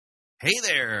Hey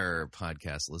there,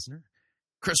 podcast listener.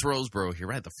 Chris Roseborough here,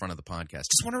 right at the front of the podcast.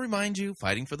 Just want to remind you,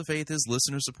 Fighting for the Faith is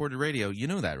listener-supported radio. You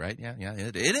know that, right? Yeah,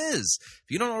 it is. If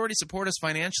you don't already support us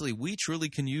financially, we truly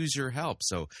can use your help.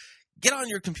 So get on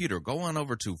your computer, go on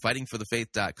over to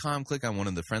fightingforthefaith.com, click on one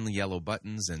of the friendly yellow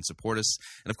buttons, and support us.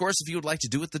 And, of course, if you would like to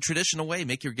do it the traditional way,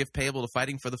 make your gift payable to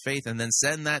Fighting for the Faith, and then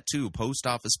send that to Post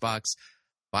Office Box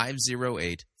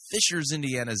 508, Fishers,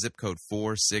 Indiana, zip code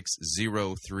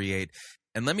 46038.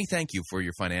 And let me thank you for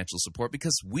your financial support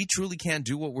because we truly can't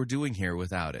do what we're doing here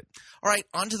without it. All right,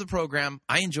 on to the program.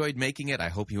 I enjoyed making it. I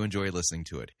hope you enjoy listening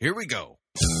to it. Here we go.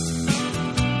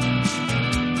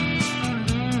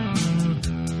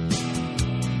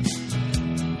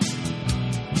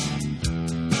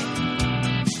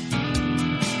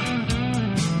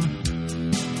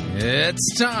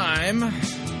 It's time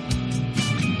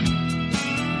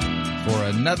for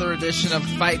another edition of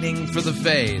Fighting for the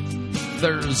Faith.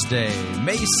 Thursday,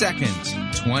 May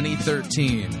 2nd,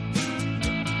 2013.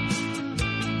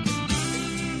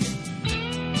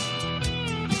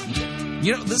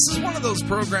 You know, this is one of those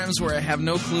programs where I have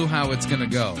no clue how it's going to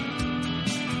go.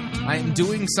 I am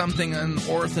doing something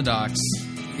unorthodox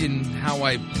in how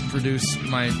I produce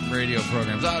my radio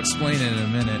programs. I'll explain it in a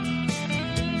minute.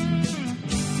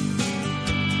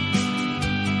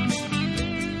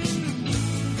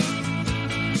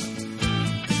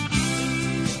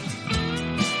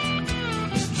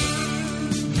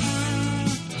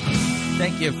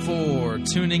 Thank you for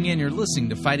tuning in. You're listening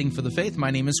to Fighting for the Faith.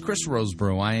 My name is Chris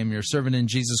Roseborough. I am your servant in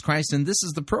Jesus Christ, and this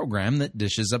is the program that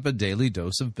dishes up a daily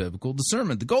dose of biblical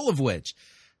discernment, the goal of which,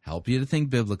 help you to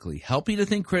think biblically, help you to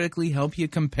think critically, help you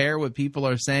compare what people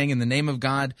are saying in the name of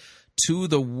God to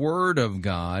the Word of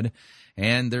God.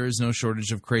 And there is no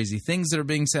shortage of crazy things that are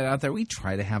being said out there. We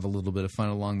try to have a little bit of fun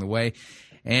along the way.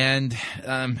 And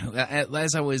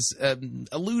as I was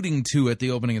alluding to at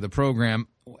the opening of the program,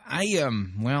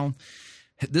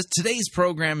 today's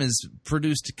program is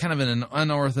produced kind of in an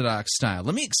unorthodox style.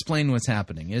 Let me explain what's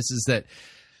happening. This is that,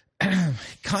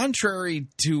 contrary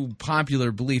to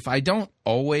popular belief, I don't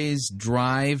always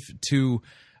drive to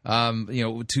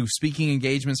speaking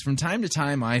engagements. From time to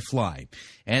time, I fly.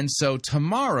 And so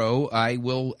tomorrow, I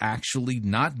will actually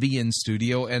not be in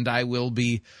studio, and I will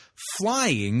be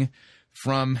flying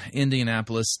from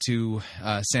Indianapolis to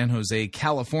San Jose,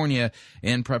 California,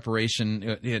 in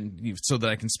preparation so that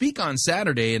I can speak on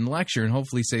Saturday and lecture and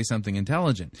hopefully say something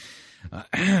intelligent.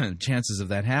 Chances of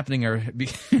that happening are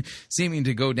seeming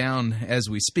to go down as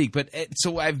we speak. But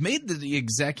so I've made the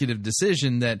executive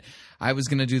decision that I was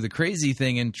going to do the crazy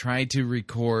thing and try to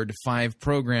record 5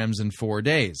 programs in 4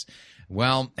 days.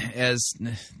 Well, as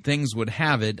things would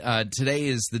have it, today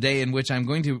is the day in which I'm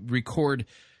going to record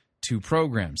 2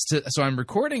 programs. So I'm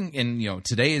recording in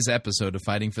today's episode of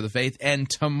Fighting for the Faith, and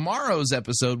tomorrow's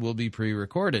episode will be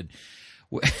pre-recorded,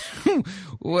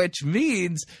 which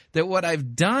means that what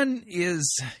I've done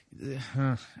is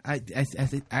I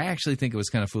actually think it was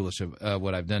kind of foolish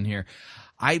what I've done here.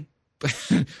 I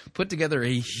put together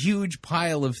a huge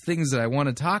pile of things that I want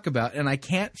to talk about, and I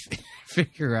can't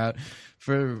figure out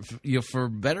for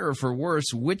better or for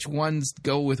worse which ones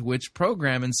go with which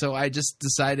program. And so I just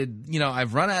decided,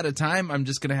 I've run out of time. I'm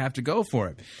just going to have to go for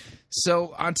it.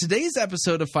 So on today's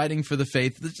episode of Fighting for the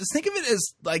Faith, just think of it as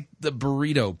like the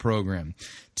burrito program.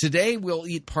 Today we'll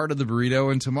eat part of the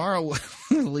burrito, and tomorrow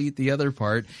we'll eat the other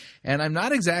part. And I'm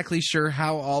not exactly sure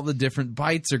how all the different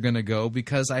bites are going to go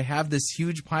because I have this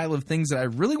huge pile of things that I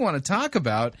really want to talk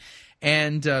about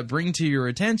and bring to your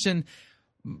attention.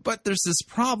 But there's this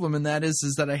problem, and that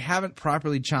is that I haven't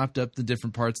properly chopped up the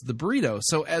different parts of the burrito.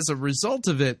 So as a result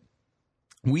of it,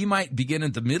 we might begin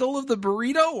at the middle of the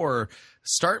burrito or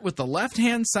start with the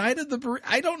left-hand side of the burrito.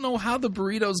 I don't know how the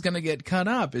burrito is going to get cut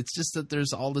up. It's just that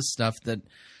there's all this stuff that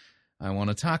I want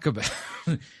to talk about.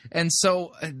 And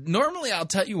so normally I'll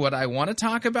tell you what I want to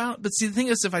talk about. But see, the thing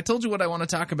is, if I told you what I want to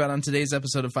talk about on today's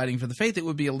episode of Fighting for the Faith, it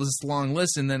would be a long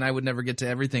list, and then I would never get to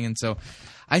everything. And so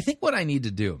I think what I need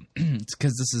to do,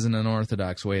 because this is an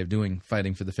unorthodox way of doing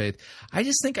Fighting for the Faith, I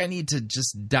just think I need to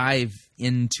just dive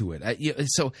into it.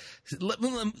 So let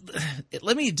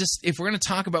me just, if we're going to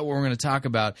talk about what we're going to talk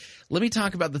about, let me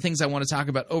talk about the things I want to talk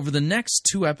about over the next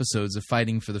 2 episodes of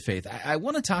Fighting for the Faith. I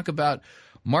want to talk about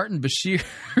Martin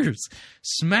Bashir's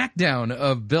smackdown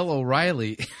of Bill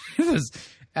O'Reilly. It was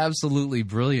absolutely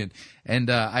brilliant. And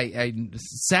I'm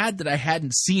sad that I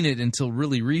hadn't seen it until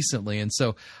really recently. And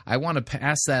so I want to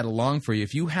pass that along for you.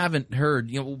 If you haven't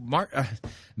heard,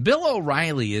 Bill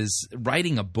O'Reilly is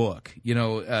writing a book,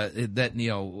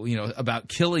 about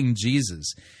killing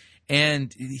Jesus.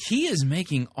 And he is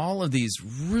making all of these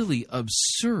really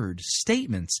absurd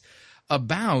statements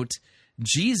about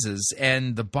Jesus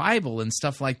and the Bible and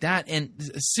stuff like that. And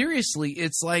seriously,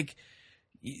 it's like,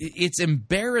 it's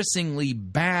embarrassingly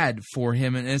bad for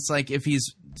him. And it's like, if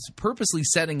he's purposely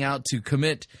setting out to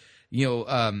commit,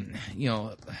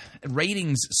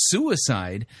 ratings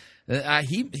suicide,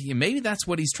 he maybe that's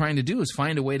what he's trying to do, is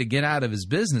find a way to get out of his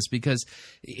business. Because,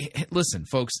 listen,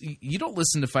 folks, you don't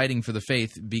listen to Fighting for the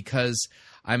Faith because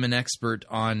I'm an expert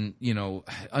on,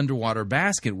 underwater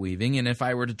basket weaving. And if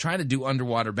I were to try to do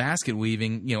underwater basket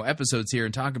weaving, episodes here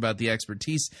and talk about the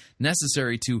expertise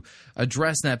necessary to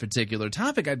address that particular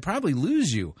topic, I'd probably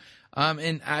lose you.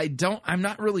 And I'm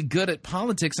not really good at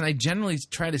politics, and I generally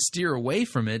try to steer away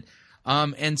from it.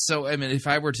 And so, I mean, if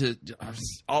I were to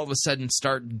all of a sudden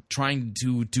start trying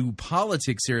to do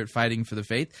politics here at Fighting for the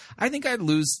Faith, I think I'd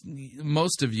lose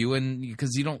most of you, and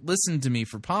because you don't listen to me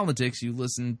for politics, you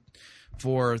listen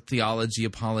for theology,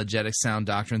 apologetics, sound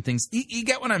doctrine, things. You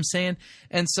get what I'm saying?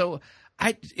 And so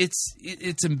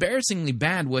it's embarrassingly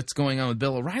bad what's going on with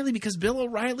Bill O'Reilly, because Bill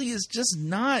O'Reilly is just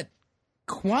not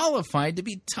qualified to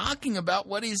be talking about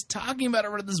what he's talking about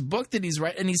over this book that he's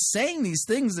writing. And he's saying these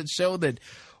things that show that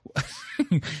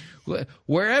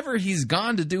wherever he's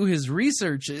gone to do his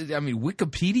research, I mean,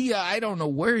 Wikipedia, I don't know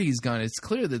where he's gone. It's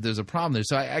clear that there's a problem there.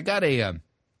 So I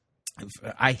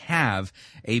have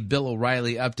a Bill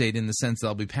O'Reilly update, in the sense that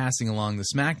I'll be passing along the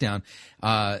smackdown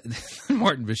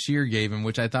Martin Bashir gave him,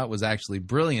 which I thought was actually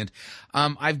brilliant.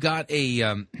 I've got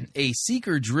a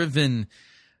seeker-driven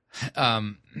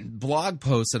blog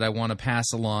post that I want to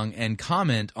pass along and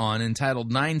comment on,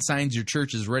 entitled 9 Signs Your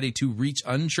Church is Ready to Reach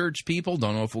Unchurched People.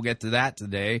 Don't know if we'll get to that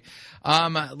today.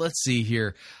 Let's see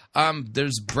here.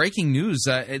 There's breaking news,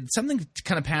 something to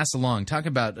kind of pass along. Talk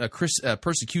about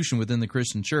persecution within the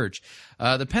Christian church.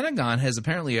 The Pentagon has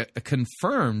apparently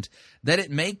confirmed that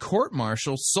it may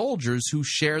court-martial soldiers who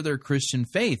share their Christian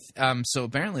faith. So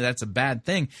apparently that's a bad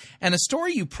thing. And a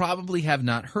story you probably have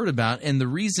not heard about, and the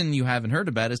reason you haven't heard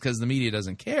about it is because the media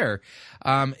doesn't care,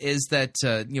 is that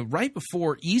right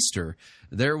before Easter,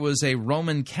 there was a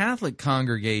Roman Catholic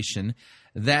congregation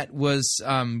that was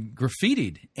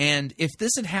graffitied. And if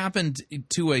this had happened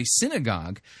to a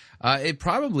synagogue, it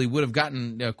probably would have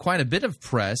gotten quite a bit of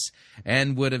press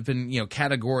and would have been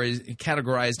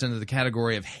categorized under the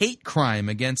category of hate crime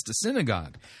against a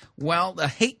synagogue. Well, a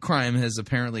hate crime has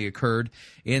apparently occurred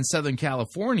in Southern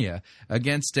California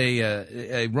against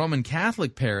a Roman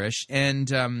Catholic parish, and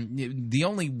the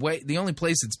only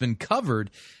place it's been covered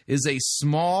is a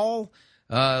small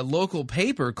local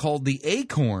paper called The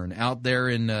Acorn out there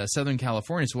in Southern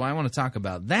California. So I want to talk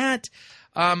about that.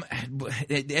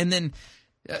 And then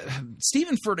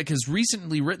Stephen Furtick has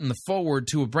recently written the foreword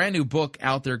to a brand new book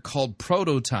out there called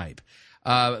Prototype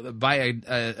by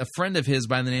a friend of his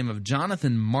by the name of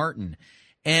Jonathan Martin.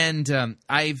 And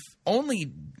I've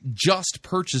only just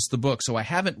purchased the book, so I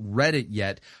haven't read it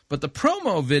yet. But the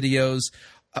promo videos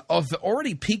have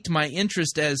already piqued my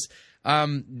interest as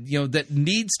that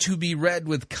needs to be read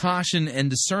with caution and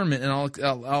discernment. And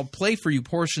I'll play for you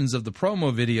portions of the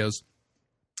promo videos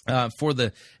for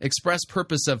the express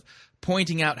purpose of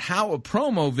pointing out how a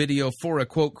promo video for a,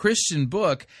 quote, Christian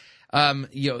book,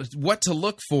 what to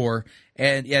look for,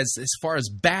 and as far as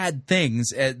bad things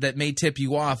that may tip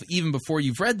you off even before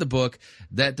you've read the book,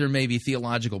 that there may be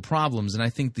theological problems. And I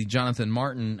think the Jonathan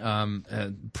Martin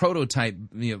prototype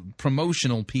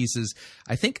promotional pieces,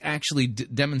 I think, actually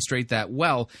demonstrate that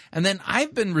well. And then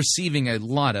I've been receiving a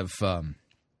lot of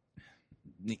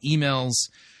emails,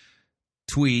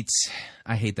 tweets,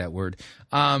 I hate that word,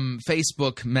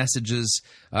 Facebook messages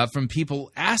from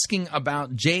people asking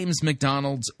about James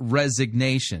MacDonald's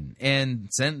resignation. And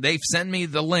they've sent me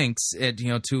the links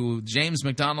to James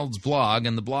MacDonald's blog,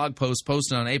 and the blog post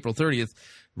posted on April 30th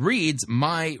reads,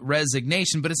 "My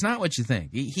resignation," but it's not what you think.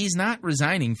 He's not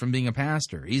resigning from being a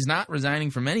pastor. He's not resigning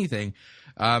from anything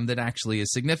that actually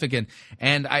is significant.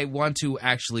 And I want to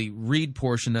actually read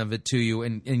portion of it to you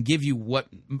and give you what,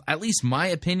 at least my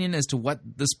opinion as to what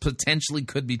this potentially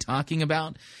could be talking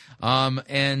about.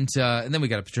 And then we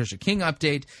got a Patricia King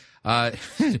update.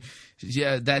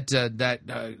 Yeah,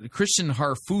 that Christian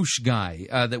Harfouche guy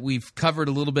that we've covered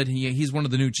a little bit. He's one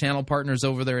of the new channel partners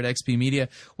over there at XP Media.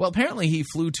 Well, apparently he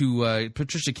flew to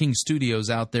Patricia King Studios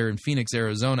out there in Phoenix,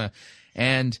 Arizona,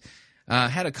 and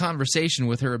had a conversation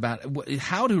with her about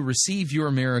how to receive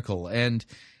your miracle. And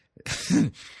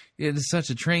it is such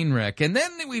a train wreck. And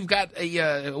then we've got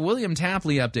a William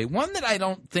Tapley update, one that I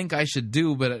don't think I should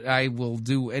do, but I will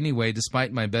do anyway,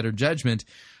 despite my better judgment.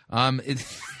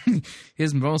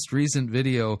 His most recent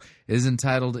video is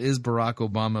entitled, "Is Barack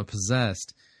Obama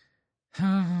Possessed?"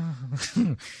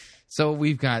 So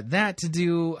we've got that to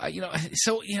do,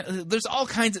 there's all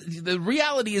kinds of, the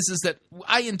reality is that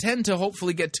I intend to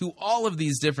hopefully get to all of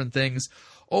these different things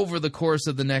over the course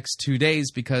of the next 2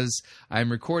 days, because I'm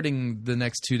recording the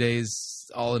next 2 days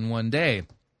all in one day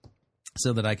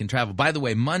so that I can travel. By the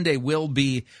way, Monday will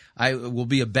be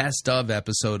a best of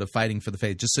episode of Fighting for the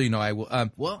Faith. Just so you know, I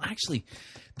will, actually,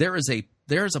 there is a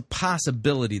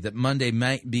possibility that Monday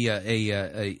might be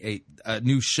a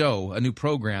new show, a new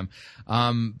program,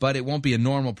 but it won't be a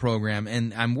normal program.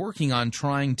 And I'm working on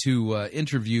trying to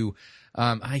interview.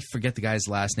 I forget the guy's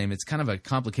last name. It's kind of a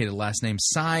complicated last name.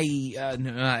 I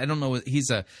don't know. He's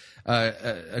a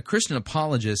Christian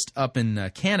apologist up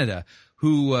in Canada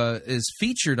who is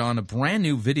featured on a brand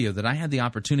new video that I had the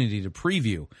opportunity to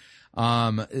preview,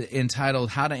 entitled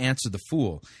 "How to Answer the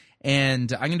Fool."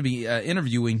 And I'm going to be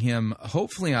interviewing him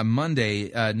hopefully on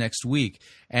Monday next week.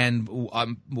 And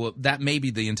that may be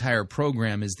the entire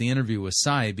program, is the interview with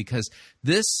Cy, because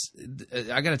this,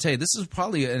 I got to tell you, this is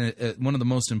probably one of the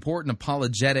most important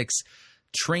apologetics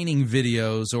training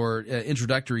videos or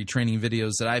introductory training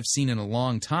videos that I've seen in a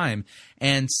long time.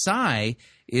 And Cy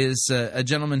is a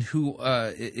gentleman who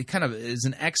kind of is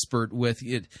an expert with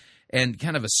it, and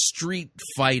kind of a street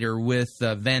fighter with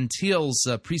Van Til's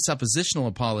presuppositional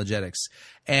apologetics,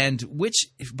 and which,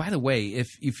 by the way, if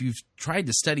you've tried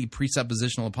to study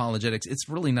presuppositional apologetics, it's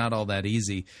really not all that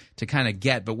easy to kind of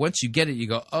get. But once you get it, you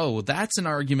go, oh, that's an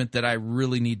argument that I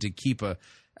really need to keep a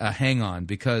hang on,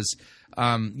 because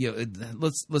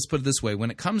let's put it this way: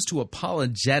 when it comes to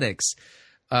apologetics,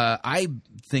 I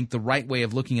think the right way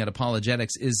of looking at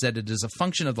apologetics is that it is a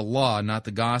function of the law, not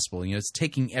the gospel. It's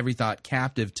taking every thought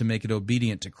captive to make it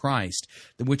obedient to Christ,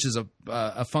 which is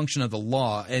a function of the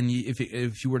law. And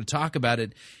if you were to talk about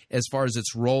it as far as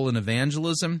its role in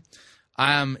evangelism,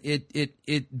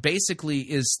 it basically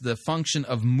is the function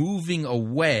of moving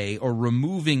away or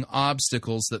removing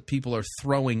obstacles that people are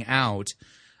throwing out,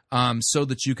 so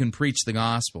that you can preach the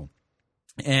gospel.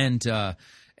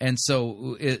 And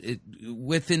so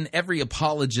within every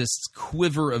apologist's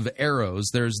quiver of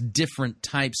arrows, there's different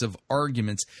types of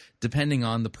arguments depending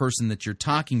on the person that you're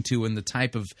talking to and the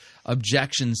type of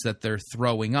objections that they're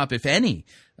throwing up, if any,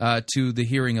 to the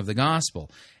hearing of the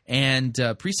gospel. And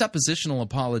presuppositional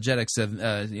apologetics,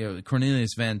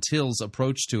 Cornelius Van Til's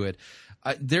approach to it,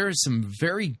 there is some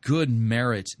very good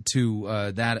merit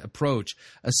to that approach,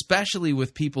 especially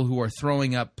with people who are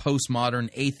throwing up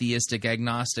postmodern, atheistic,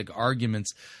 agnostic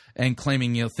arguments and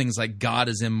claiming things like God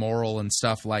is immoral and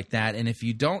stuff like that. And if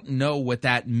you don't know what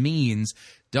that means,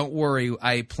 don't worry.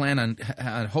 I plan on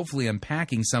hopefully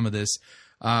unpacking some of this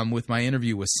with my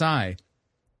interview with Cy,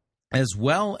 as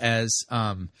well as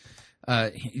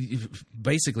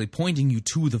basically pointing you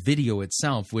to the video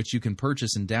itself, which you can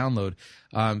purchase and download.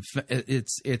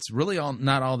 It's really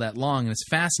not all that long, and it's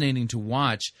fascinating to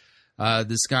watch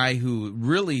this guy who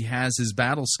really has his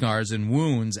battle scars and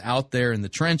wounds out there in the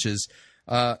trenches,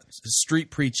 street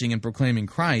preaching and proclaiming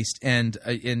Christ, and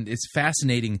it's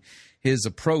fascinating his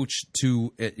approach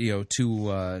to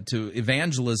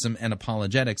evangelism and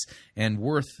apologetics, and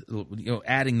worth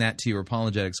adding that to your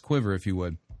apologetics quiver, if you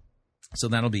would. So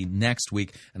that'll be next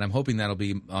week, and I'm hoping that'll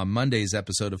be Monday's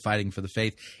episode of Fighting for the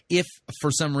Faith. If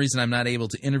for some reason I'm not able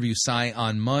to interview Cy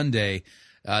on Monday,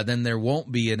 then there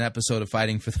won't be an episode of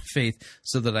Fighting for the Faith,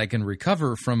 so that I can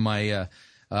recover from my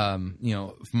from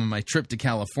my trip to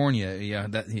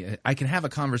California. I can have a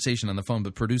conversation on the phone,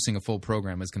 but producing a full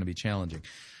program is going to be challenging.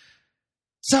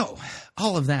 So,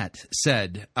 all of that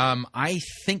said, I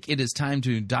think it is time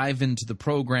to dive into the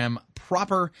program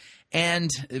proper, and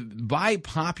by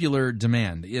popular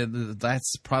demand.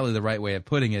 That's probably the right way of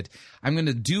putting it. I'm going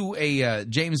to do a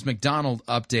James MacDonald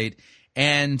update,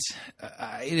 and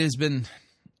it has been,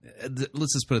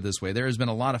 let's just put it this way, there has been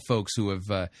a lot of folks who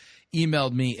have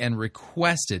emailed me and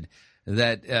requested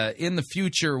that in the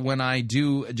future, when I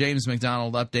do James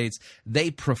MacDonald updates, they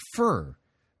prefer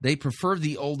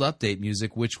the old update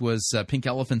music, which was Pink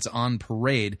Elephants on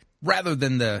Parade, rather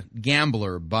than The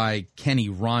Gambler by Kenny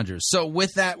Rogers. So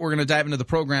with that, we're going to dive into the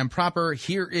program proper.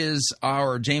 Here is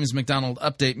our James MacDonald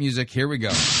update music. Here we go.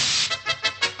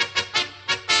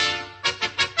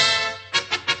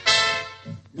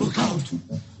 Look out,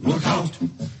 look out,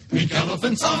 Pink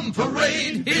Elephants on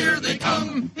Parade. Here they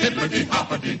come,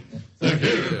 hippity-hoppity. They're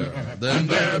here, and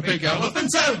there, pink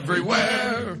elephants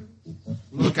everywhere.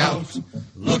 Look out,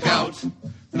 look out,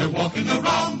 they're walking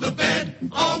around the bed,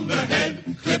 on their head,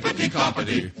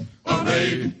 clippity-cloppity,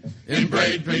 hooray, in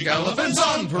braid, pink elephants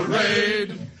on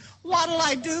parade. What'll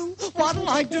I do, what'll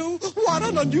I do, what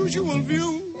an unusual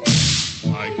view.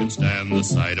 I can stand the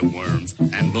sight of worms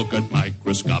and look at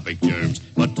microscopic germs,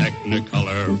 but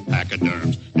Technicolor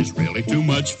pachyderms is really too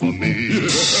much for me.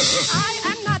 I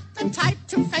am not the type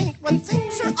to faint when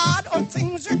things are odd or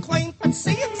things are quaint, but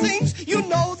seeing things you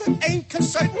know that ain't can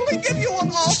certainly give you an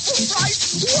awful fright.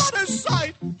 What a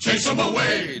sight! Chase 'em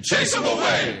away, chase 'em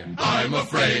away. I'm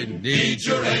afraid. Eat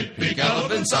your 8 pink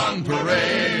elephants on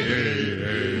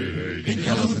parade. Pink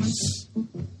elephants.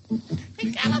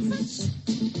 Pink elephants.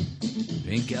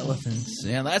 Pink elephants.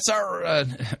 Yeah, that's our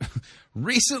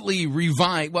recently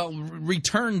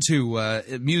returned to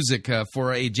music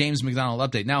for a James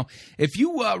MacDonald update. Now, if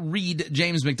you read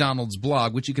James MacDonald's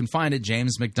blog, which you can find at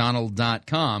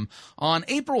jamesmacdonald.com, on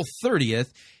April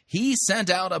 30th, he sent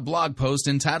out a blog post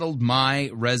entitled My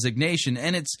Resignation,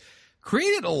 and it's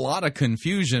created a lot of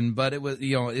confusion, but it was,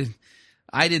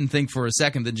 I didn't think for a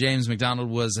second that James MacDonald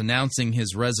was announcing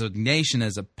his resignation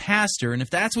as a pastor, and if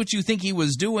that's what you think he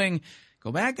was doing,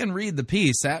 go back and read the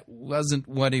piece. That wasn't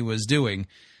what he was doing.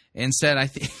 Instead, I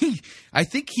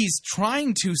think he's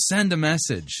trying to send a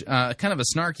message, kind of a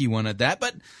snarky one at that,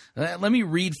 but let me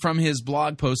read from his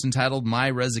blog post entitled My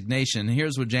Resignation.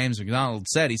 Here's what James MacDonald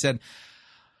said. He said,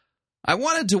 I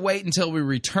wanted to wait until we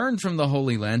returned from the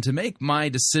Holy Land to make my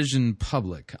decision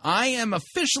public. I am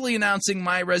officially announcing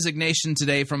my resignation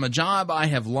today from a job I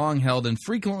have long held and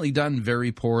frequently done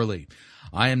very poorly.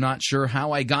 I am not sure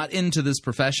how I got into this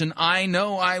profession. I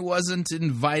know I wasn't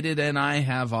invited, and I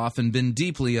have often been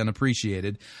deeply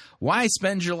unappreciated. Why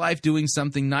spend your life doing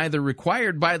something neither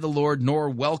required by the Lord nor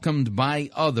welcomed by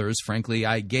others? Frankly,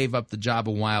 I gave up the job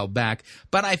a while back,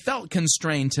 but I felt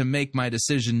constrained to make my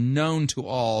decision known to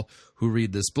all who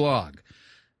read this blog.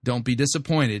 Don't be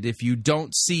disappointed if you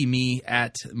don't see me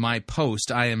at my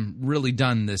post. I am really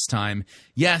done this time.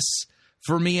 Yes,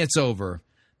 for me it's over.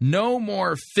 No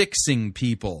more fixing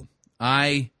people.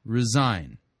 I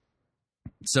resign.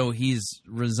 So he's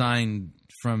resigned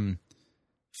from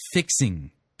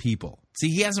fixing people. See,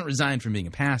 he hasn't resigned from being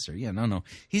a pastor. Yeah, no.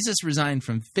 He's just resigned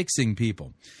from fixing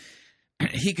people.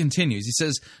 He continues. He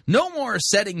says, no more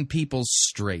setting people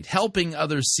straight, helping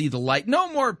others see the light.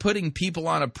 No more putting people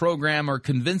on a program or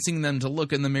convincing them to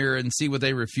look in the mirror and see what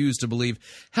they refuse to believe.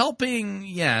 Helping,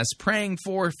 yes. Praying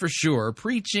for sure.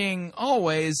 Preaching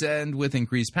always and with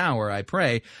increased power, I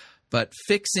pray. But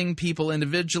fixing people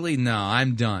individually, no,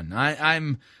 I'm done.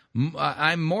 I'm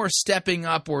more stepping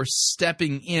up or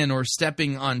stepping in or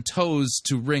stepping on toes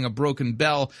to ring a broken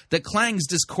bell that clangs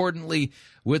discordantly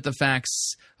with the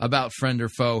facts about friend or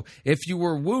foe. If you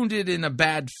were wounded in a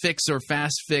bad fix or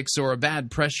fast fix or a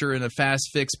bad pressure in a fast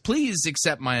fix, please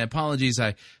accept my apologies.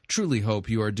 I truly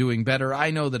hope you are doing better. I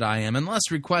know that I am.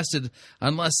 Unless requested,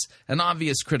 unless an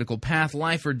obvious critical path,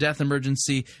 life or death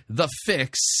emergency, the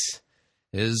fix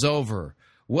is over.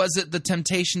 Was it the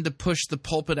temptation to push the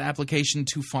pulpit application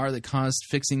too far that caused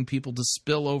fixing people to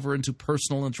spill over into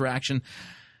personal interaction?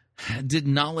 Did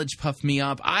knowledge puff me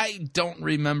up? I don't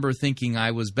remember thinking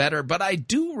I was better, but I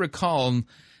do recall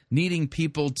needing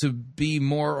people to be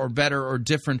more or better or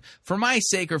different for my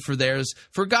sake or for theirs,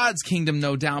 for God's kingdom,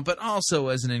 no doubt, but also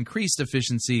as an increased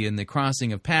efficiency in the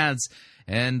crossing of paths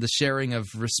and the sharing of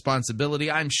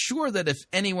responsibility. I'm sure that if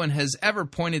anyone has ever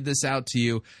pointed this out to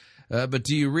you, but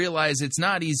do you realize it's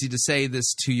not easy to say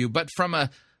this to you, but from a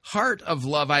heart of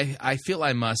love, I feel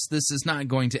I must. This is not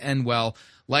going to end well.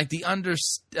 Like the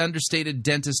understated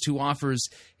dentist who offers,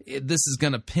 this is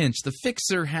going to pinch. The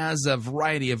fixer has a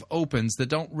variety of opens that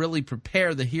don't really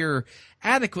prepare the hearer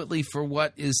adequately for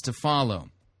what is to follow.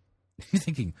 You're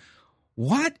thinking,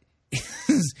 what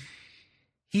is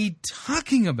he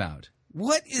talking about?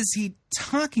 What is he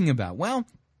talking about? Well,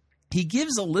 he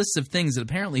gives a list of things that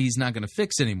apparently he's not going to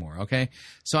fix anymore, okay?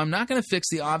 So I'm not going to fix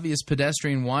the obvious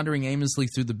pedestrian wandering aimlessly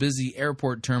through the busy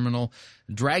airport terminal,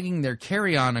 dragging their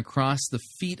carry-on across the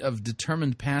feet of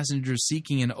determined passengers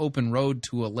seeking an open road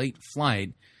to a late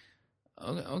flight.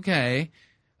 Okay.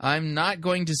 I'm not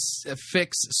going to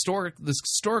fix the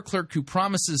store clerk who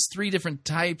promises 3 different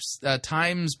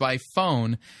times by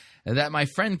phone that my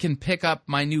friend can pick up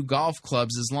my new golf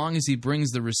clubs as long as he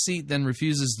brings the receipt, then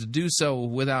refuses to do so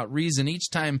without reason. Each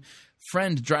time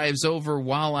friend drives over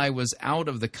while I was out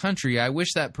of the country, I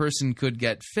wish that person could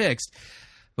get fixed.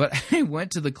 But I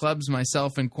went to the clubs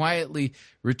myself and quietly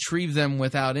retrieved them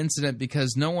without incident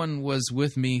because no one was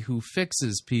with me who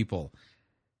fixes people.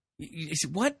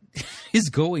 What is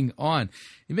going on?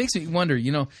 It makes me wonder,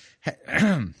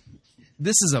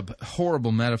 this is a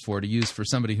horrible metaphor to use for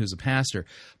somebody who's a pastor,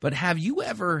 but have you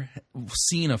ever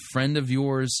seen a friend of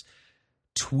yours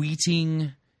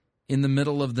tweeting in the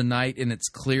middle of the night and it's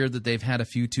clear that they've had a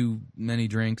few too many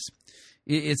drinks?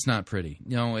 It's not pretty.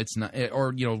 It's not.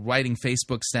 Or writing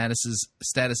Facebook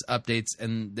status updates,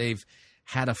 and they've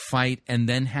had a fight and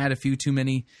then had a few too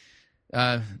many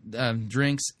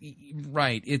drinks.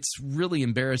 Right. It's really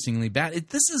embarrassingly bad.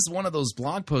 This is one of those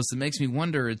blog posts that makes me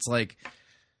wonder. It's like,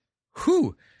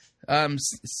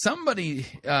 somebody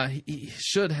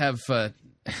should have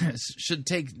should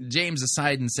take James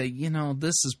aside and say,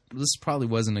 this probably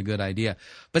wasn't a good idea.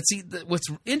 But see, what's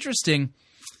interesting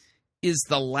is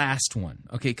the last one,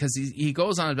 okay? Because he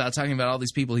goes on about talking about all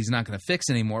these people he's not going to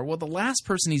fix anymore. Well, the last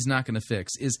person he's not going to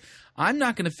fix is, I'm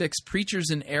not going to fix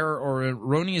preachers in error or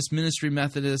erroneous ministry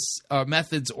methods or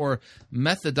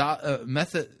methodical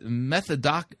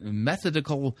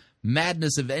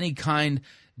madness of any kind.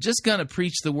 Just going to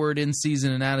preach the word in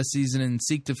season and out of season and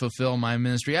seek to fulfill my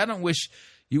ministry. I don't wish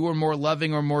you were more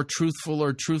loving or more truthful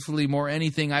or truthfully more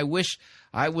anything. I wish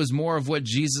I was more of what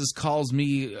Jesus calls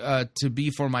me to be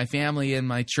for my family and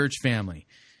my church family.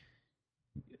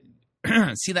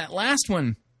 See, that last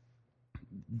one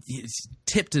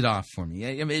tipped it off for me.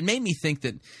 It made me think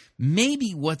that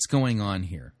maybe what's going on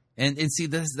here, and see,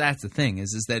 that's the thing,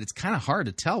 is that it's kind of hard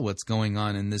to tell what's going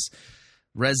on in this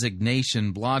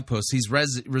resignation blog post. He's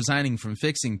resigning from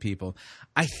fixing people.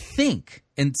 I think,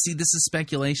 and see, this is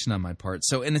speculation on my part,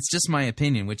 and it's just my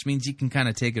opinion, which means you can kind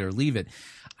of take it or leave it.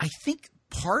 I think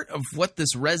part of what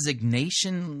this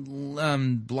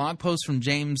resignation blog post from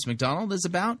James MacDonald is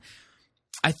about,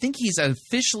 I think he's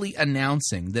officially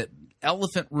announcing that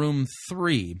Elephant Room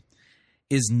 3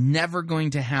 is never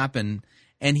going to happen,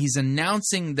 and he's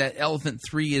announcing that Elephant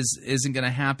 3 isn't going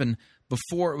to happen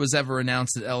before it was ever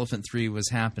announced that Elephant 3 was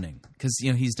happening. Because,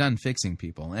 he's done fixing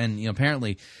people. And,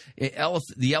 apparently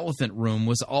the Elephant Room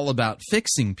was all about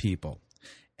fixing people.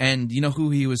 And you know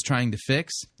who he was trying to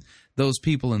fix? Those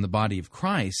people in the body of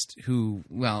Christ who,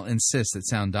 insist that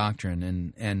sound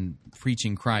doctrine and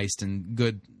preaching Christ and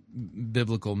good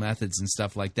biblical methods and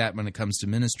stuff like that when it comes to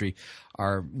ministry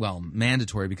are,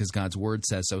 mandatory because God's Word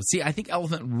says so. See, I think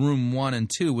Elephant Room 1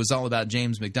 and 2 was all about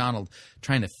James MacDonald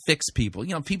trying to fix people,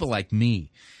 people like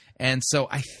me. And so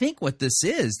I think what this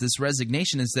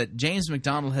resignation is that James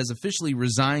MacDonald has officially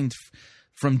resigned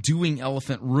from doing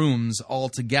Elephant Rooms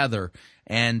altogether,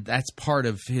 and that's part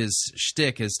of his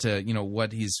shtick as to,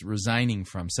 what he's resigning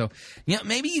from. So,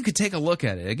 maybe you could take a look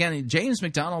at it. Again,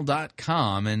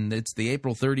 jamesmcdonald.com, and it's the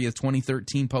April 30th,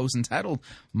 2013 post entitled,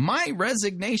 My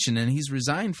Resignation, and he's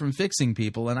resigned from fixing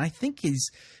people, and I think he's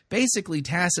basically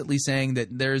tacitly saying that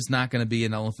there's not going to be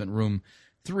an Elephant Room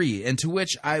 3, and to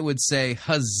which I would say,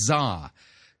 huzzah.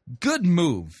 Good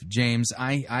move, James.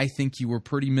 I think you were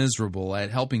pretty miserable at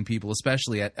helping people,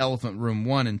 especially at Elephant Room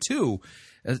 1 and 2.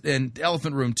 And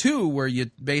Elephant Room 2, where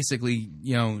you basically,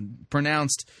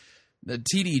 pronounced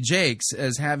T.D. Jakes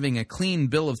as having a clean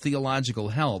bill of theological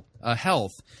health,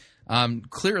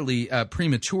 clearly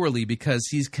prematurely, because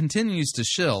he continues to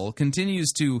shill,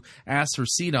 continues to ask for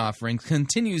seed offerings,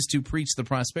 continues to preach the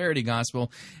prosperity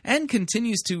gospel, and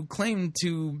continues to claim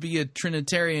to be a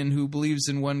Trinitarian who believes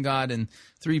in one God and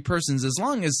three persons, as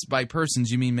long as by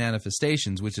persons you mean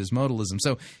manifestations, which is modalism.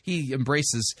 So he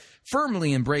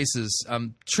firmly embraces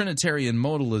Trinitarian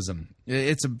modalism.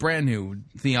 It's a brand new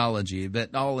theology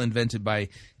that all invented by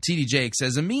T.D. Jakes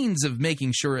as a means of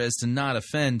making sure as to not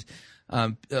offend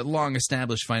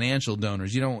long-established financial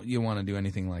donors. You want to do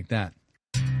anything like that.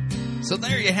 So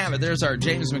there you have it. There's our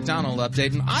James MacDonald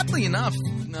update. And oddly enough,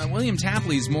 William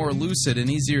Tapley's more lucid and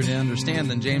easier to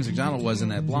understand than James MacDonald was in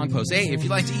that blog post. Hey, if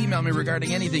you'd like to email me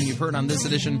regarding anything you've heard on this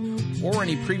edition or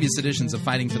any previous editions of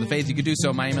Fighting for the Faith, you could do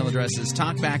so. My email address is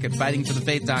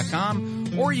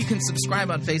talkback@fightingforthefaith.com, or you can subscribe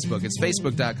on Facebook. It's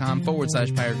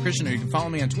facebook.com/Pirate Christian, or you can follow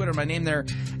me on Twitter. My name there,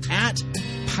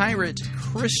 @Pirate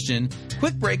Christian.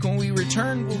 Quick break. When we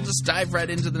return, we'll just dive right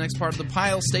into the next part of the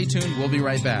pile. Stay tuned. We'll be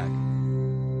right back.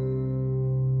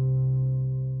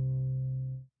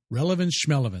 Relevance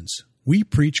Schmelevance. We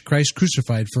preach Christ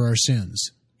crucified for our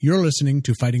sins. You're listening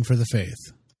to Fighting for the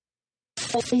Faith.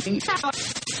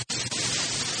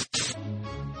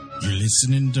 You're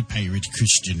listening to Pirate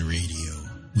Christian Radio.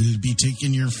 We'll be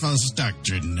taking your false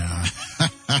doctrine now.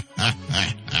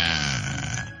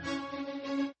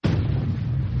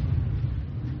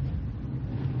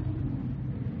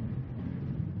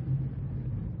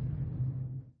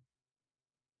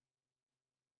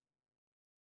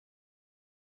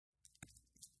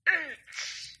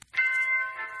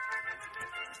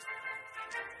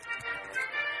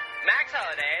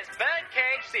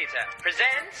 Theater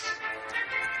presents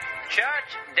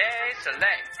Church Day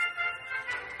Select.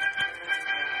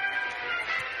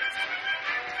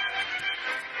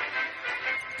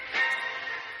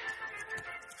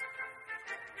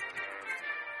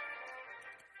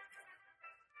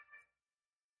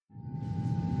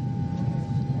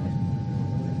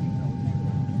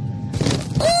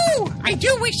 I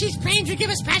do wish these planes would give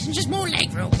us passengers more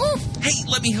legroom. Oof. Hey,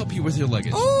 let me help you with your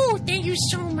luggage. Oh, thank you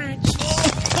so much.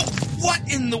 Oh, what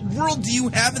in the world do you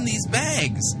have in these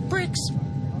bags? Bricks.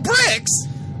 Bricks?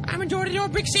 I'm a door-to-door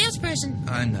brick salesperson.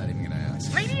 I'm not even going to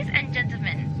ask. Ladies and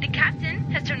gentlemen, the captain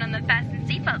has turned on the fasten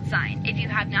seatbelt sign. If you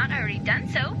have not already done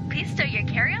so, please stow your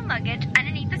carry-on luggage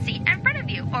underneath the seat in front of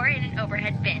you or in an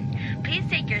overhead bin. Please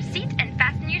take your seat and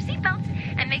fasten your seatbelts,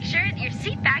 and make sure that your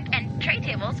seat back and tray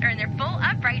tables are in their full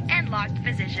upright and locked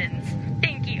positions.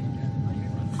 Thank you.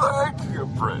 Thank you,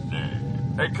 Brittany.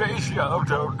 In case y'all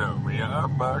don't know me,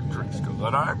 I'm Mark Driscoll,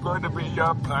 and I'm going to be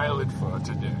your pilot for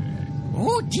today.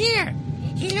 Oh, dear.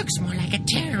 He looks more like a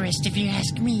terrorist, if you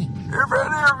ask me. If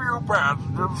any of you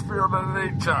passengers feel at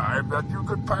any time that you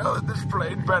could pilot this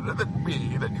plane better than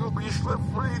me, then you'll be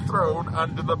swiftly thrown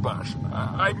under the bus.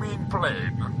 I mean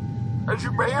plane. As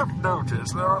you may have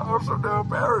noticed, there are also no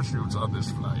parachutes on this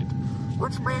flight,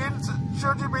 which means,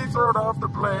 should you be thrown off the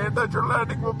plane, that your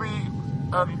landing will be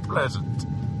unpleasant.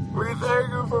 We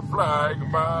thank you for flying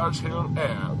Mars Hill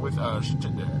Air with us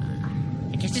today.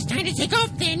 I guess it's time to take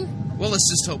off, then. Well, let's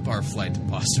just hope our flight to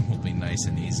Boston will be nice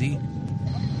and easy.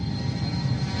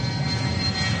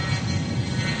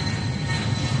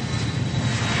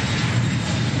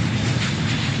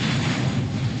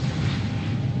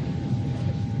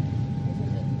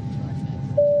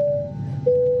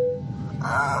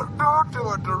 Due to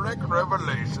a direct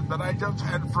revelation that I just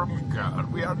had from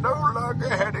God, we are no longer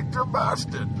heading to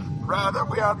Boston. Rather,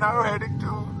 we are now heading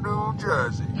to New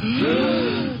Jersey.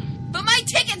 But my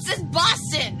ticket says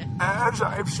Boston! As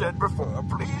I've said before,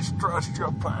 please trust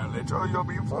your pilot or you'll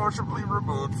be forcibly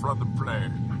removed from the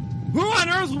plane. Who on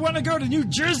earth would want to go to New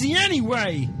Jersey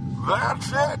anyway?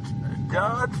 That's it.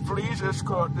 Guards, please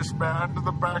escort this man to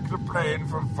the back of the plane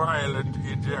for violent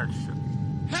ejection.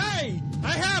 Hey!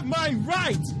 I have my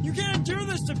rights! You can't do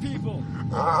this to people!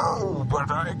 Oh, but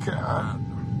I can.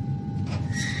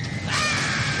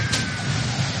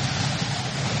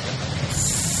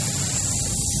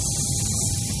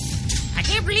 I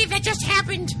can't believe that just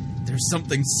happened. There's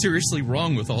something seriously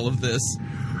wrong with all of this.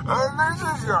 This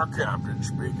is your captain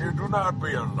speaking. Do not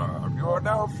be alarmed. You are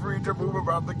now free to move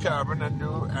about the cabin and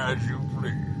do as you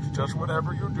please. Just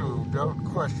whatever you do, don't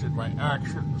question my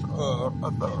actions or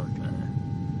authority.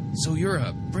 So you're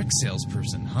a brick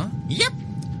salesperson, huh? Yep.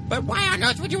 But why on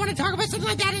earth would you want to talk about something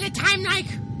like that at a time like...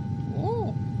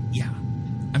 Oh. Yeah.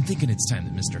 I'm thinking it's time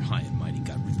that Mr. High and Mighty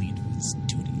got relieved of his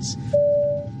duties.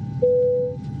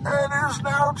 It is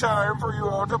now time for you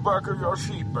all to buckle your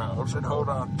seatbelts and hold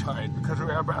on tight because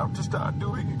we're about to start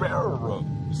doing barrel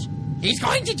rolls. He's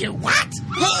going to do what?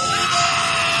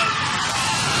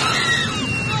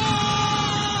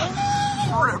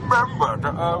 Remember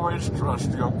to always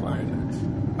trust your pilot.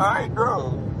 I know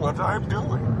what I'm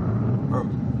doing. Oh,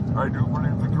 I do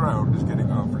believe the ground is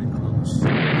getting awfully close.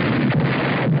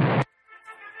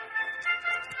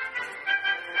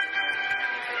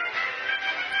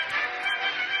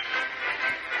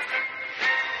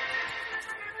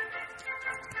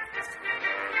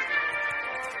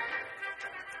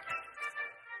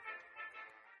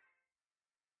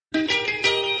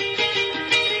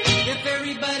 If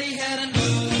everybody had a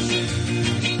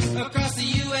nose across the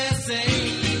USA,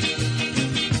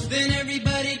 then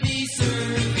everybody'd be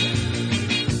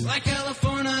served like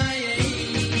California.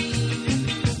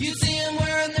 You'd see them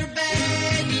wearing their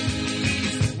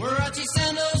baggies, Warachi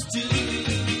sandals too,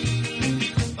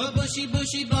 a bushy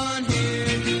blonde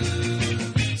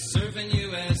hairdo, serving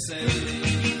USA.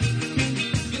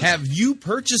 Have you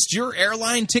purchased your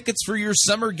airline tickets for your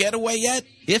summer getaway yet?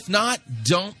 If not,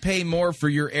 don't pay more for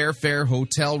your airfare,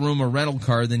 hotel room, or rental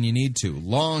car than you need to.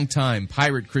 Long-time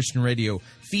Pirate Christian Radio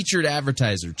featured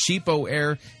advertiser Cheapo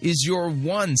Air is your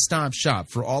one-stop shop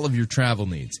for all of your travel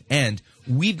needs. And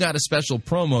we've got a special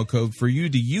promo code for you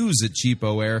to use at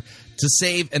Cheapo Air to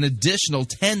save an additional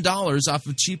 $10 off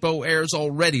of Cheapo Air's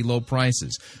already low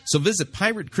prices. So visit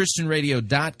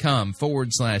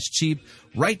piratechristianradio.com/cheap.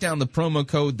 Write down the promo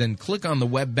code, then click on the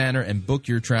web banner and book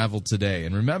your travel today.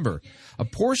 And remember, a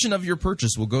portion of your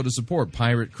purchase will go to support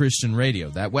Pirate Christian Radio.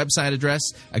 That website address,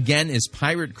 again, is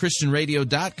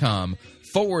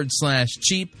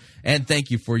piratechristianradio.com/cheap. And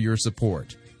thank you for your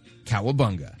support.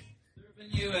 Cowabunga.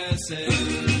 USA.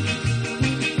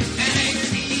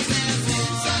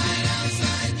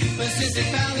 Pacific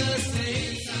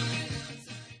Palisades.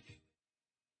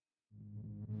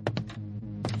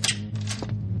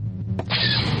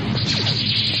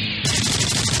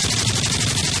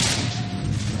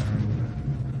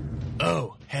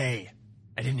 Oh, hey.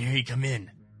 I didn't hear you come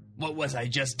in. What was I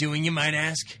just doing, you might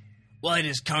ask? Well, I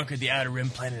just conquered the outer rim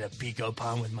planet of Pico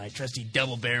Palm with my trusty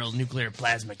double-barreled nuclear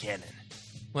plasma cannon.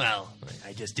 Well,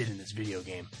 I just did in this video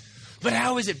game. But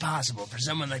how is it possible for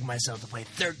someone like myself to play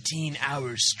 13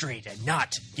 hours straight and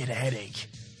not get a headache?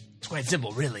 It's quite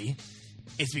simple, really.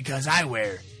 It's because I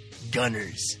wear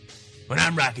gunners. When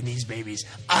I'm rocking these babies,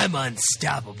 I'm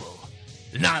unstoppable.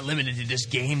 They're not limited to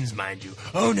just games, mind you.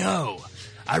 Oh no!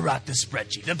 I rock the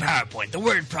spreadsheet, the PowerPoint, the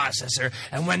word processor,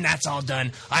 and when that's all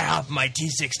done, I hop my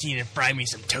T16 and fry me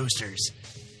some toasters.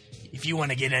 If you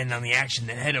want to get in on the action,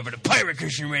 then head over to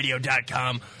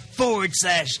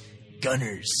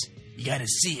piratechristianradio.com/gunners. You gotta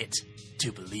see it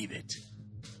to believe it.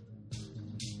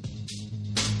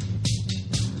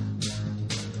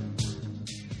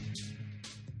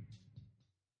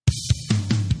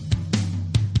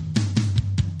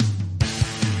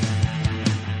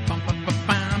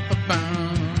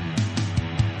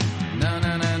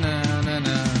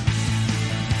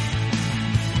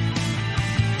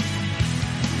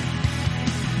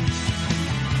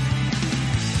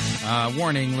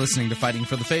 Warning, listening to Fighting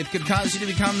for the Faith could cause you to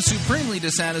become supremely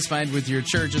dissatisfied with your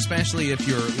church, especially if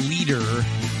your leader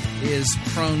is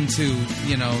prone to,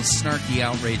 snarky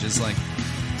outrages like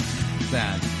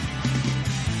that.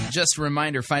 Just a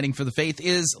reminder, Fighting for the Faith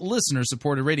is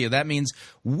listener-supported radio. That means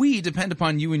we depend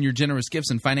upon you and your generous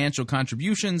gifts and financial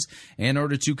contributions in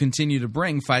order to continue to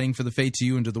bring Fighting for the Faith to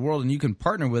you and to the world. And you can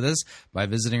partner with us by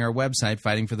visiting our website,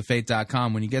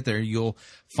 fightingforthefaith.com. When you get there, you'll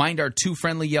find our two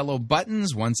friendly yellow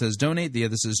buttons. One says Donate, the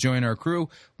other says Join Our Crew.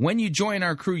 When you join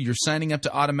our crew, you're signing up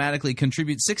to automatically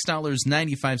contribute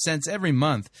 $6.95 every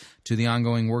month to the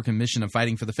ongoing work and mission of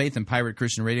Fighting for the Faith and Pirate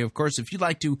Christian Radio. Of course, if you'd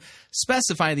like to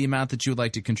specify the amount that you would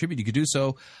like to contribute, you could do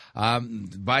so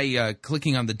by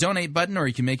clicking on the Donate button, or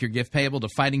you can make your gift payable to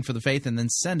Fighting for the Faith and then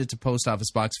send it to Post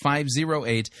Office Box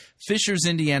 508, Fishers,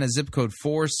 Indiana, zip code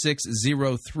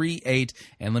 46038.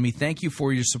 And let me thank you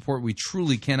for your support. We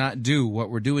truly cannot do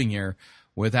what we're doing here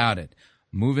without it.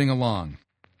 Moving along.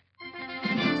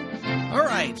 All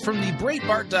right, from the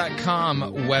Breitbart.com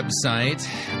website,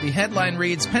 the headline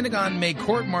reads, Pentagon may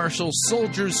court-martial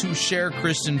soldiers who share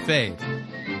Christian faith.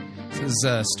 This is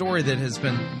a story that has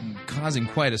been causing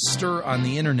quite a stir on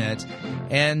the internet,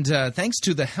 and thanks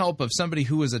to the help of somebody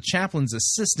who was a chaplain's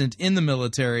assistant in the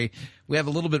military, we have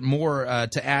a little bit more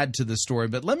to add to the story.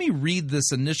 But let me read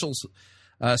this initial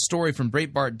story from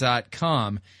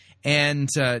Breitbart.com, and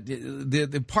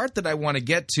the part that I want to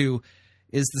get to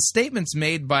is the statements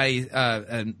made by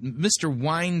Mr.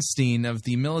 Weinstein of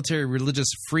the Military Religious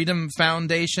Freedom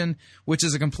Foundation, which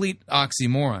is a complete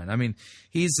oxymoron. I mean,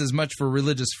 he's as much for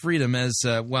religious freedom as,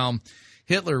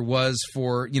 Hitler was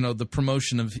for, the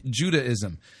promotion of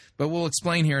Judaism. But we'll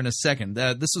explain here in a second.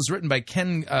 This was written by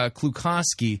Ken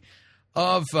Klukowski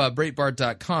of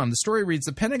Breitbart.com. The story reads,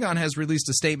 the Pentagon has released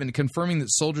a statement confirming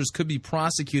that soldiers could be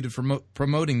prosecuted for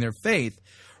promoting their faith.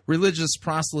 Religious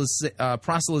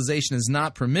proselytization is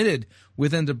not permitted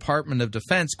within the Department of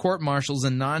Defense. Court-martials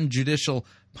and non-judicial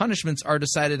punishments are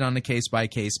decided on a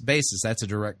case-by-case basis. That's a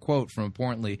direct quote from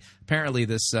apparently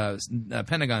this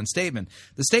Pentagon statement.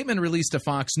 The statement released to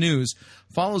Fox News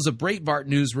follows a Breitbart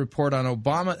News report on the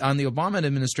Obama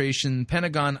administration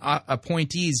Pentagon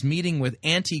appointees meeting with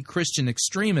anti-Christian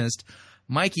extremist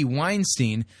Mikey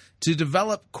Weinstein to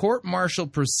develop court-martial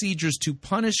procedures to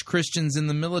punish Christians in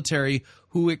the military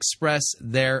who express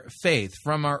their faith.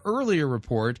 From our earlier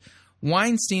report,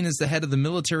 Weinstein is the head of the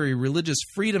Military Religious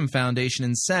Freedom Foundation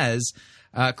and says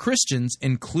Christians,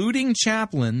 including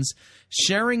chaplains,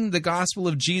 sharing the gospel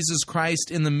of Jesus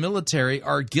Christ in the military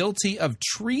are guilty of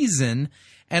treason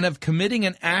and of committing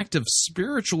an act of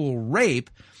spiritual rape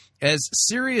as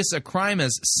serious a crime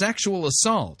as sexual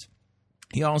assault.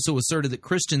 He also asserted that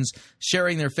Christians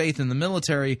sharing their faith in the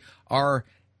military are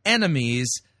enemies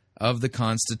of the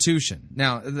Constitution.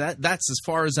 Now, that's as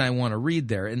far as I want to read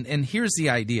there. And here's the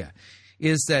idea,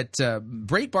 is that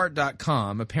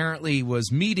Breitbart.com apparently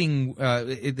was meeting,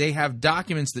 they have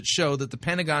documents that show that the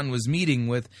Pentagon was meeting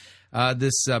with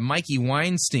this Mikey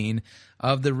Weinstein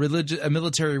of the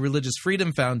Military Religious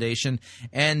Freedom Foundation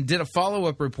and did a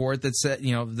follow-up report that said,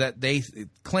 that they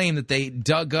claim that they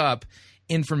dug up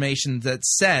information that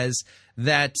says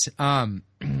that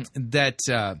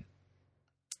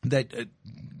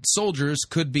soldiers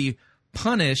could be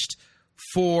punished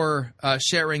for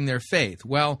sharing their faith.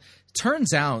 Well,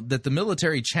 turns out that the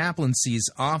Military Chaplaincy's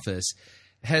office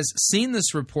has seen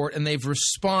this report and they've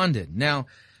responded. Now,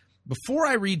 before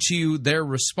I read to you their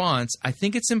response, I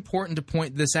think it's important to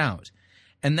point this out.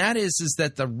 And that is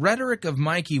that the rhetoric of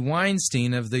Mikey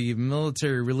Weinstein of the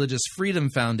Military Religious Freedom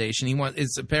Foundation,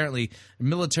 it's apparently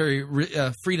Military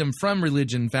Freedom from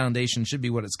Religion Foundation should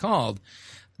be what it's called,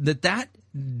 that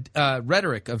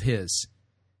rhetoric of his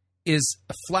is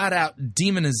a flat-out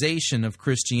demonization of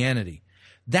Christianity.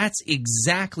 That's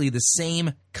exactly the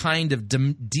same kind of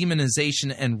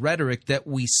demonization and rhetoric that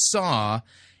we saw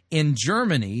in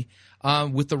Germany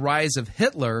with the rise of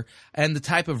Hitler and the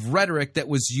type of rhetoric that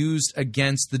was used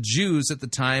against the Jews at the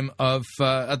time of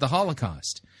the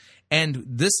Holocaust. And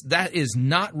that is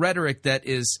not rhetoric that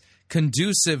is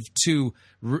conducive to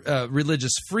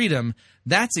religious freedom.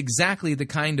 That's exactly the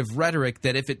kind of rhetoric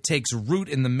that, if it takes root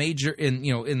in the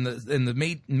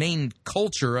main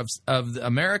culture of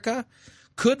America,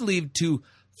 could lead to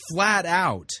flat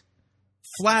out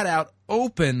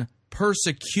open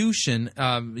persecution,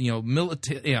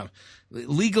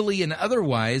 legally and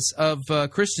otherwise, of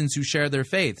Christians who share their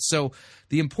faith. So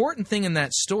the important thing in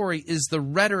that story is the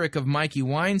rhetoric of Mikey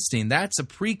Weinstein. That's a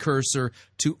precursor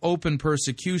to open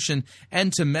persecution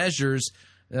and to measures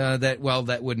that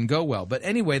wouldn't go well. But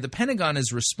anyway, the Pentagon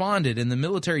has responded, and the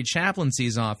military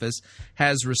chaplaincy's office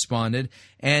has responded.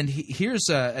 And here's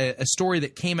a story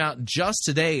that came out just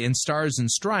today in Stars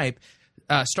and Stripes,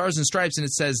 and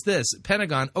it says this: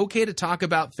 Pentagon, okay to talk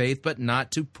about faith, but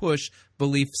not to push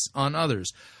beliefs on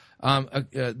others.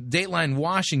 Dateline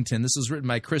Washington, this was written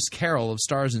by Chris Carroll of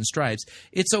Stars and Stripes.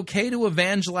 It's okay to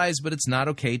evangelize, but it's not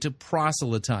okay to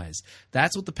proselytize.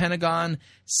 That's what the Pentagon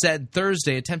said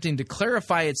Thursday, attempting to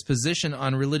clarify its position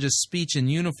on religious speech in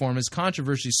uniform as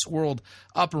controversy swirled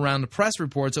up around the press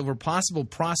reports over possible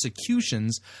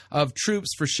prosecutions of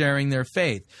troops for sharing their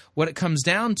faith. What it comes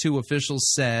down to,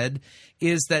 officials said,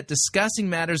 is that discussing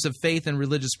matters of faith and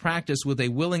religious practice with a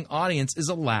willing audience is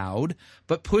allowed,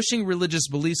 but pushing religious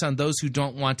beliefs on those who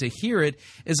don't want to hear it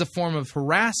is a form of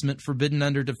harassment forbidden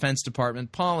under Defense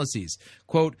Department policies.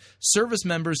 Quote, service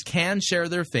members can share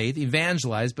their faith,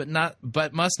 evangelize, but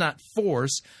must not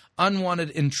force unwanted,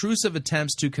 intrusive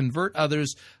attempts to convert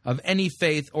others of any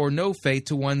faith or no faith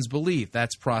to one's belief.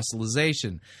 That's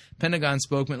proselytization. Pentagon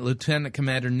spokesman Lieutenant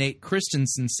Commander Nate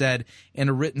Christensen said in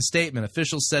a written statement,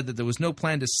 officials said that there was no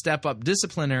plan to step up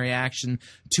disciplinary action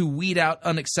to weed out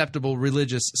unacceptable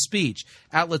religious speech.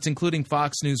 Outlets including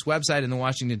Fox News website and the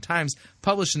Washington Times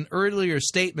published an earlier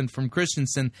statement from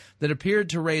Christensen that appeared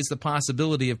to raise the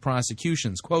possibility of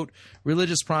prosecutions. Quote,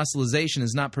 religious proselytization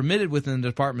is not permitted within the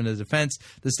Department of Defense.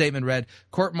 The statement read,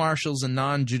 court-martials and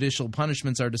non-judicial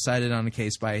punishments are decided on a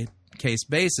case-by-case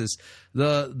basis.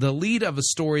 The lead of a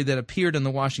story that appeared on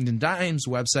the Washington Times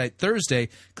website Thursday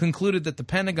concluded that the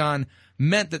Pentagon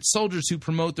meant that soldiers who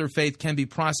promote their faith can be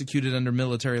prosecuted under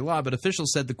military law, but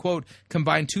officials said the quote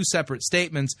combined two separate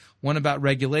statements, one about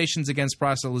regulations against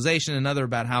proselytization and another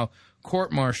about how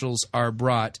court-martials are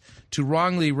brought to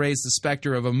wrongly raise the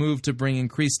specter of a move to bring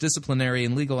increased disciplinary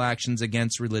and legal actions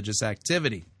against religious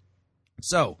activity.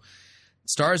 So,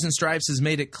 Stars and Stripes has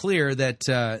made it clear that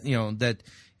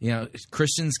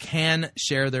Christians can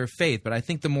share their faith. But I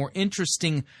think the more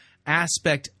interesting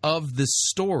aspect of this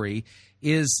story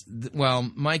is,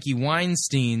 Mikey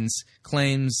Weinstein's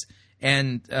claims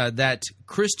and that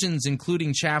Christians,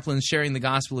 including chaplains sharing the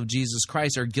gospel of Jesus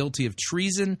Christ, are guilty of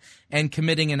treason and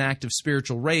committing an act of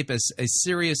spiritual rape as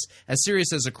serious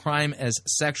as a crime as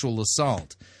sexual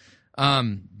assault.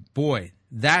 Boy,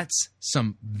 that's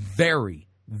some very,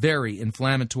 very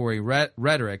inflammatory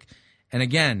rhetoric. And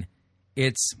again,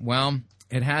 it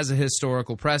has a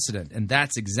historical precedent. And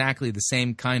that's exactly the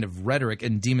same kind of rhetoric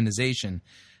and demonization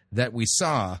that we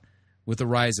saw with the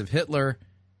rise of Hitler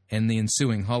and the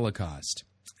ensuing Holocaust.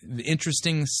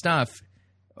 Interesting stuff.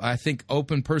 I think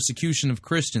open persecution of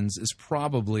Christians is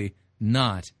probably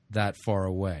not that far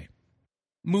away.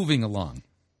 Moving along.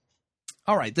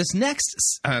 All right, this next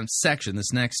section,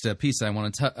 this next piece I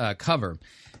want to cover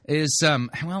is,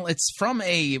 it's from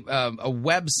a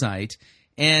website,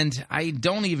 and I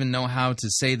don't even know how to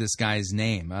say this guy's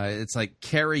name. It's like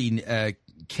Carey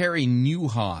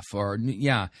Nieuwhof,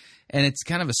 and it's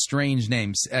kind of a strange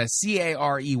name,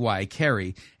 Carey,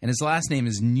 Carey, and his last name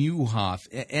is Nieuwhof,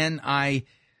 Nieuwhof,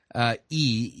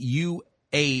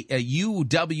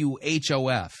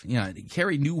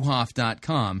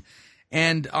 CareyNieuwhof.com.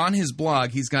 And on his blog,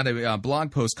 he's got a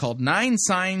blog post called 9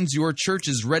 Signs Your Church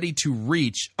is Ready to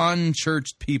Reach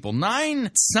Unchurched People.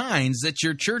 9 signs that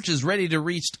your church is ready to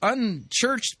reach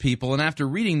unchurched people. And after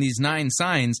reading these 9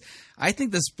 signs, I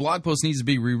think this blog post needs to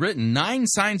be rewritten. 9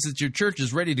 signs that your church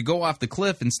is ready to go off the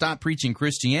cliff and stop preaching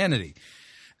Christianity.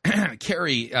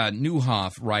 Carey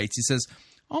Nieuwhof writes, he says,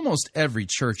 almost every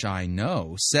church I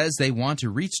know says they want to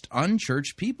reach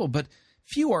unchurched people, but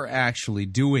few are actually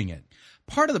doing it.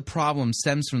 Part of the problem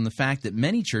stems from the fact that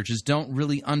many churches don't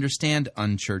really understand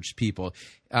unchurched people.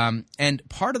 And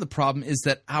part of the problem is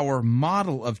that our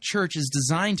model of church is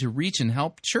designed to reach and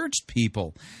help churched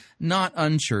people, not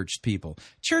unchurched people.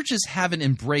 Churches haven't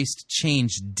embraced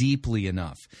change deeply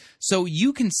enough. So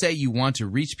you can say you want to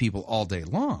reach people all day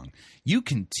long. You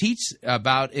can teach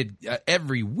about it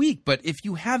every week, but if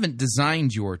you haven't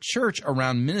designed your church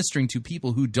around ministering to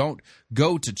people who don't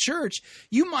go to church,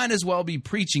 you might as well be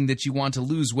preaching that you want to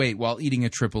lose weight while eating a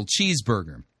triple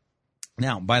cheeseburger.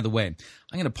 Now, by the way, I'm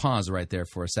going to pause right there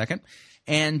for a second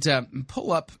and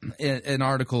pull up an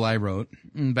article I wrote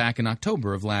back in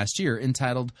October of last year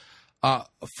entitled,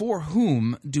 For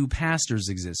Whom Do Pastors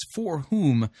Exist? For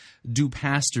Whom Do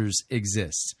Pastors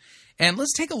Exist? And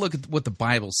let's take a look at what the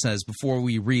Bible says before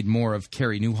we read more of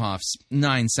Carey Nieuwhof's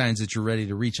 9 Signs That You're Ready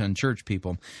to Reach Unchurched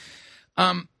People.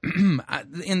 In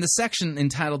the section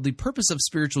entitled, The Purpose of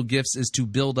Spiritual Gifts is to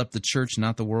Build Up the Church,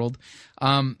 Not the World,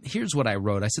 here's what I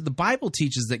wrote. I said, the Bible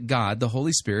teaches that God, the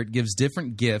Holy Spirit, gives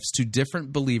different gifts to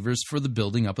different believers for the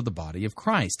building up of the body of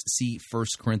Christ. See 1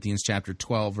 Corinthians chapter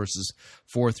 12, verses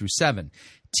 4 through 7.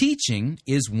 Teaching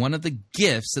is one of the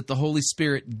gifts that the Holy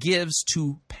Spirit gives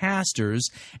to pastors,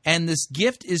 and this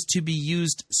gift is to be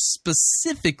used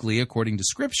specifically, according to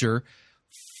Scripture,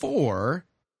 for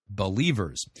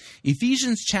believers.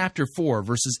 Ephesians chapter 4,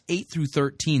 verses 8 through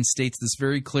 13 states this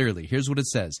very clearly. Here's what it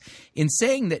says. In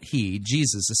saying that he,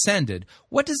 Jesus, ascended,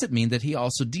 what does it mean that he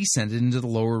also descended into the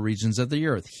lower regions of the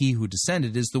earth? He who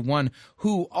descended is the one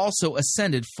who also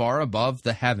ascended far above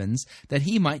the heavens, that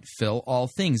he might fill all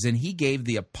things. And he gave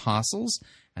the apostles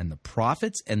and the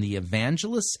prophets and the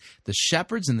evangelists, the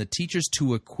shepherds and the teachers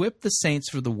to equip the saints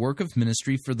for the work of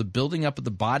ministry, for the building up of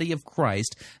the body of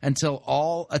Christ, until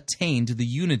all attain to the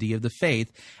unity of the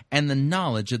faith and the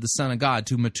knowledge of the Son of God,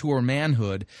 to mature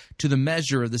manhood, to the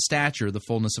measure of the stature of the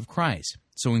fullness of Christ.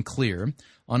 So in clear,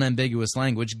 unambiguous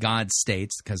language, God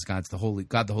states, because God the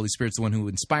Holy Spirit's the one who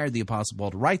inspired the Apostle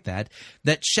Paul to write that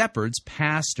shepherds,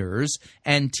 pastors,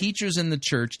 and teachers in the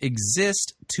church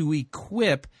exist to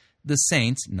equip the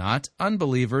saints, not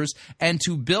unbelievers, and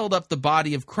to build up the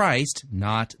body of Christ,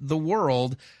 not the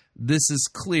world. This is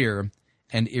clear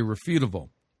and irrefutable.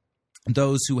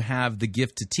 Those who have the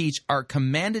gift to teach are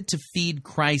commanded to feed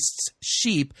Christ's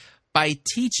sheep by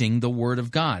teaching the Word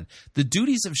of God. The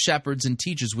duties of shepherds and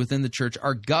teachers within the church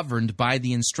are governed by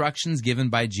the instructions given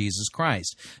by Jesus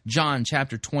Christ. John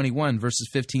chapter 21, verses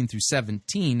 15 through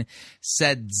 17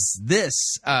 says this.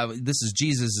 This is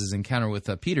Jesus' encounter with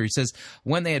Peter. He says,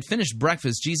 when they had finished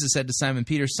breakfast, Jesus said to Simon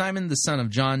Peter, Simon, the son of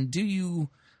John, do you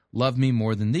love me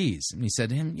more than these? And he said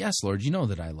to him, yes, Lord, you know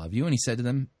that I love you. And he said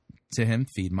to him,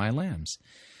 feed my lambs.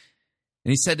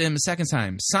 And he said to him a second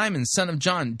time, Simon, son of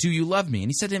John, do you love me?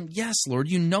 And he said to him, yes, Lord,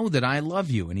 you know that I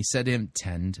love you. And he said to him,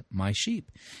 tend my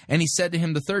sheep. And he said to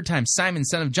him the third time, Simon,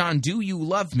 son of John, do you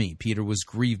love me? Peter was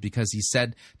grieved because he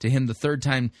said to him the third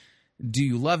time, do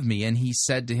you love me? And he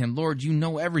said to him, Lord, you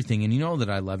know everything, and you know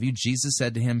that I love you. Jesus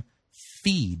said to him,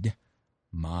 feed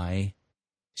my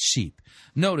sheep.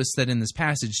 Notice that in this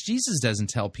passage, Jesus doesn't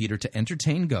tell Peter to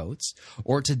entertain goats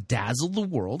or to dazzle the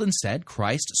world. Instead,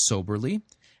 Christ soberly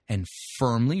and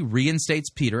firmly reinstates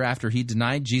Peter after he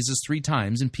denied Jesus 3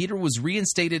 times, and Peter was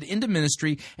reinstated into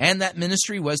ministry, and that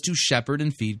ministry was to shepherd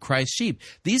and feed Christ's sheep.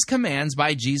 These commands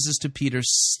by Jesus to Peter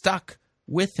stuck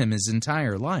with him his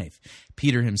entire life.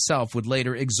 Peter himself would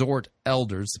later exhort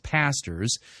elders,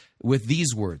 pastors, with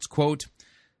these words, quote,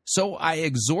 so I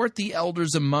exhort the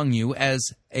elders among you as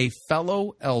a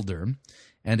fellow elder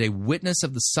and a witness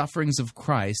of the sufferings of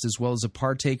Christ, as well as a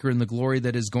partaker in the glory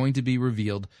that is going to be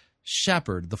revealed,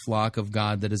 shepherd the flock of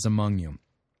God that is among you.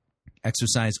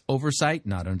 Exercise oversight,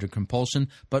 not under compulsion,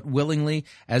 but willingly,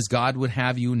 as God would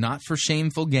have you, not for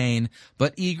shameful gain,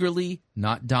 but eagerly,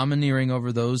 not domineering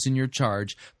over those in your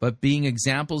charge, but being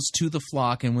examples to the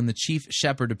flock, and when the chief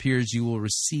shepherd appears, you will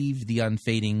receive the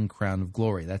unfading crown of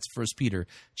glory. That's 1 Peter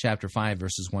chapter 5,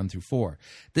 verses 1 through 4.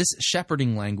 This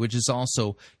shepherding language is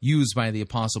also used by the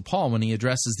Apostle Paul when he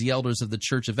addresses the elders of the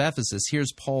church of Ephesus.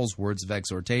 Here's Paul's words of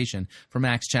exhortation from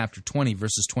Acts chapter 20,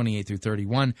 verses 28 through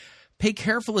 31. Pay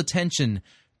careful attention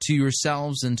to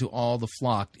yourselves and to all the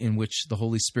flock in which the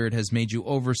Holy Spirit has made you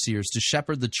overseers to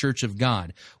shepherd the church of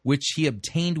God, which he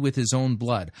obtained with his own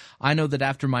blood. I know that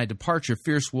after my departure,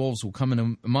 fierce wolves will come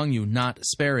in among you, not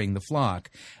sparing the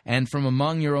flock. And from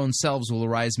among your own selves will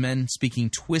arise men speaking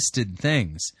twisted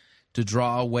things to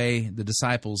draw away the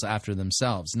disciples after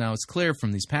themselves. Now, it's clear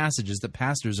from these passages that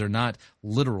pastors are not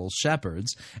literal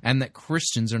shepherds and that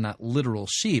Christians are not literal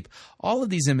sheep. All of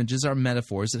these images are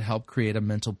metaphors that help create a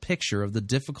mental picture of the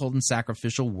difficult and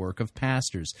sacrificial work of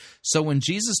pastors. So when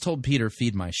Jesus told Peter,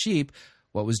 feed my sheep,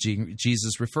 What was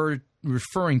Jesus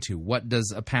referring to? What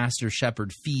does a pastor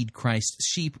shepherd feed Christ's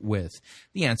sheep with?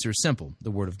 The answer is simple: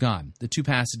 the Word of God. The two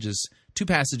passages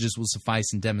will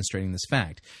suffice in demonstrating this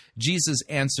fact. Jesus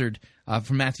answered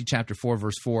from Matthew chapter 4,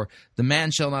 verse 4, "The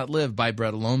man shall not live by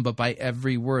bread alone, but by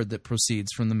every word that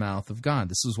proceeds from the mouth of God."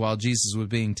 This was while Jesus was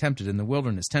being tempted in the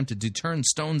wilderness, tempted to turn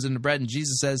stones into bread, and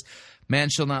Jesus says, "Man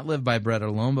shall not live by bread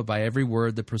alone, but by every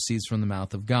word that proceeds from the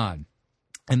mouth of God."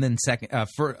 And then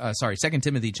 2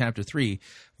 Timothy chapter 3,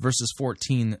 verses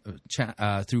 14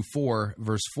 through 4,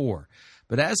 verse 4.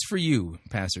 "But as for you,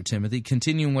 Pastor Timothy,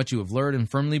 continue in what you have learned and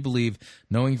firmly believe,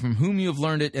 knowing from whom you have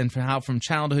learned it, and how from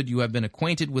childhood you have been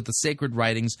acquainted with the sacred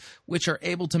writings, which are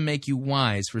able to make you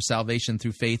wise for salvation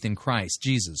through faith in Christ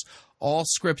Jesus. All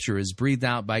Scripture is breathed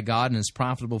out by God and is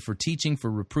profitable for teaching, for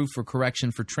reproof, for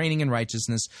correction, for training in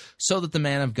righteousness, so that the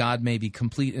man of God may be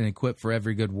complete and equipped for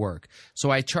every good work. So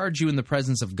I charge you in the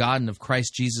presence of God and of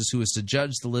Christ Jesus, who is to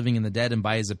judge the living and the dead, and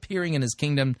by his appearing in his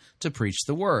kingdom to preach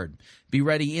the word. Be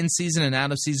ready in season and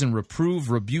out of season,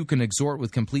 reprove, rebuke, and exhort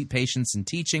with complete patience and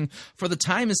teaching, for the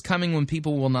time is coming when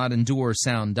people will not endure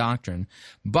sound doctrine,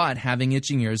 but having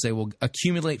itching ears, they will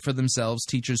accumulate for themselves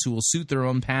teachers who will suit their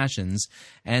own passions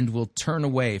and will turn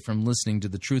away from listening to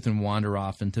the truth and wander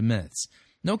off into myths.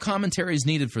 No commentary is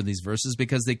needed for these verses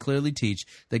because they clearly teach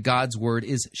that God's word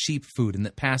is sheep food and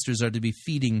that pastors are to be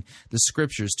feeding the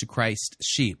Scriptures to Christ's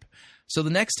sheep. So the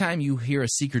next time you hear a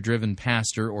seeker-driven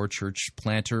pastor or church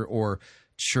planter or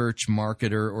church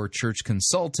marketer or church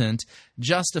consultant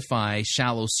justify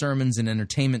shallow sermons and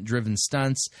entertainment-driven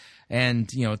stunts and,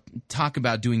 talk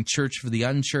about doing church for the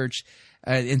unchurched,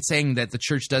 and saying that the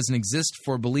church doesn't exist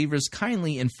for believers,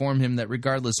 kindly inform him that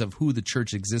regardless of who the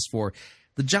church exists for,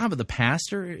 the job of the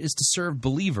pastor is to serve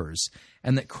believers,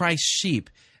 and that Christ's sheep,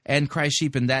 and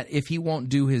that if he won't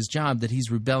do his job, that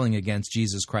he's rebelling against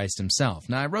Jesus Christ himself.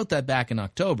 Now, I wrote that back in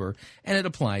October, and it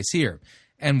applies here.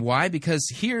 And why? Because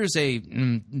here's a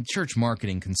church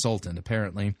marketing consultant,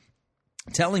 apparently,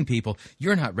 telling people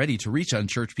you're not ready to reach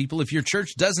unchurched people if your church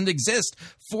doesn't exist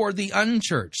for the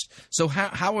unchurched. So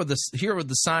here are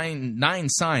the 9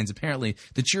 signs, apparently,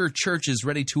 that your church is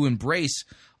ready to embrace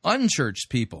unchurched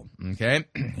people. Okay,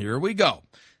 here we go.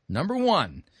 Number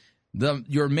 1,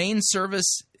 your main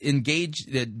services engage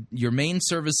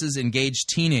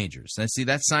teenagers.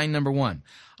 That's sign number 1.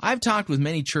 I've talked with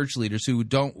many church leaders who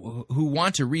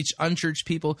want to reach unchurched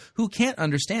people who can't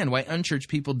understand why unchurched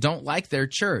people don't like their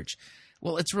church.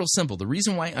 Well, it's real simple. The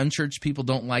reason why unchurched people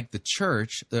don't like the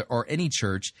church or any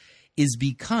church is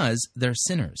because they're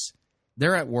sinners.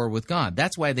 They're at war with God.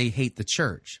 That's why they hate the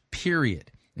church, period.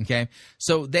 Okay?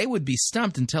 So they would be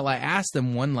stumped until I asked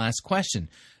them one last question.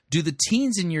 Do the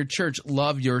teens in your church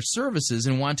love your services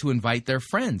and want to invite their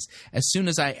friends? As soon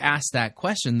as I asked that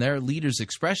question, their leader's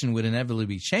expression would inevitably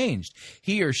be changed.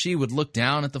 He or she would look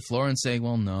down at the floor and say,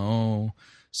 well, no.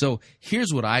 So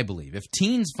here's what I believe. If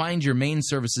teens find your main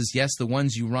services, yes, the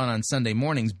ones you run on Sunday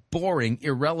mornings, boring,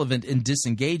 irrelevant, and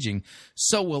disengaging,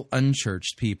 so will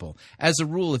unchurched people. As a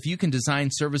rule, if you can design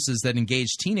services that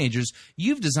engage teenagers,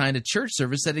 you've designed a church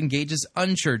service that engages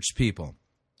unchurched people.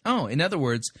 Oh, in other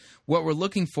words, what we're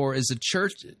looking for is a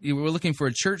church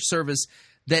service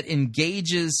that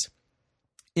engages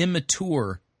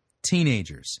immature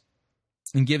teenagers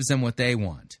and gives them what they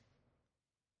want.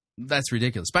 That's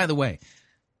ridiculous. By the way,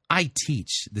 I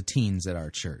teach the teens at our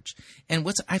church. And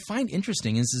what I find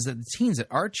interesting is that the teens at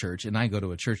our church, and I go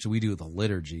to a church that we do the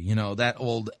liturgy, that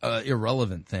old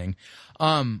irrelevant thing,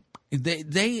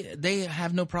 they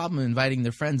have no problem inviting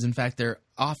their friends. In fact, they're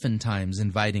oftentimes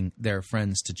inviting their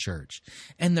friends to church.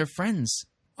 And their friends,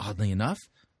 oddly enough,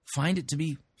 find it to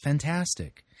be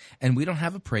fantastic. And we don't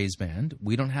have a praise band.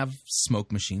 We don't have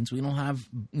smoke machines. We don't have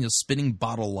spinning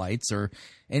bottle lights or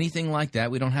anything like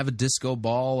that. We don't have a disco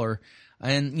ball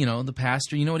and the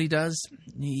pastor, you know what he does?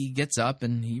 He gets up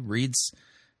and he reads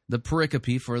the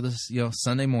pericope for this,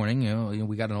 Sunday morning.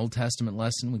 We got an Old Testament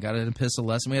lesson, we got an epistle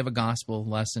lesson, we have a gospel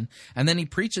lesson, and then he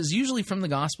preaches usually from the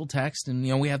gospel text.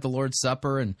 And we have the Lord's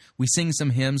Supper, and we sing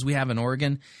some hymns. We have an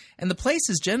organ, and the place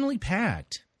is generally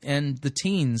packed. And the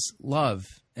teens love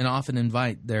and often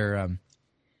invite their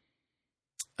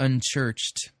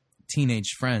unchurched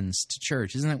teenage friends to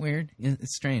church. Isn't that weird?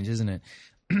 It's strange, isn't it?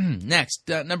 Next,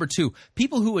 number 2,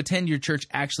 people who attend your church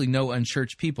actually know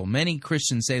unchurched people. Many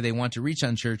Christians say they want to reach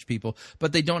unchurched people,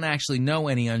 but they don't actually know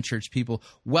any unchurched people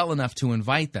well enough to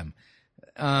invite them.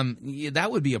 That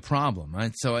would be a problem,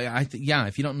 right? So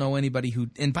if you don't know anybody who,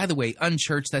 and by the way,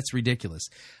 unchurched, that's ridiculous.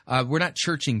 We're not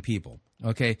churching people,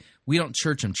 okay? We don't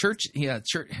church them.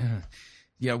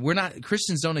 We're not,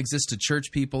 Christians don't exist to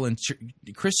church people, and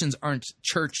Christians aren't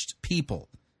churched people.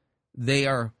 They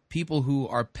are people who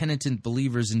are penitent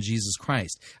believers in Jesus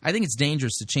Christ. I think it's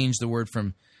dangerous to change the word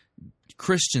from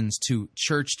Christians to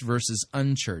churched versus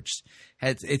unchurched.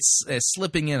 It's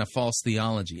slipping in a false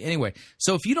theology. Anyway,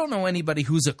 so if you don't know anybody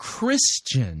who's a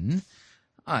Christian,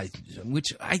 which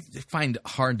I find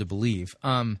hard to believe,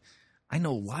 I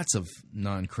know lots of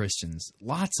non-Christians,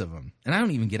 lots of them, and I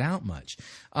don't even get out much.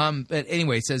 But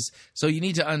anyway, it says, so you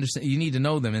need to understand, you need to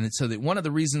know them. And so that one of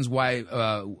the reasons why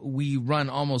we run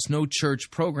almost no church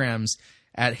programs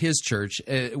at his church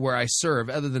where I serve,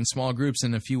 other than small groups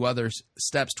and a few other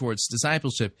steps towards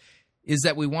discipleship, is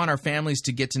that we want our families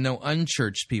to get to know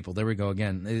unchurched people. There we go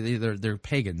again. They're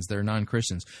pagans. They're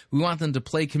non-Christians. We want them to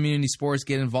play community sports,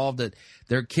 get involved at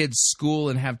their kids' school,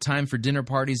 and have time for dinner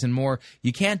parties and more.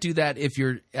 You can't do that if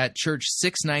you're at church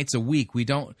 6 nights a week. We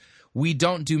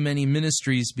don't do many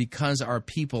ministries because our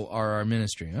people are our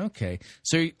ministry. Okay.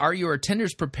 So are your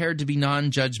attenders prepared to be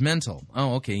non-judgmental?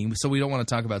 Oh, okay. So we don't want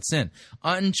to talk about sin.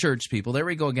 Unchurched people, there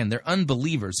we go again. They're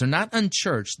unbelievers. They're not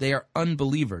unchurched. They are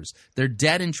unbelievers. They're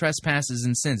dead in trespasses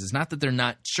and sins. It's not that they're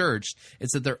not churched.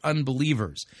 It's that they're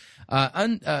unbelievers.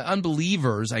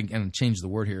 Unbelievers, I'm going to change the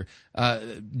word here,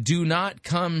 do not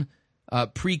come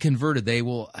pre-converted. They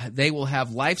will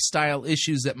have lifestyle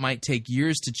issues that might take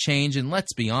years to change, and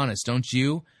let's be honest, don't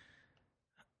you?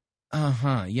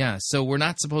 Yeah. So we're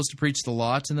not supposed to preach the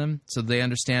law to them so they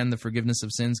understand the forgiveness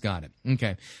of sins. Got it.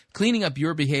 Okay. Cleaning up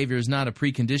your behavior is not a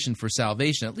precondition for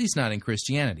salvation, at least not in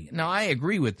Christianity. Now, I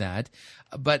agree with that,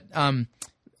 but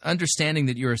understanding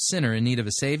that you're a sinner in need of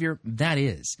a Savior, that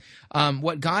is.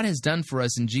 What God has done for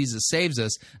us in Jesus saves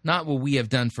us, not what we have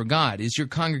done for God. Is your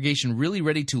congregation really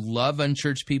ready to love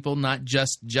unchurched people, not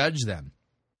just judge them?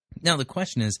 Now, the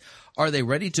question is, are they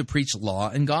ready to preach law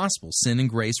and gospel, sin and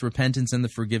grace, repentance and the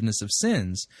forgiveness of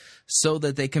sins, so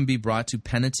that they can be brought to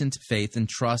penitent faith and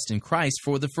trust in Christ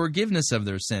for the forgiveness of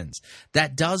their sins?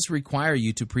 That does require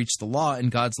you to preach the law,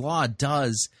 and God's law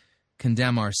does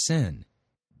condemn our sin.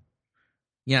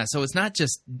 Yeah, so it's not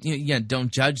just,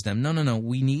 don't judge them. No.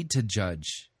 We need to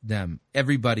judge them.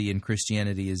 Everybody in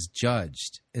Christianity is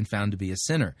judged and found to be a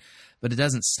sinner. But it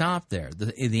doesn't stop there.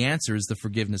 The answer is the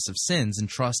forgiveness of sins and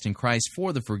trust in Christ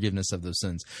for the forgiveness of those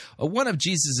sins. One of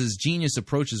Jesus' genius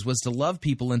approaches was to love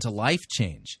people into life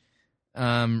change. You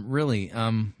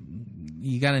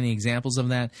got any examples of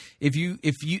that? If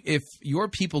your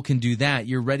people can do that,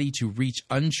 you're ready to reach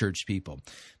unchurched people.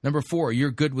 Number 4,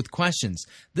 you're good with questions.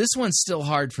 This one's still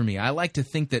hard for me. I like to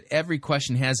think that every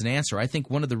question has an answer. I think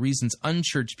one of the reasons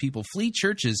unchurched people flee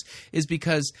churches is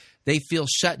because they feel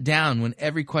shut down when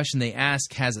every question they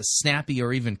ask has a snappy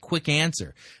or even quick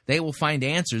answer. They will find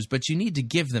answers, but you need to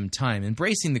give them time.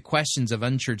 Embracing the questions of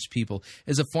unchurched people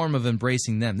is a form of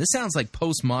embracing them. This sounds like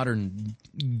postmodern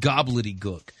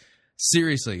gobbledygook.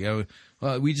 Seriously,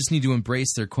 we just need to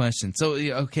embrace their questions. So,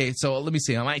 okay, so let me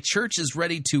see. My church is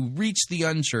ready to reach the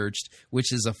unchurched,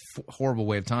 which is a horrible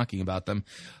way of talking about them,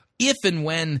 if and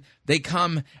when they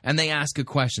come and they ask a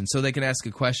question. So they can ask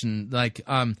a question like,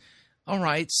 all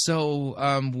right,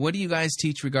 so what do you guys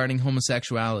teach regarding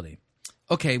homosexuality?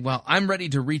 Okay, well, I'm ready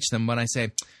to reach them when I say,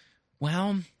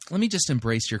 well, let me just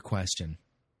embrace your question.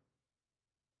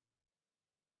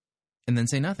 And then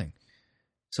say nothing.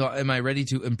 So am I ready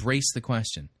to embrace the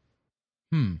question?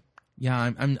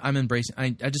 Yeah, I'm embracing.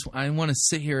 I want to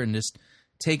sit here and just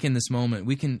take in this moment.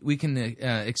 We can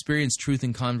experience truth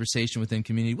in conversation within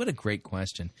community. What a great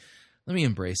question. Let me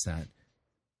embrace that.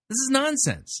 This is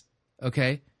nonsense,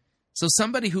 okay? So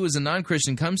somebody who is a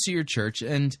non-Christian comes to your church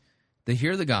and they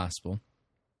hear the gospel.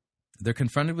 They're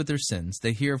confronted with their sins.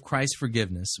 They hear of Christ's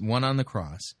forgiveness, won on the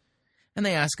cross, and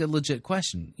they ask a legit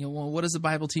question. Well, what does the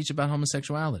Bible teach about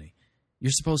homosexuality?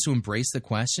 You're supposed to embrace the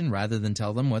question rather than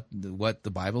tell them what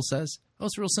the Bible says? Oh,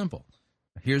 it's real simple.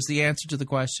 Here's the answer to the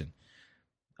question.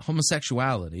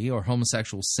 Homosexuality or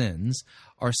homosexual sins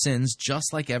are sins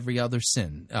just like every other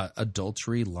sin.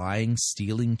 Adultery, lying,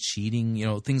 stealing,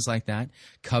 cheating, things like that,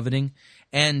 coveting.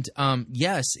 And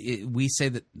yes, we say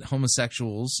that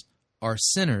homosexuals are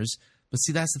sinners, but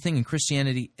see, that's the thing. In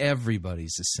Christianity,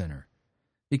 everybody's a sinner.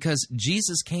 Because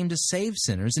Jesus came to save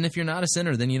sinners, and if you're not a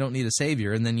sinner, then you don't need a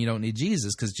Savior, and then you don't need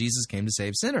Jesus, because Jesus came to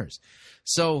save sinners.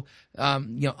 So,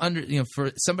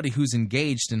 for somebody who's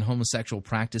engaged in homosexual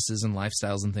practices and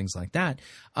lifestyles and things like that,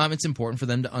 it's important for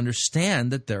them to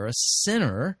understand that they're a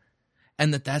sinner,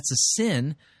 and that that's a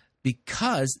sin,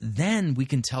 because then we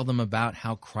can tell them about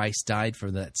how Christ died for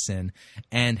that sin,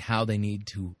 and how they need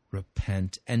to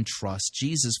repent and trust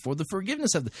Jesus for the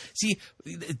forgiveness of the. See,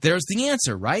 there's the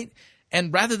answer, right?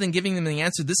 And rather than giving them the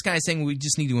answer, this guy is saying we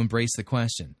just need to embrace the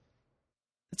question.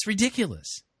 It's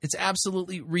ridiculous. It's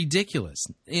absolutely ridiculous.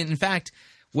 In fact,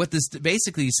 what this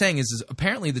basically is saying is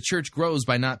apparently the church grows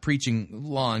by not preaching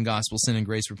law and gospel, sin and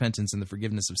grace, repentance, and the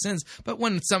forgiveness of sins. But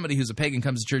when somebody who's a pagan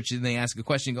comes to church and they ask a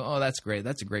question, you go, oh, that's great.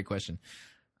 That's a great question.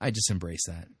 I just embrace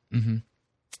that. Mm-hmm.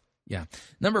 Yeah.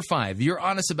 Number 5, you're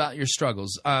honest about your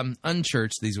struggles.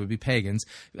 Unchurched, these would be pagans,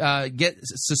 get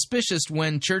suspicious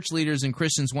when church leaders and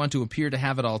Christians want to appear to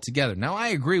have it all together. Now, I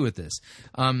agree with this.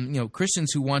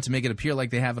 Christians who want to make it appear like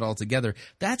they have it all together,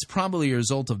 that's probably a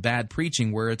result of bad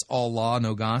preaching where it's all law,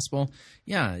 no gospel.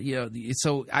 Yeah,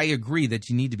 so I agree that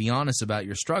you need to be honest about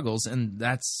your struggles, and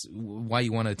that's why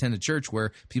you want to attend a church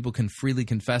where people can freely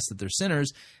confess that they're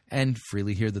sinners and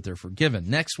freely hear that they're forgiven.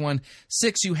 Next one,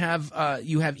 6, you have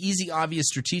easy, obvious,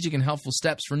 strategic, and helpful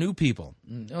steps for new people.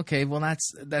 Okay, well,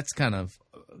 that's kind of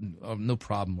no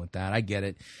problem with that. I get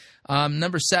it.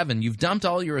 Number 7, you've dumped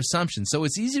all your assumptions, so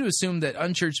it's easy to assume that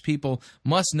unchurched people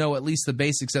must know at least the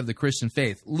basics of the Christian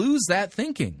faith. Lose that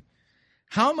thinking.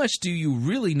 How much do you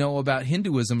really know about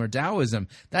Hinduism or Taoism?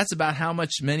 That's about how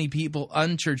much many people,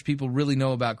 unchurched people, really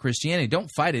know about Christianity. Don't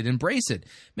fight it. Embrace it.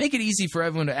 Make it easy for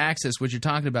everyone to access what you're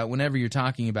talking about whenever you're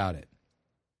talking about it.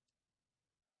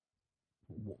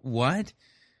 What?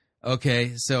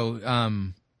 Okay, so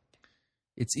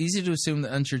it's easy to assume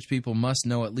that unchurched people must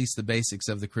know at least the basics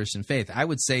of the Christian faith. I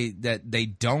would say that they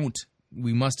don't.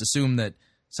 We must assume that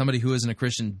somebody who isn't a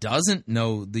Christian doesn't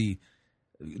know the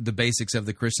basics of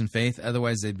the Christian faith.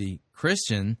 Otherwise, they'd be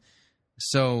Christian.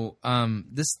 So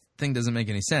this thing doesn't make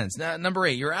any sense. Now, number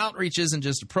 8, your outreach isn't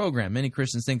just a program. Many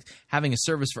Christians think having a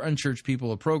service for unchurched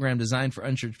people, a program designed for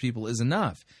unchurched people, is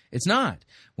enough. It's not.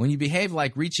 When you behave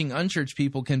like reaching unchurched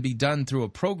people can be done through a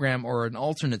program or an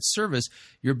alternate service,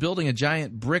 you're building a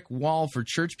giant brick wall for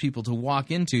church people to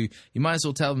walk into. You might as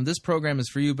well tell them this program is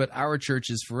for you, but our church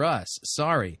is for us.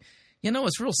 Sorry.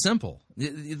 It's real simple.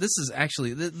 This is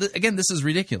actually, again, this is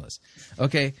ridiculous.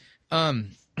 Okay,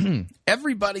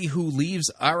 everybody who leaves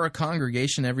our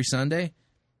congregation every Sunday,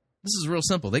 this is real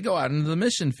simple. They go out into the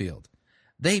mission field.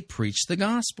 They preach the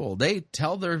gospel. They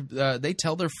tell their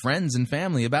friends and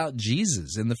family about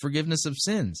Jesus and the forgiveness of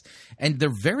sins. And they're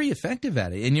very effective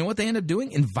at it. And you know what they end up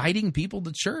doing? Inviting people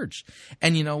to church.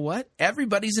 And you know what?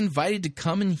 Everybody's invited to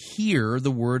come and hear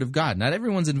the word of God. Not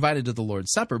everyone's invited to the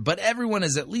Lord's Supper, but everyone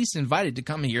is at least invited to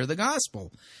come and hear the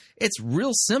gospel. It's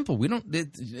real simple.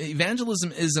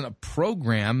 Evangelism isn't a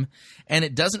program, and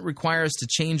it doesn't require us to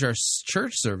change our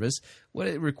church service. What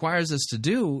it requires us to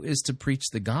do is to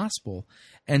preach the gospel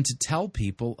and to tell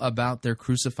people about their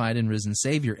crucified and risen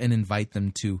Savior and invite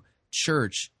them to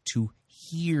church to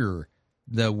hear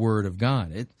the word of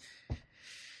God.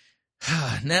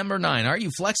 Number 9, are you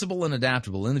flexible and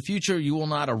adaptable? In the future, you will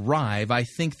not arrive. I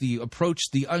think the approach to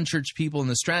the unchurched people and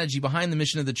the strategy behind the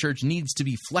mission of the church needs to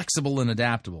be flexible and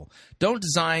adaptable. Don't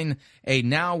design a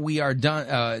now we are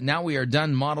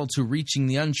done model to reaching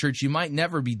the unchurched. You might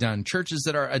never be done. Churches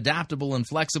that are adaptable and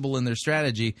flexible in their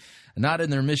strategy, not in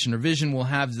their mission or vision, will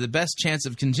have the best chance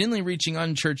of continually reaching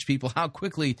unchurched people. How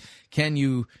quickly can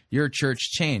your church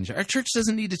change? Our church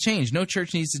doesn't need to change. No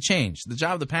church needs to change. The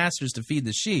job of the pastor is to feed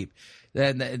the sheep.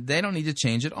 They don't need to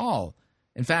change at all.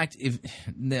 In fact,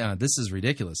 this is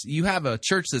ridiculous. You have a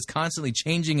church that's constantly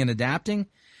changing and adapting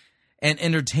and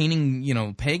entertaining,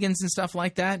 pagans and stuff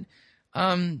like that.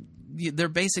 They're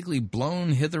basically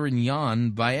blown hither and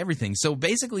yon by everything. So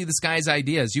basically, this guy's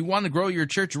idea is you want to grow your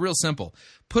church real simple.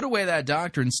 Put away that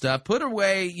doctrine stuff. Put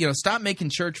away, stop making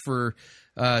church for,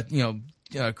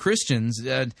 Christians.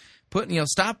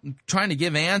 Stop trying to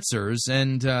give answers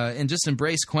and just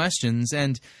embrace questions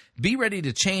and be ready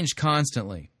to change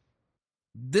constantly.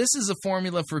 This is a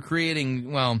formula for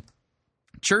creating,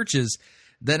 churches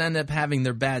that end up having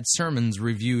their bad sermons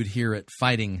reviewed here at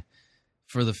Fighting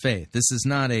for the Faith. This is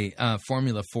not a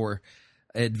formula for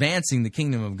advancing the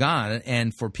kingdom of God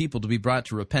and for people to be brought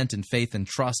to repent in faith and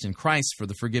trust in Christ for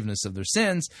the forgiveness of their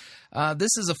sins.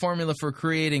 This is a formula for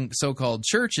creating so-called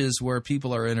churches where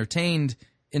people are entertained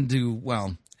into,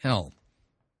 hell.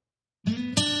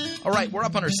 All right, we're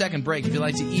up on our second break. If you'd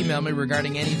like to email me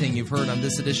regarding anything you've heard on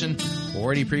this edition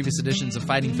or any previous editions of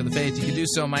Fighting for the Faith, you can do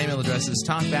so. My email address is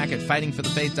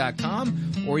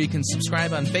talkback@fightingforthefaith.com, or you can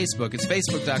subscribe on Facebook. It's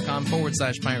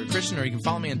facebook.com/Pirate Christian, or you can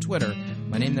follow me on Twitter.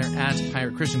 My name there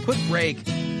 @Pirate Christian. Quick break.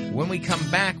 When we come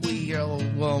back,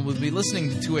 we'll be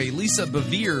listening to a Lisa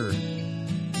Bevere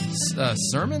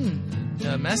sermon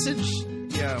message.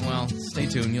 Yeah, stay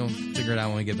tuned. You'll figure it out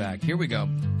when we get back. Here we go.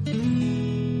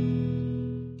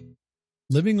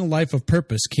 Living a life of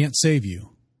purpose can't save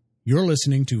you. You're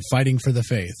listening to Fighting for the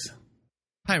Faith.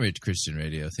 Pirate Christian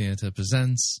Radio Theater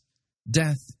presents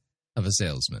Death of a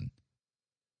Salesman.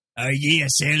 Are ye a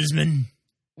salesman?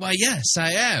 Why, yes,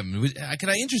 I am. Can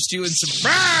I interest you in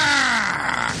some...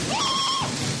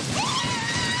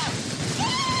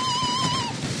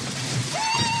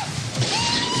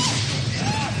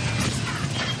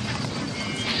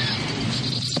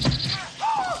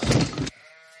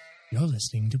 You're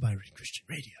listening to Pirate Christian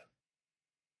Radio.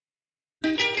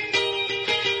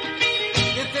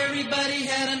 If everybody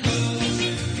had a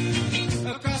nose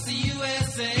across the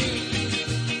USA,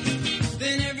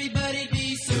 then everybody'd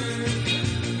be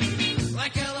served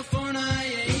like California.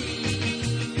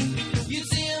 You'd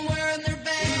see them wearing their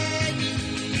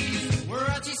baggies,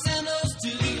 Warachi sandals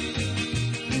too,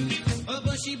 a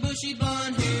bushy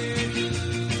blonde hair,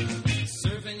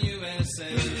 surfing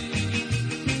USA.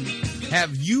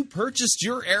 Have you purchased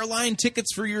your airline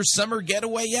tickets for your summer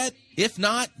getaway yet? If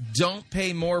not, don't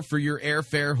pay more for your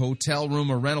airfare, hotel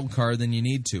room, or rental car than you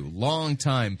need to.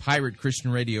 Long-time Pirate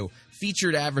Christian Radio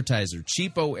featured advertiser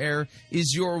Cheapo Air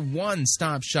is your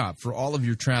one-stop shop for all of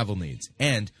your travel needs.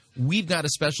 And we've got a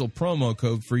special promo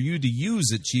code for you to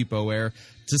use at Cheapo Air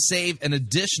to save an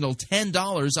additional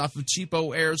 $10 off of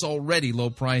Cheapo Air's already low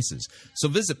prices. So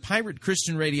visit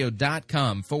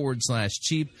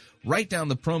piratechristianradio.com/cheap. Write down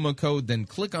the promo code, then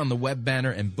click on the web banner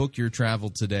and book your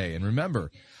travel today. And remember,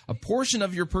 a portion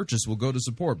of your purchase will go to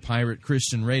support Pirate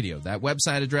Christian Radio. That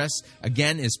website address,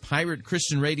 again, is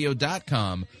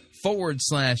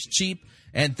piratechristianradio.com/cheap.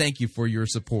 And thank you for your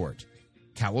support.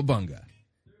 Cowabunga.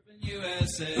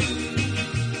 USA.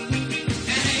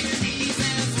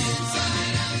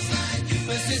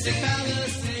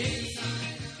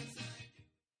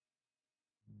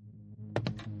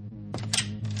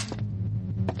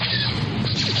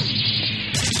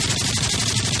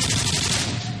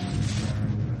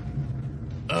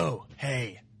 Oh,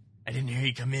 hey, I didn't hear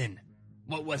you come in.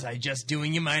 What was I just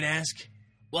doing, you might ask?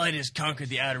 Well, I just conquered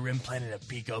the outer rim planet of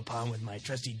Pico Palm with my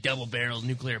trusty double-barreled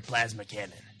nuclear plasma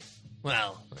cannon.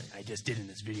 Well, I just did in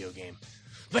this video game.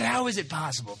 But how is it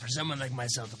possible for someone like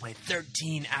myself to play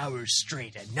 13 hours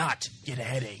straight and not get a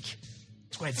headache?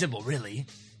 It's quite simple, really.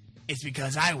 It's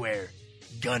because I wear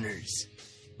gunners.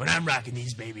 When I'm rocking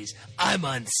these babies, I'm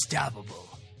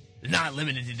unstoppable. They're not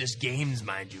limited to just games,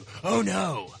 mind you. Oh,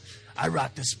 no. I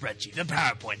rock the spreadsheet, the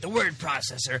PowerPoint, the word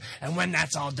processor, and when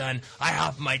that's all done, I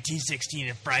hop in my T16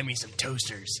 and fry me some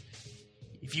toasters.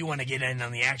 If you want to get in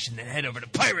on the action, then head over to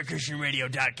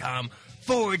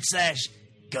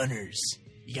piratechristianradio.com/gunners.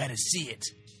 You gotta see it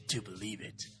to believe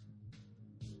it.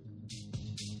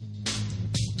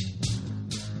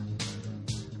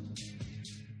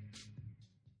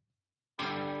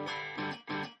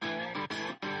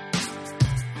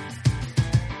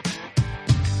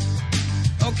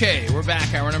 Okay, we're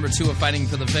back. Hour number 2 of Fighting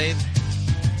for the Faith.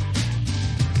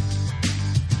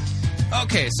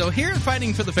 Okay, so here at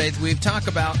Fighting for the Faith, we've talked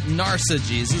about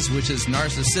narcissism, which is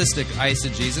narcissistic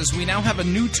eisegesis. We now have a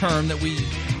new term that we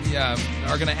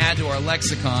are going to add to our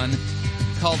lexicon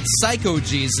called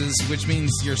psychogesis, which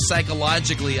means you're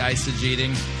psychologically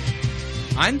eisegeting.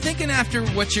 I'm thinking after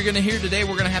what you're going to hear today,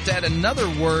 we're going to have to add another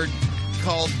word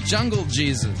called jungle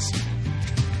Jesus.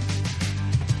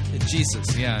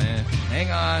 Jesus, yeah.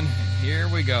 Hang on. Here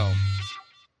we go.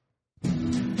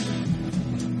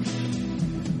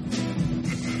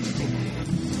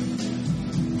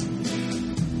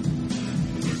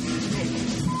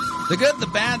 The good, the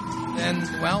bad, and,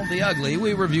 well, the ugly.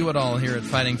 We review it all here at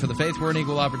Fighting for the Faith. We're an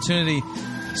equal opportunity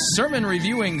sermon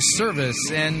reviewing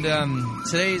service. And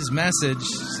today's message,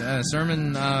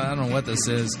 sermon, I don't know what this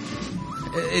is.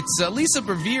 It's Lisa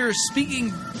Bevere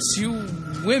speaking to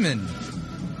women.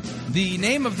 The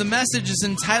name of the message is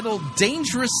entitled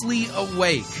Dangerously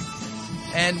Awake.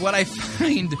 And what I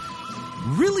find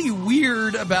really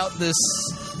weird about this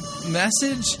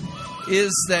message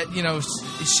is that, you know,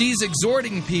 she's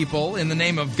exhorting people in the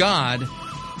name of God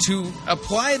to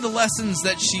apply the lessons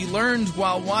that she learned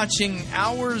while watching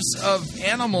hours of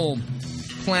Animal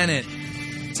Planet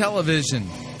television.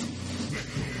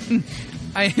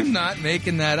 I am not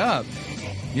making that up.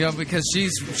 You know, because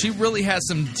she really has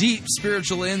some deep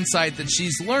spiritual insight that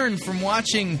she's learned from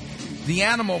watching the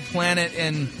Animal Planet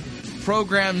and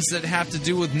programs that have to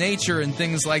do with nature and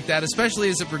things like that, especially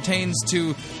as it pertains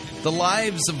to the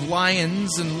lives of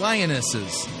lions and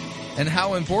lionesses, and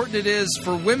how important it is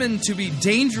for women to be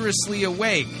dangerously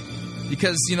awake,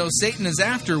 because, you know, Satan is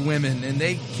after women and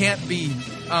they can't be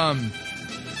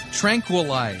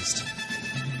tranquilized.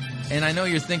 And I know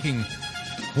you're thinking,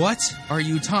 what are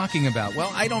you talking about? Well,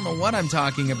 I don't know what I'm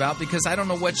talking about because I don't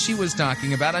know what she was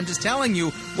talking about. I'm just telling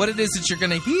you what it is that you're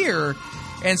going to hear.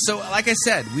 And so, like I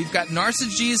said, we've got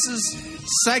narcissism,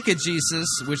 psychogesis,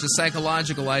 which is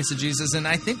psychological eisegesis, and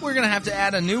I think we're going to have to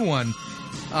add a new one,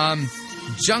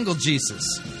 jungle Jesus.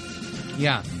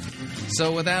 Yeah.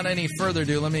 So without any further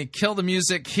ado, let me kill the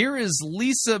music. Here is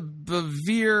Lisa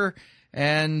Bevere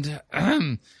and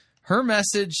her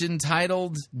message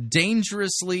entitled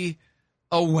Dangerously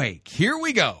Awake. Here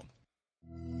we go.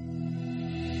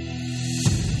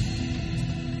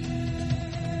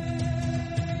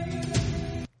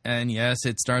 And yes,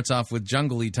 it starts off with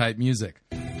jungle-y type music.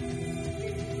 Okay,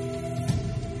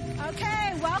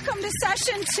 welcome to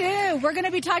session 2. We're going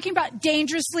to be talking about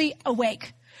Dangerously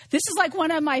Awake. This is like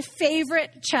one of my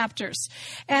favorite chapters.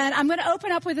 And I'm going to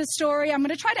open up with a story. I'm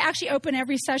going to try to actually open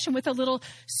every session with a little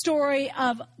story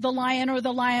of the lion or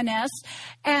the lioness.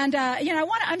 And, I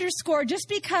want to underscore, just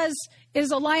because it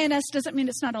is a lioness doesn't mean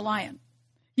it's not a lion.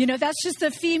 That's just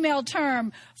the female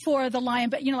term for the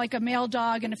lion. But, like a male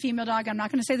dog and a female dog, I'm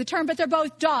not going to say the term, but they're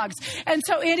both dogs. And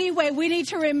so anyway, we need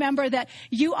to remember that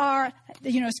you are,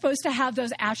 supposed to have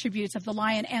those attributes of the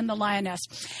lion and the lioness.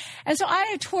 And so I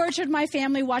have tortured my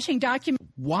family watching documentaries.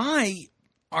 Why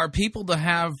are people to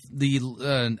have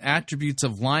the attributes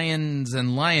of lions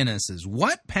and lionesses?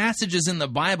 What passages in the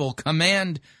Bible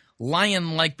command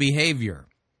lion-like behavior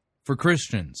for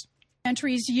Christians?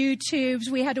 YouTubes.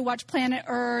 We had to watch Planet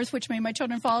Earth, which made my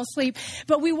children fall asleep.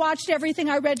 But we watched everything.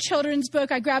 I read children's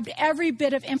book. I grabbed every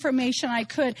bit of information I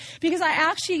could because I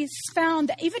actually found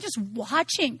that even just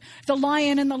watching the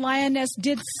lion and the lioness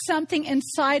did something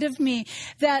inside of me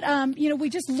that, we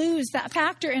just lose that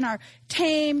factor in our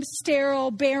tame, sterile,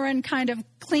 barren, kind of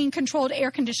clean, controlled,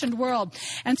 air-conditioned world.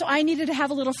 And so I needed to have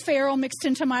a little feral mixed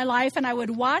into my life, and I would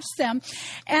watch them.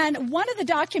 And one of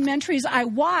the documentaries I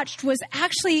watched was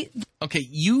actually... Okay,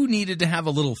 you needed to have a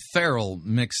little feral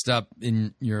mixed up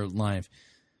in your life.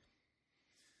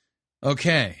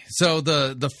 Okay, so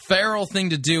the feral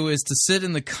thing to do is to sit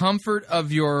in the comfort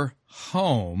of your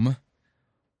home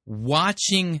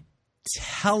watching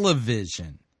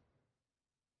television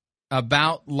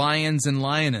about lions and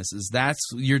lionesses. That's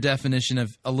your definition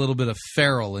of a little bit of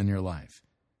feral in your life.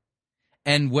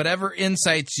 And whatever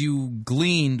insights you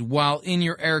gleaned while in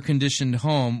your air-conditioned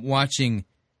home watching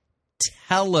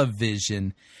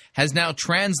television has now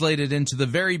translated into the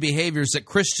very behaviors that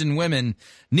Christian women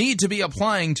need to be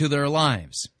applying to their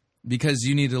lives because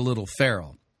you need a little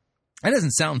feral. That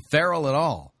doesn't sound feral at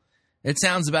all. It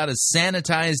sounds about as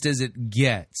sanitized as it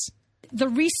gets. The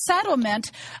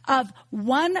resettlement of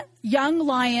one young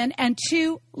lion and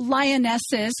 2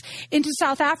 lionesses into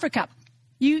South Africa.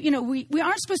 We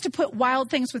aren't supposed to put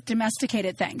wild things with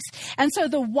domesticated things. And so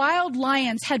the wild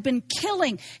lions had been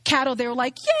killing cattle. They were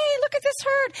like, yay, look at this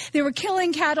herd. They were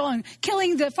killing cattle and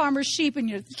killing the farmer's sheep. And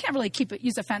you can't really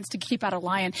use a fence to keep out a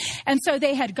lion. And so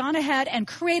they had gone ahead and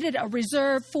created a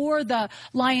reserve for the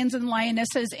lions and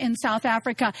lionesses in South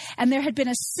Africa. And there had been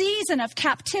a season of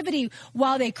captivity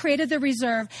while they created the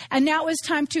reserve. And now it was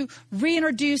time to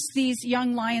reintroduce these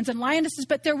young lions and lionesses.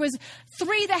 But there was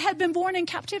 3 that had been born in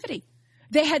captivity.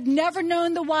 They had never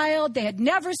known the wild. They had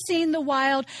never seen the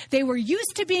wild. They were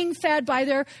used to being fed by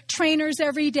their trainers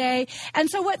every day. And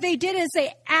so what they did is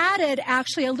they added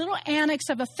actually a little annex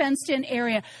of a fenced-in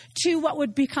area to what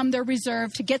would become their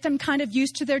reserve to get them kind of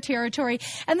used to their territory.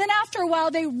 And then after a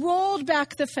while, they rolled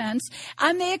back the fence,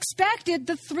 and they expected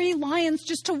the 3 lions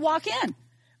just to walk in.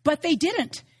 But they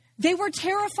didn't. They were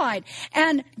terrified,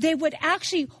 and they would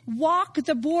actually walk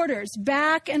the borders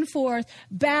back and forth,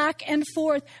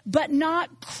 but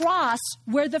not cross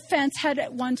where the fence had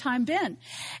at one time been.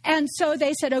 And so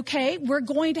they said, okay, we're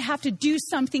going to have to do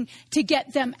something to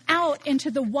get them out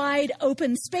into the wide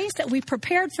open space that we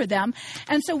prepared for them.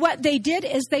 And so what they did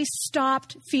is they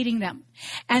stopped feeding them.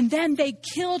 And then they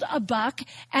killed a buck,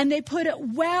 and they put it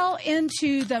well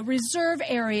into the reserve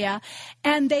area,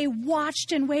 and they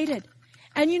watched and waited.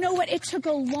 And you know what? It took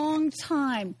a long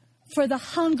time for the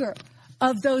hunger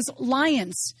of those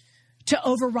lions to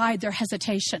override their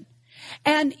hesitation.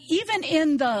 And even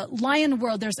in the lion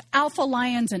world, there's alpha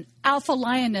lions and alpha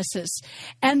lionesses.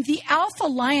 And the alpha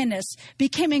lioness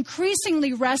became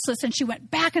increasingly restless, and she went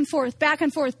back and forth, back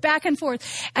and forth, back and forth.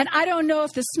 And I don't know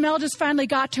if the smell just finally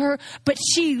got to her, but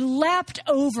she leapt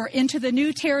over into the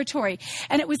new territory.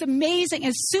 And it was amazing.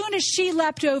 As soon as she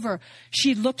leapt over,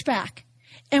 she looked back.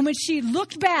 And when she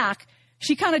looked back,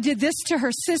 she kind of did this to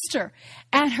her sister.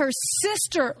 And her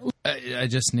sister... I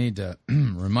just need to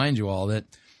remind you all that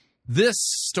this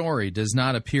story does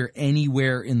not appear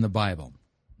anywhere in the Bible.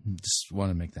 Just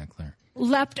want to make that clear.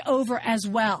 Leapt over as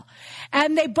well.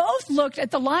 And they both looked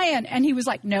at the lion, and he was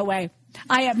like, no way.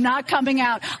 I am not coming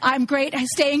out. I'm great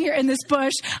staying here in this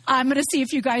bush. I'm going to see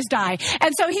if you guys die.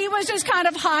 And so he was just kind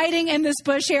of hiding in this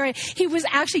bush area. He was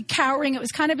actually cowering. It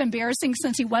was kind of embarrassing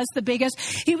since he was the biggest.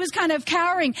 He was kind of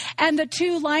cowering. And the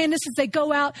two lionesses, they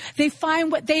go out. They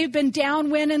find what they've been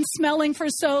downwind and smelling for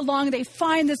so long. They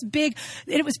find this big,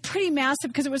 it was pretty massive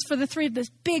because it was for the three of this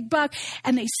big buck.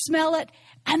 And they smell it.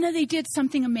 And then they did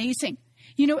something amazing.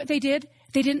 You know what they did?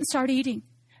 They didn't start eating.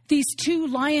 These two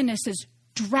lionesses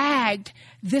dragged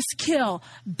this kill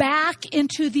back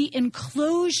into the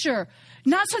enclosure,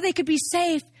 not so they could be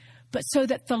safe, but so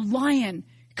that the lion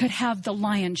could have the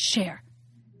lion's share.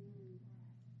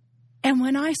 And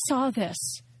when I saw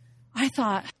this, I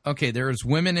thought, okay, there's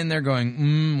women in there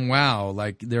going, wow,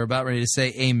 like they're about ready to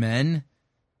say amen.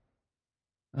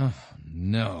 Oh,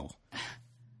 no.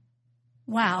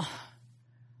 Wow.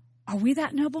 Are we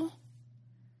that noble?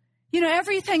 You know,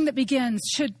 everything that begins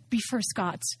should be first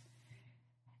God's.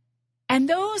 And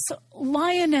those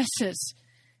lionesses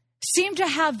seem to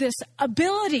have this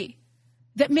ability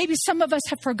that maybe some of us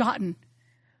have forgotten.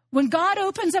 When God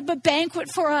opens up a banquet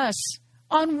for us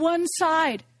on one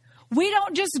side, we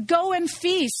don't just go and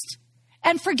feast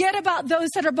and forget about those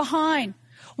that are behind.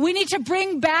 We need to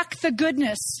bring back the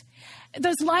goodness.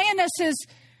 Those lionesses,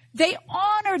 they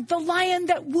honored the lion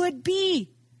that would be,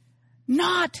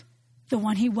 not the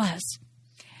one he was.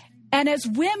 And as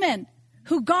women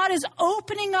who God is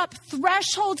opening up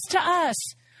thresholds to us,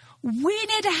 we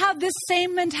need to have this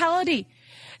same mentality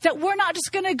that we're not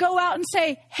just going to go out and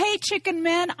say, hey, chicken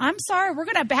men, I'm sorry, we're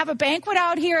going to have a banquet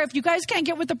out here. If you guys can't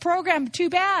get with the program, too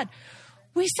bad.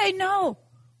 We say, no,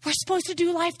 we're supposed to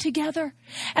do life together.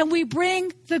 And we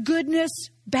bring the goodness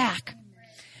back.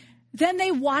 Then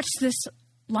they watch this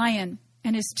lion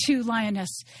and his two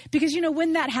lionesses. Because, you know,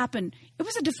 when that happened, it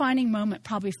was a defining moment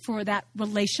probably for that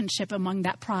relationship among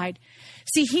that pride.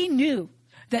 See, he knew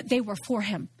that they were for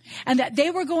him and that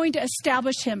they were going to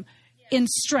establish him in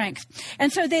strength.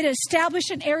 And so they'd establish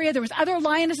an area. There was other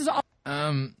lionesses.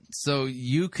 So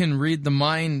you can read the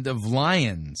mind of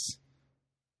lions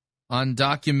on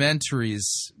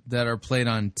documentaries that are played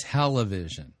on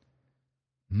television.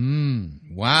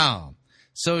 Wow.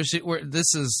 So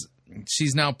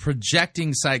she's now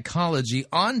projecting psychology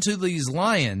onto these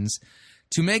lions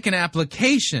to make an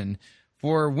application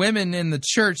for women in the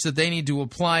church that they need to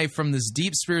apply from this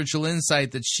deep spiritual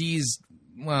insight that she's,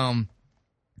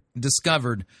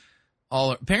 discovered.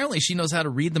 Apparently she knows how to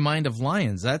read the mind of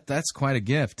lions. That's quite a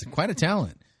gift, quite a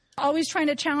talent. Always trying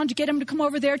to get him to come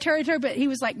over their territory, but he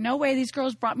was like, no way, these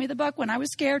girls brought me the buck when I was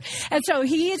scared. And so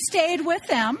he stayed with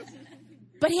them,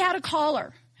 but he had a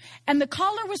collar. And the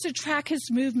collar was to track his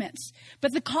movements.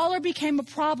 But the collar became a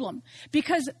problem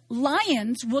because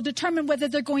lions will determine whether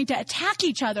they're going to attack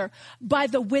each other by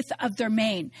the width of their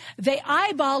mane. They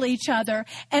eyeball each other,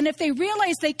 and if they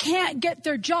realize they can't get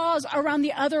their jaws around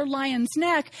the other lion's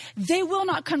neck, they will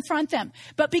not confront them.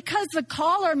 But because the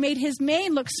collar made his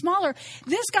mane look smaller,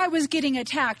 this guy was getting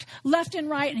attacked left and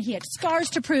right, and he had scars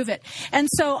to prove it. And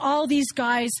so all these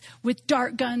guys with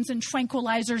dart guns and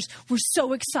tranquilizers were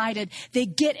so excited. They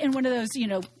get in one of those,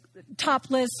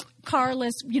 topless,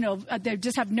 carless, they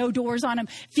just have no doors on them,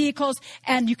 vehicles,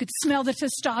 and you could smell the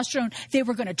testosterone. They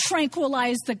were going to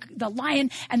tranquilize the lion,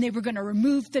 and they were going to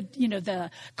remove the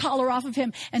collar off of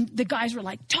him. And the guys were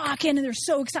like talking, and they're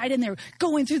so excited, and they're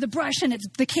going through the brush, and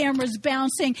the camera's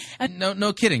bouncing.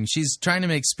 No kidding. She's trying to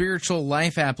make spiritual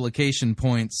life application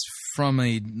points from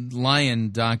a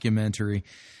lion documentary.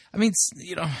 I mean,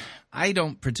 I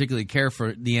don't particularly care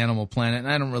for the Animal Planet,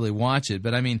 and I don't really watch it.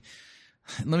 But I mean,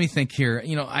 let me think here.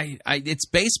 It's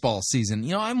baseball season.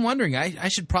 I'm wondering. I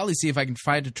should probably see if I can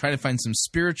try to find some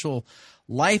spiritual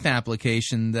life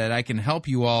application that I can help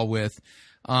you all with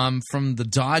from the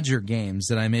Dodger games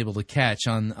that I'm able to catch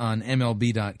on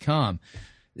MLB.com.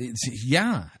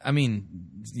 Yeah, I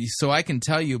mean, so I can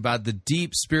tell you about the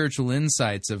deep spiritual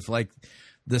insights of like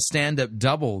the stand-up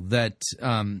double that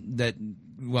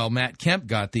Matt Kemp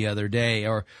got the other day,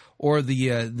 or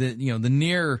the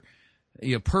near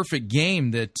perfect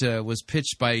game that was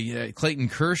pitched by Clayton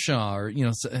Kershaw, or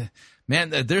man,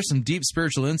 there's some deep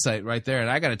spiritual insight right there. And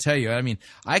I got to tell you, I mean,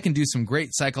 I can do some great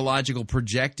psychological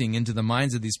projecting into the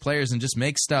minds of these players and just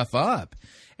make stuff up.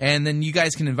 And then you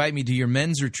guys can invite me to your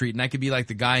men's retreat, and I could be like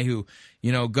the guy who,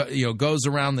 goes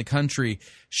around the country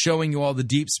showing you all the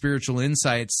deep spiritual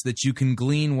insights that you can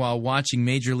glean while watching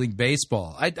Major League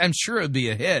Baseball. I'm sure it would be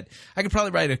a hit. I could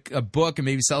probably write a book and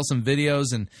maybe sell some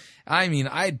videos, and I mean,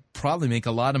 I'd probably make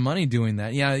a lot of money doing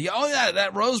that. Yeah. Oh yeah,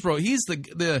 that Roseboro, he's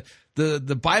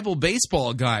the Bible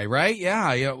baseball guy, right?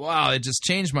 Yeah. Wow, it just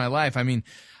changed my life. I mean,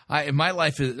 in my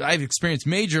life, I've experienced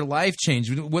major life change.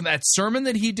 When that sermon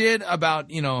that he did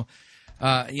about, how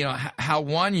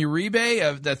Juan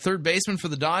Uribe, that third baseman for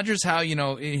the Dodgers, how,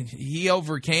 he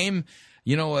overcame,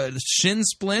 shin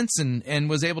splints and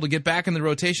was able to get back in the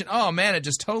rotation. Oh, man, it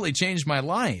just totally changed my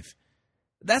life.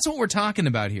 That's what we're talking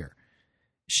about here.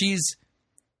 She's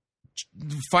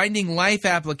finding life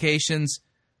applications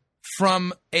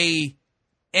from a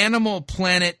Animal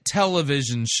Planet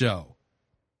television show.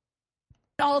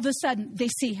 All of a sudden, they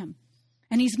see him,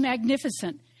 and he's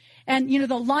magnificent. And,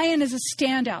 the lion is a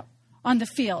standout on the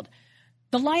field.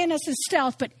 The lioness is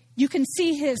stealth, but you can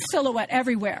see his silhouette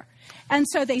everywhere. And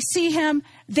so they see him,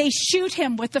 they shoot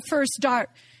him with the first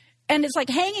dart, and it's like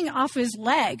hanging off his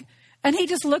leg. And he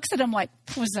just looks at him like,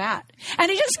 what was that?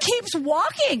 And he just keeps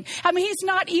walking. I mean, he's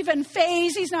not even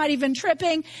phased. He's not even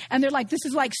tripping. And they're like, this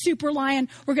is like Super Lion.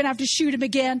 We're going to have to shoot him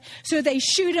again. So they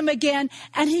shoot him again,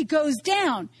 and he goes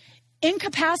down,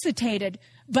 incapacitated,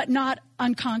 but not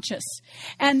unconscious.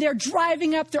 And they're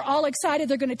driving up. They're all excited.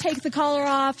 They're going to take the collar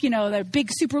off, the big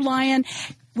Super Lion.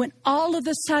 When all of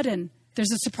a sudden,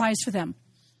 there's a surprise for them.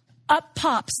 Up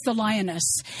pops the lioness.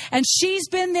 And she's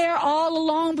been there all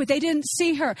along, but they didn't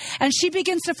see her. And she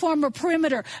begins to form a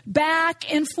perimeter back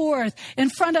and forth in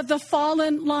front of the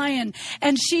fallen lion.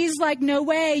 And she's like, no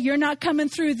way, you're not coming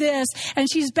through this. And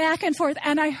she's back and forth.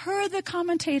 And I heard the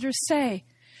commentators say,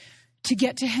 to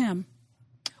get to him,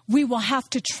 we will have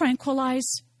to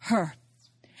tranquilize her.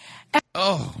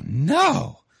 Oh,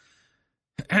 no.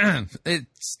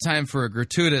 It's time for a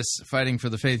gratuitous Fighting for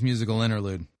the Faith musical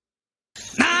interlude.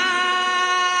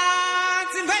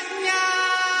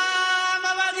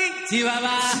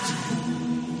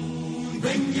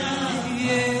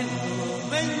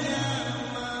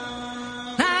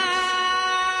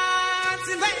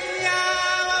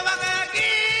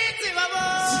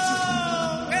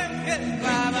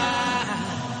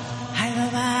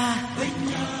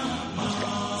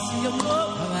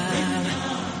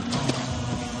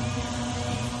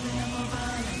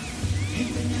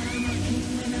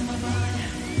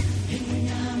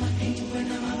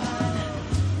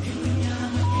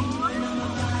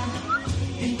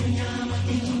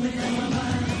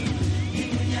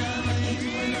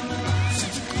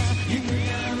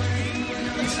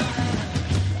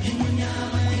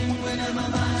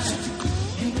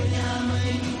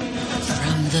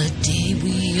 The day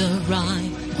we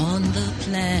arrive on the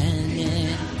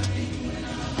planet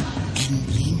and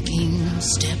blinking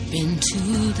step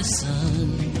into the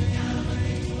sun,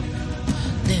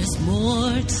 there's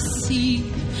more to see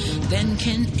than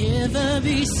can ever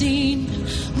be seen,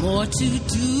 more to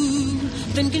do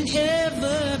than can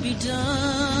ever be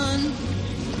done.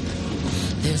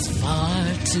 There's far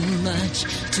too much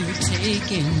to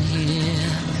take in here,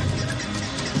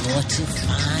 more to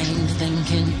find than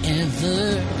can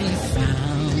ever be found.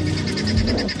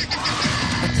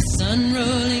 But the sun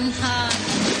rolling high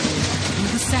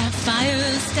through the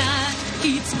sapphire sky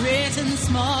heats great and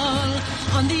small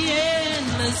on the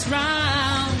endless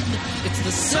round. It's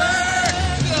the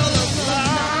circle of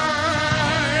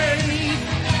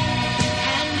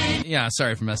life. Yeah,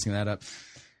 sorry for messing that up.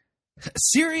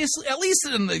 Seriously, at least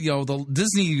in the the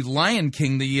Disney Lion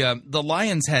King, the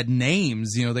lions had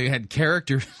names. They had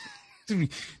characters.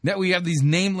 Now we have these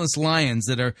nameless lions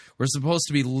that we're supposed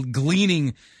to be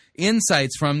gleaning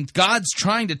insights from. God's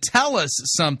trying to tell us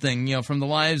something, from the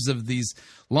lives of these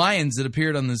lions that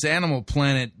appeared on this Animal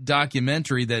Planet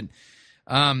documentary that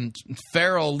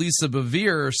feral Lisa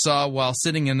Bevere saw while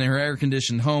sitting in her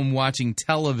air-conditioned home watching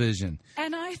television.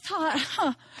 And I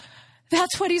thought,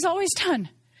 that's what he's always done.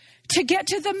 To get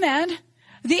to the men,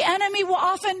 the enemy will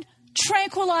often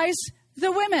tranquilize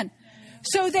the women.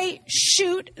 So they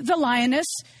shoot the lioness.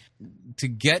 To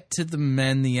get to the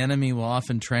men, the enemy will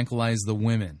often tranquilize the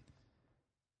women.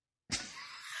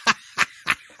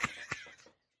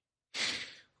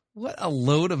 What a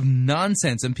load of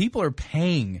nonsense. And people are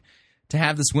paying to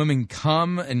have this woman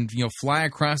come and fly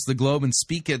across the globe and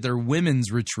speak at their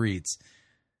women's retreats.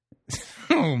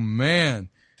 Oh, man.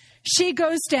 She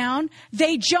goes down,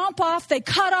 they jump off, they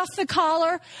cut off the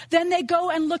collar, then they go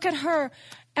and look at her,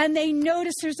 and they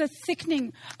notice there's a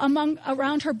thickening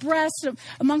around her breast,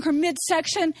 among her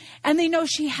midsection, and they know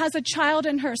she has a child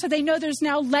in her, so they know there's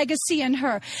now legacy in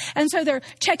her. And so they're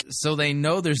checking. So they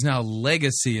know there's now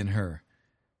legacy in her.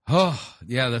 Oh,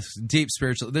 yeah, that's deep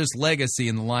spiritual. There's legacy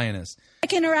in the lioness.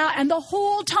 Checking her out, and the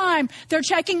whole time they're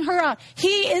checking her out,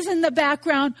 he is in the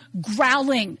background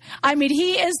growling. I mean,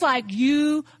 he is like,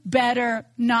 you better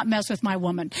not mess with my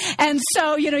woman. And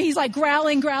so, he's like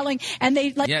growling, and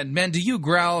they like. Yeah, man, do you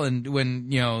growl and when,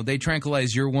 they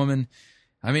tranquilize your woman?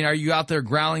 I mean, are you out there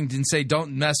growling and say,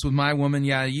 don't mess with my woman?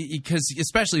 Yeah, because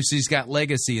especially if she's got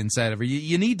legacy inside of her,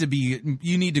 you need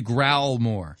to growl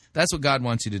more. That's what God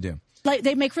wants you to do. Like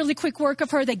they make really quick work of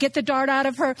her. They get the dart out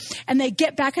of her and they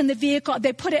get back in the vehicle.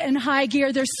 They put it in high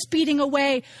gear. They're speeding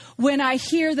away when I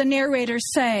hear the narrator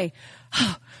say,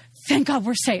 oh, thank God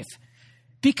we're safe,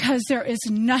 because there is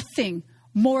nothing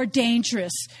more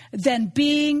dangerous than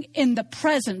being in the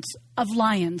presence of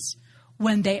lions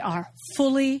when they are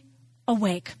fully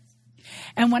awake.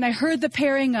 And when I heard the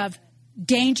pairing of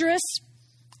dangerous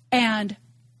and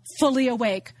fully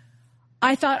awake,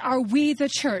 I thought, are we the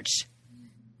church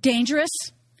dangerous?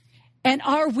 And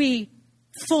are we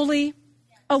fully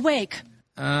awake?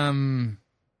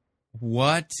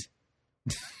 What?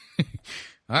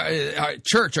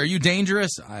 Church, are you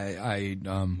dangerous?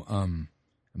 Am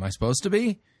I supposed to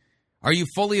be? Are you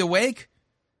fully awake?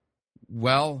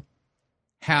 Well,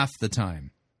 half the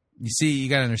time. You see, you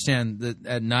got to understand that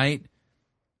at night,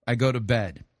 I go to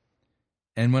bed.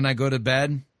 And when I go to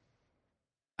bed,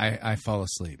 I fall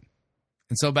asleep.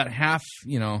 And so about half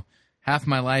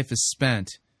my life is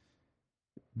spent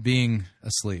being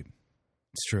asleep.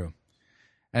 It's true.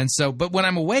 And so, but when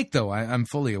I'm awake, though, I'm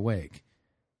fully awake.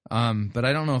 But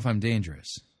I don't know if I'm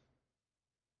dangerous.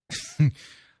 and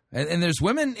there's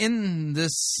women in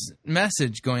this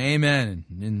message going, amen,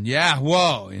 and yeah,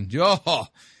 whoa, and oh.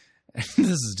 This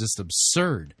is just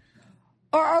absurd.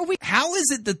 Or are we? How is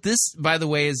it that this, by the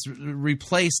way, has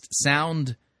replaced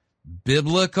sound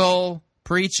biblical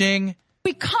preaching?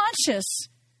 We conscious,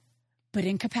 but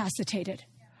incapacitated.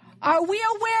 Are we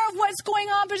aware of what's going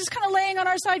on, but just kind of laying on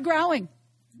our side growling?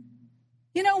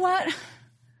 You know what?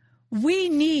 We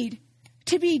need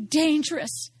to be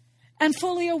dangerous and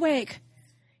fully awake.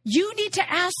 You need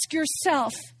to ask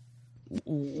yourself,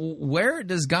 where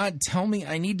does God tell me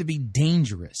I need to be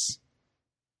dangerous?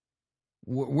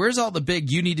 Where's all the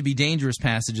big you need to be dangerous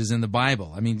passages in the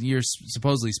Bible? I mean, you're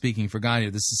supposedly speaking for God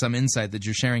here. This is some insight that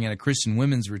you're sharing at a Christian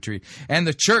women's retreat. And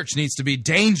the church needs to be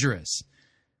dangerous.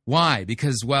 Why?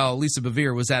 Because, well, Lisa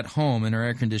Bevere was at home in her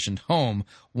air-conditioned home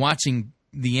watching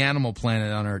the Animal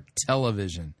Planet on her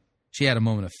television. She had a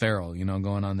moment of Pharaoh,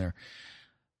 going on there.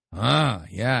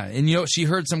 Yeah. And, she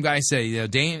heard some guy say,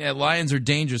 lions are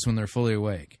dangerous when they're fully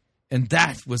awake. And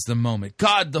that was the moment.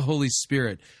 God, the Holy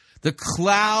Spirit, the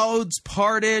clouds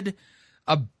parted,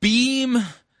 a beam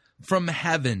from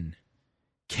heaven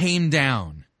came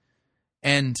down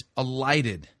and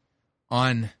alighted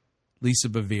on Lisa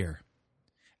Bevere.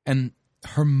 And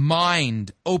her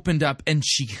mind opened up and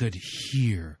she could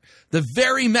hear the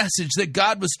very message that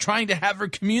God was trying to have her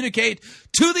communicate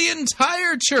to the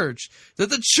entire church,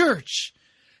 that the church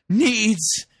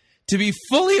needs to be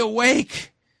fully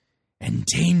awake and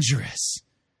dangerous.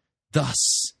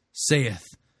 Thus saith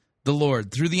the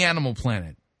Lord through the Animal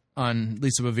Planet on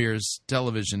Lisa Bevere's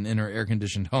television in her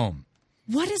air-conditioned home.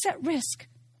 What is at risk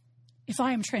if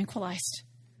I am tranquilized?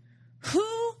 Who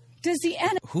does the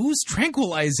enemy... Who's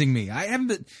tranquilizing me? I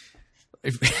haven't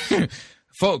been...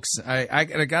 Folks, I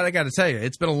got to tell you,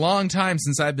 it's been a long time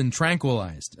since I've been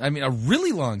tranquilized. I mean, a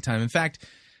really long time. In fact,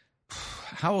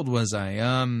 how old was I?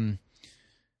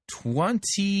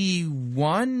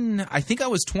 21? I think I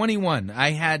was 21.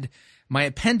 I had my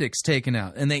appendix taken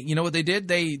out. And they, you know what they did?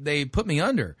 They put me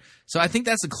under. So I think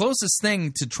that's the closest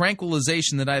thing to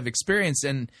tranquilization that I've experienced.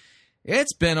 And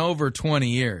it's been over 20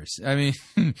 years. I mean,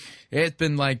 it's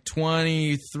been like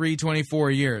 23,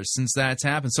 24 years since that's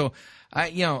happened. So,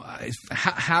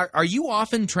 how are you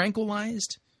often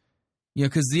tranquilized?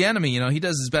 Because the enemy, he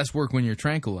does his best work when you're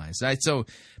tranquilized.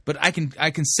 But I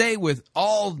can say with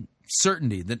all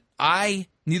certainty that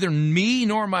neither me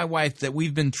nor my wife, that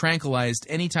we've been tranquilized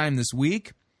any time this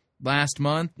week, last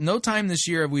month, no time this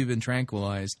year have we been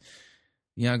tranquilized.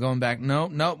 Going back,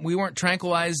 no, we weren't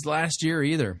tranquilized last year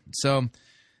either. So,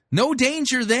 no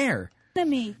danger there.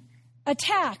 Enemy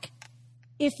attack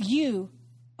if you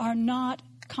are not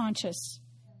conscious.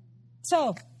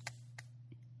 So,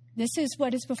 this is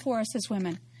what is before us as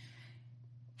women.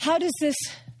 How does this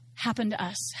happen to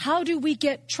us? How do we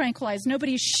get tranquilized?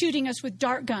 Nobody's shooting us with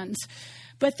dart guns,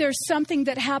 but there's something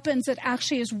that happens that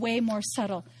actually is way more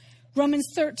subtle. Romans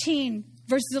 13,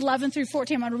 verses 11 through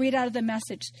 14, I'm going to read out of the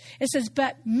Message. It says,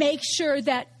 but make sure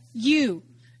that you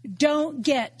don't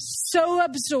get so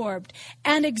absorbed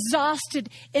and exhausted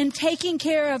in taking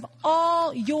care of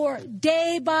all your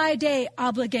day-by-day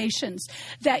obligations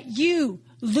that you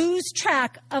lose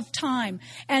track of time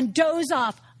and doze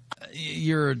off.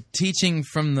 You're teaching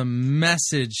from the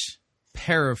Message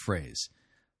paraphrase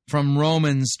from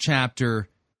Romans chapter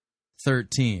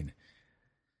 13.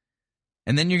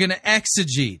 And then you're going to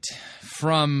exegete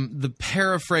from the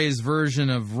paraphrased version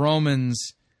of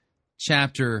Romans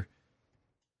chapter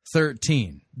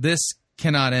 13. This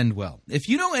cannot end well. If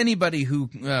you know anybody who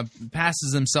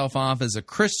passes himself off as a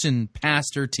Christian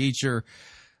pastor, teacher,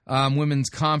 women's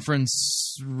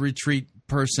conference retreat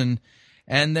person,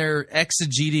 and they're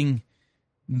exegeting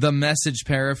the Message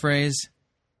paraphrase,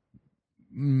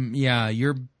 yeah,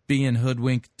 you're being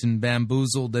hoodwinked and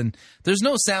bamboozled, and there's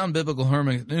no sound biblical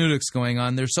hermeneutics going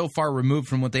on. They're so far removed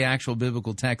from what the actual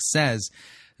biblical text says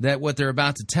that what they're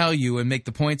about to tell you and make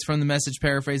the points from the Message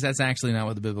paraphrase, that's actually not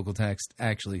what the biblical text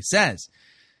actually says.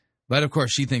 But, of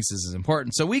course, she thinks this is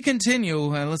important. So we continue.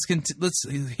 Let's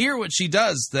hear what she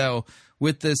does, though,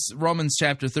 with this Romans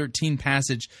chapter 13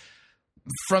 passage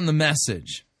from the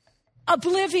Message.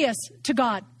 Oblivious to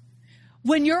God.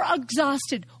 When you're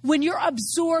exhausted, when you're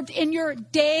absorbed in your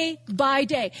day by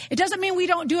day. It doesn't mean we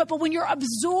don't do it, but when you're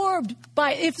absorbed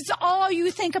by, if it's all you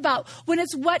think about, when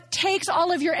it's what takes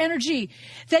all of your energy,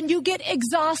 then you get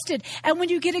exhausted. And when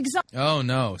you get exhausted... Oh,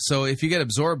 no. So if you get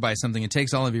absorbed by something, it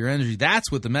takes all of your energy.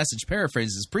 That's what the Message paraphrase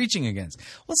is preaching against.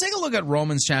 Let's take a look at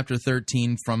Romans chapter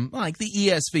 13 from, like, the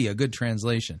ESV, a good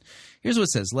translation. Here's what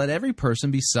it says. Let every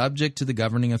person be subject to the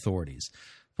governing authorities,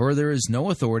 for there is no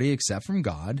authority except from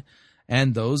God,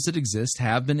 and those that exist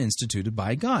have been instituted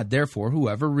by God. Therefore,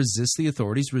 whoever resists the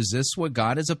authorities resists what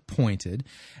God has appointed,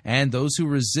 and those who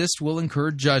resist will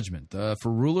incur judgment.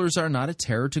 For rulers are not a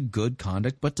terror to good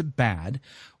conduct, but to bad.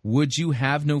 Would you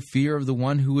have no fear of the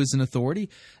one who is in authority?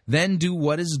 Then do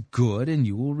what is good, and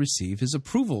you will receive his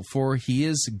approval. For he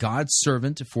is God's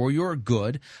servant for your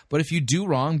good. But if you do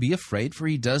wrong, be afraid, for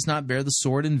he does not bear the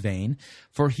sword in vain.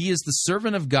 For he is the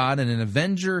servant of God and an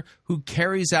avenger who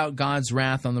carries out God's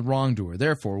wrath on the wrongdoer.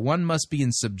 Therefore, one must be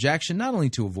in subjection, not only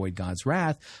to avoid God's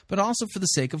wrath, but also for the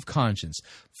sake of conscience.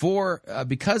 For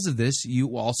because of this,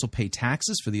 you also pay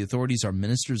taxes, for the authorities are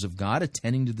ministers of God,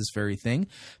 attending to this very thing.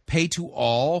 Pay to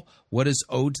all what is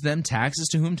owed to them, taxes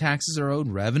to whom taxes are owed,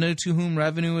 revenue to whom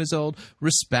revenue is owed,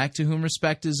 respect to whom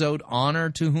respect is owed, honor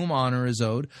to whom honor is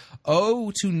owed.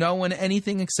 Owe to no one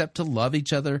anything except to love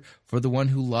each other, for the one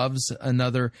who loves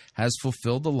another has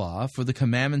fulfilled the law. For the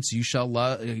commandments, you shall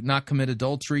not commit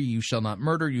adultery, you shall not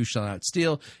murder, you shall not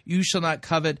steal, you shall not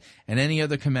covet, and any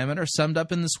other commandment are summed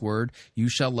up in this word, you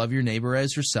shall love your neighbor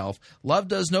as yourself. Love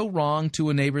does no wrong to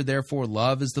a neighbor, therefore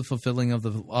love is the fulfilling of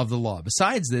the law.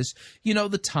 Besides this, you know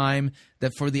the time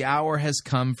that for the hour has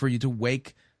come for you to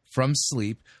wake from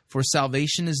sleep, for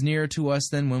salvation is nearer to us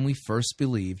than when we first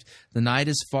believed. The night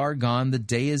is far gone, the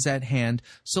day is at hand,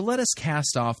 so let us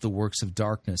cast off the works of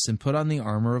darkness and put on the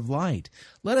armor of light.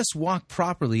 Let us walk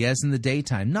properly as in the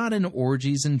daytime, not in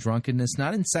orgies and drunkenness,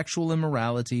 not in sexual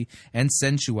immorality and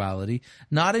sensuality,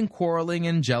 not in quarreling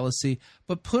and jealousy,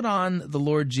 but put on the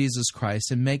Lord Jesus Christ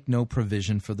and make no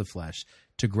provision for the flesh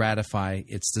to gratify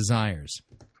its desires.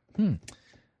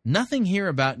 Nothing here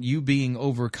about you being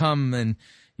overcome and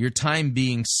your time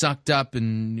being sucked up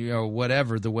and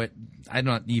whatever. I'm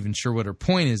not even sure what her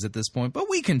point is at this point, but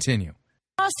we continue.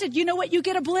 Exhausted, you know what? You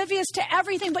get oblivious to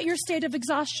everything but your state of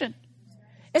exhaustion.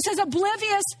 It says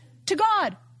oblivious to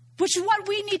God, which is what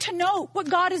we need to know, what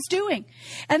God is doing.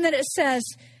 And then it says,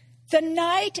 the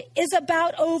night is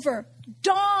about over.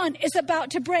 Dawn is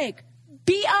about to break.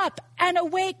 Be up and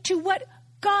awake to what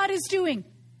God is doing.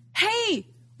 Hey,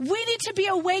 we need to be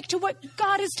awake to what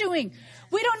God is doing.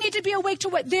 We don't need to be awake to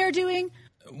what they're doing.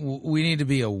 We need to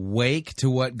be awake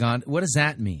to what does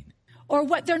that mean? Or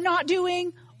what they're not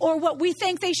doing, or what we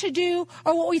think they should do,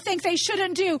 or what we think they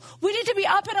shouldn't do. We need to be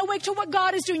up and awake to what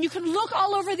God is doing. You can look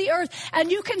all over the earth,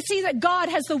 and you can see that God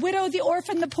has the widow, the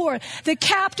orphan, the poor, the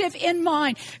captive in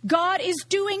mind. God is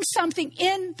doing something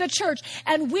in the church,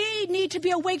 and we need to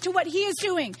be awake to what he is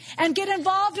doing and get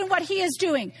involved in what he is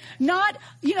doing. Not,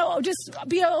 just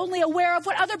be only aware of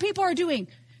what other people are doing,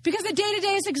 because the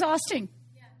day-to-day is exhausting.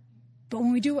 But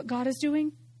when we do what God is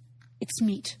doing, it's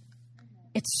meat.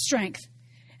 It's strength.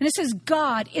 And it says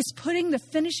God is putting the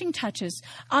finishing touches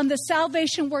on the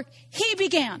salvation work he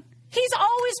began. He's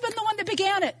always been the one that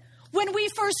began it when we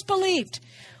first believed.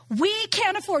 We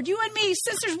can't afford, you and me,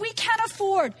 sisters, we can't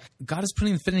afford. God is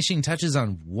putting the finishing touches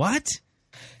on what?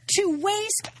 To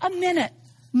waste a minute.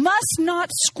 Must not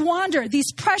squander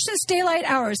these precious daylight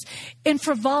hours in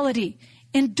frivolity,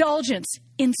 indulgence,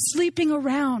 in sleeping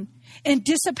around, in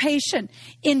dissipation,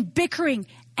 in bickering,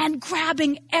 and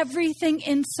grabbing everything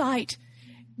in sight.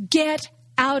 Get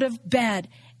out of bed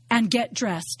and get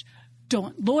dressed.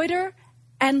 Don't loiter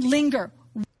and linger.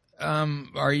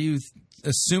 Are you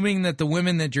assuming that the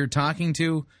women that you're talking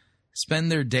to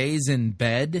spend their days in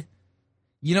bed?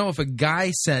 If a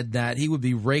guy said that, he would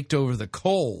be raked over the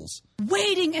coals.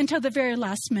 Waiting until the very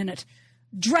last minute.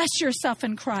 dress yourself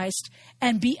in Christ,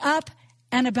 and be up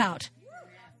and about.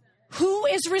 Who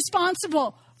is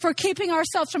responsible for keeping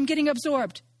ourselves from getting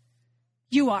absorbed?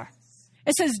 You are.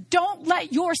 It says, don't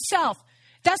let yourself,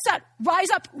 that's that, rise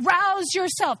up, rouse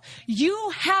yourself.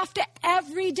 You have to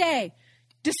every day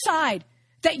decide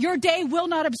that your day will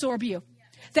not absorb you.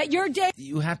 That your day...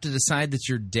 You have to decide that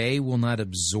your day will not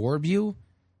absorb you?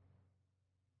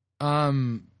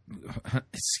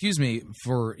 Excuse me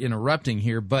for interrupting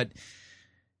here, but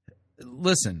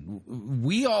listen,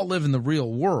 we all live in the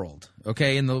real world,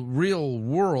 okay? In the real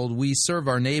world, we serve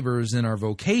our neighbors in our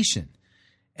vocation.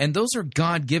 And those are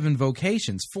God-given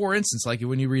vocations. For instance, like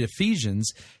when you read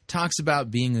Ephesians, it talks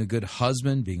about being a good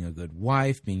husband, being a good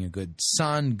wife, being a good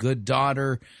son, good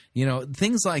daughter,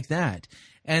 things like that.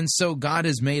 And so God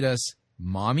has made us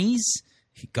mommies.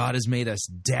 God has made us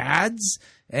dads.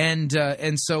 And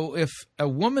so if a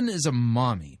woman is a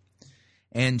mommy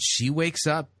and she wakes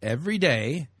up every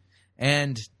day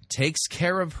and takes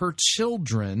care of her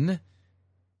children,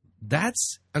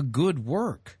 that's a good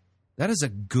work. That is a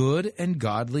good and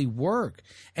godly work.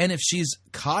 And if she's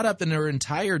caught up in her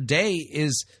entire day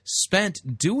is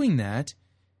spent doing that,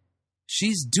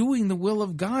 she's doing the will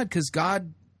of God because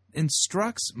God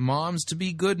instructs moms to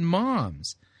be good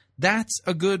moms. That's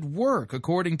a good work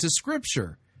according to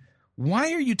Scripture.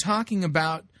 Why are you talking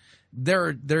about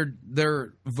their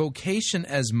vocation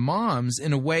as moms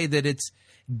in a way that it's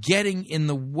getting in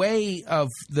the way of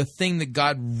the thing that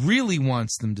God really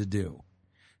wants them to do?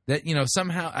 That,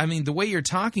 somehow, the way you're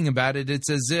talking about it, it's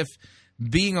as if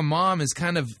being a mom is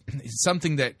kind of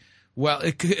something that,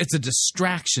 it's a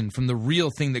distraction from the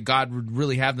real thing that God would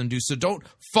really have them do. So don't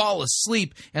fall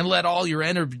asleep and let all your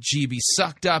energy be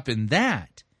sucked up in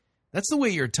that. That's the way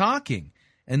you're talking.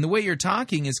 And the way you're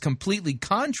talking is completely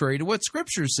contrary to what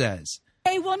Scripture says.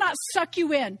 They will not suck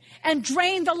you in and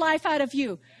drain the life out of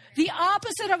you. The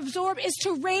opposite of absorb is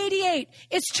to radiate.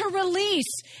 It's to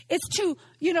release. It's to,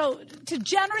 to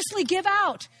generously give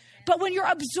out. But when you're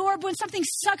absorbed, when something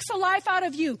sucks the life out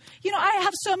of you, I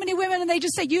have so many women and they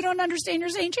just say, you don't understand. You're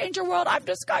saying change your world. I've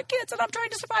just got kids and I'm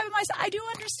trying to survive in myself. I do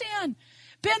understand.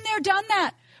 Been there, done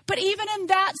that. But even in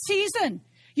that season,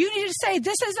 you need to say,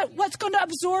 this isn't what's going to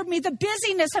absorb me. The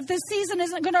busyness of this season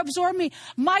isn't going to absorb me.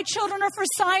 My children are for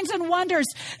signs and wonders.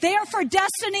 They are for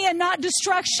destiny and not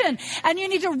destruction. And you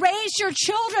need to raise your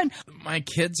children. My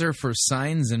kids are for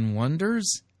signs and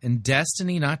wonders and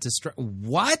destiny, not destruction.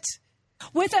 What?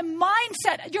 With a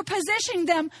mindset, you're positioning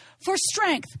them for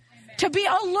strength, to be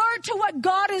alert to what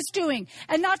God is doing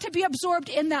and not to be absorbed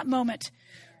in that moment.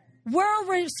 We're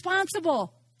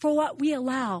responsible for what we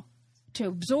allow to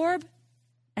absorb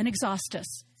and exhaust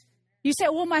us. You say,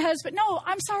 well, my husband, no,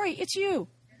 I'm sorry, it's you.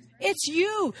 It's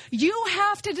you. You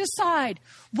have to decide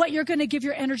what you're going to give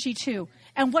your energy to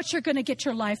and what you're going to get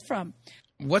your life from.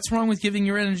 What's wrong with giving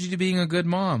your energy to being a good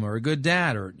mom or a good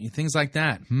dad or things like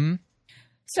that?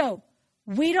 So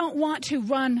we don't want to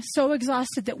run so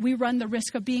exhausted that we run the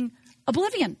risk of being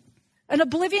an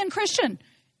oblivion Christian,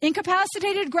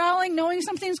 incapacitated, growling, knowing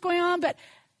something's going on, but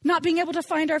not being able to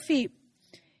find our feet.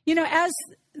 As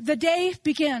the day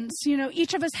begins,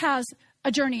 each of us has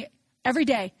a journey every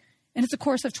day, and it's a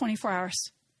course of 24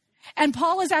 hours. And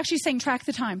Paul is actually saying, track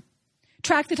the time.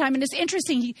 Track the time. And it's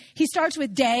interesting. He starts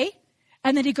with day,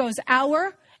 and then he goes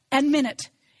hour and minute.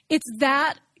 It's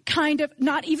that kind of,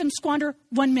 not even squander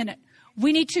 1 minute.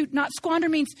 We need to, not squander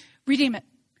means redeem it.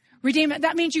 Redeem it.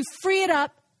 That means you free it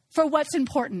up for what's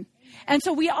important. And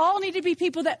so we all need to be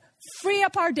people that free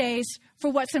up our days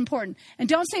for what's important. And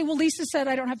don't say, well, Lisa said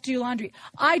I don't have to do laundry.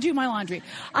 I do my laundry.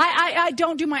 I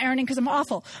don't do my ironing because I'm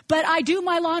awful. But I do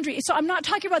my laundry. So I'm not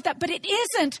talking about that. But it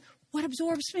isn't what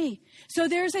absorbs me. So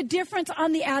there's a difference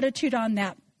on the attitude on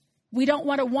that. We don't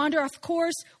want to wander off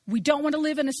course. We don't want to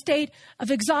live in a state of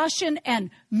exhaustion and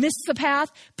miss the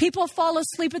path. People fall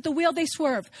asleep at the wheel, they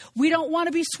swerve. We don't want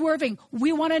to be swerving.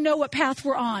 We want to know what path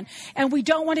we're on. And we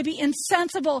don't want to be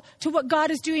insensible to what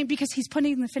God is doing because he's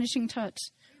putting the finishing touch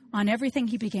on everything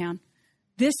he began.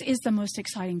 This is the most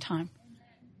exciting time.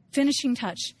 Finishing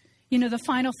touch. The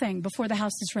final thing before the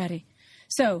house is ready.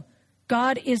 So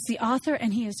God is the author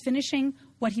and he is finishing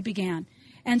what he began.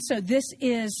 And so this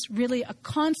is really a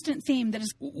constant theme that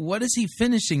is... What is he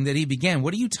finishing that he began?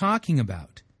 What are you talking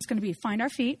about? It's going to be find our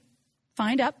feet,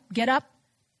 find up, get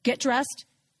dressed,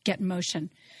 get in motion.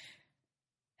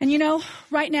 And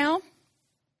right now,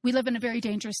 we live in a very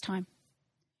dangerous time.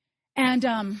 And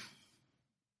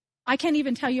I can't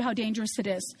even tell you how dangerous it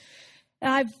is.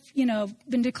 I've,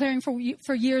 been declaring for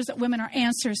years that women are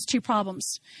answers to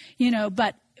problems,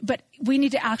 but we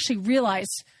need to actually realize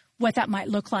what that might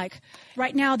look like.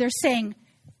 Right now, they're saying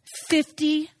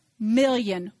 50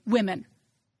 million women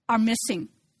are missing,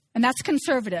 and that's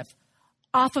conservative,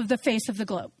 off of the face of the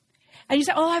globe. And you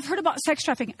say, oh, I've heard about sex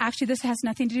trafficking. Actually, this has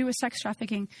nothing to do with sex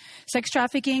trafficking. Sex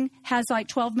trafficking has like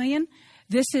 12 million.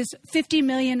 This is 50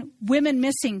 million women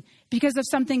missing because of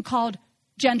something called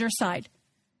gendercide.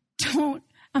 Don't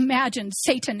imagine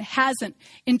Satan hasn't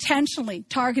intentionally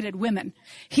targeted women.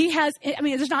 He has, I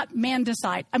mean, there's not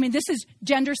mandicide. I mean, this is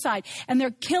gendercide. And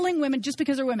they're killing women just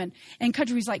because they're women. In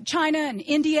countries like China and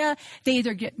India, they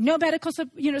either get no medical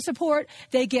support,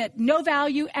 they get no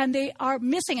value, and they are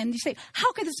missing. And you say,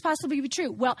 how could this possibly be true?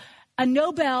 Well, a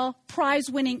Nobel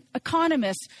Prize-winning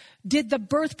economist did the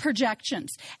birth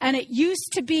projections. And it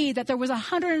used to be that there was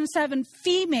 107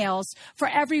 females for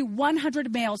every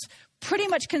 100 males pretty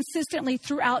much consistently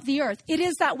throughout the earth. It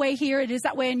is that way here. It is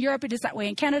that way in Europe. It is that way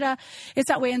in Canada. It's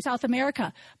that way in South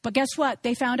America. But guess what?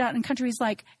 They found out in countries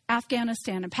like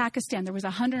Afghanistan and Pakistan, there was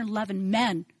 111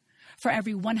 men for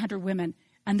every 100 women.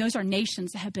 And those are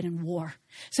nations that have been in war.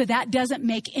 So that doesn't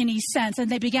make any sense. And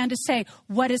they began to say,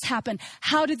 what has happened?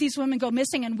 How did these women go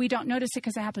missing? And we don't notice it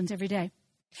because it happens every day.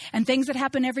 And things that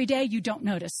happen every day, you don't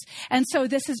notice. And so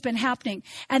this has been happening.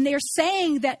 And they're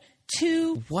saying that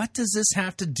 2 What does this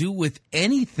have to do with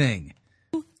anything?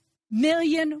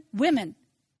 million women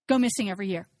go missing every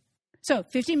year. So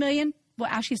 50 million, well,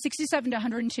 actually 67 to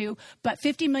 102, but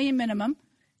 50 million minimum,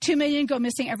 2 million go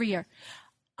missing every year.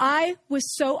 I was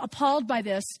so appalled by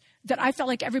this that I felt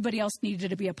like everybody else needed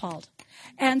to be appalled.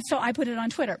 And so I put it on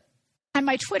Twitter. And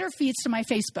my Twitter feeds to my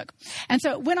Facebook. And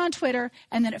so it went on Twitter,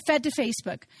 and then it fed to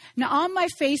Facebook. Now, on my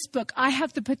Facebook, I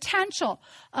have the potential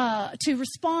to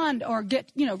respond or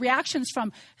get, reactions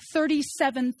from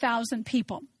 37,000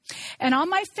 people. And on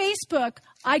my Facebook,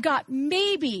 I got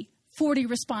maybe 40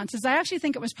 responses. I actually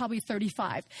think it was probably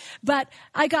 35. But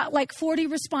I got like 40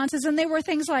 responses, and they were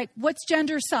things like, what's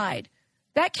gendercide?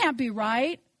 That can't be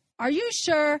right. Are you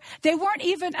sure? They weren't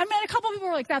even, a couple of people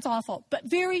were like, that's awful. But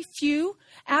very few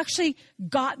actually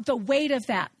got the weight of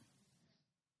that.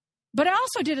 But I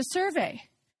also did a survey.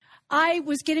 I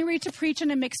was getting ready to preach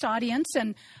in a mixed audience,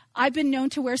 and I've been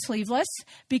known to wear sleeveless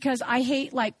because I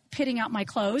hate pitting out my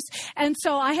clothes. And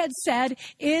so I had said,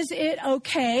 is it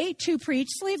okay to preach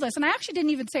sleeveless? And I actually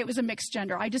didn't even say it was a mixed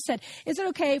gender. I just said, is it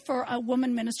okay for a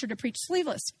woman minister to preach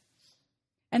sleeveless?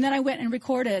 And then I went and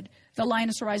recorded the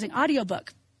Lioness Arising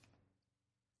audiobook.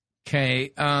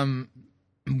 Okay,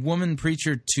 woman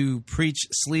preacher to preach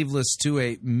sleeveless to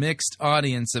a mixed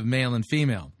audience of male and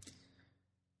female.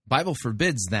 Bible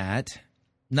forbids that,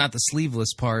 not the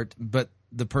sleeveless part, but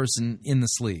the person in the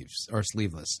sleeves or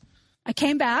sleeveless. I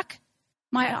came back.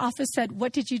 My office said,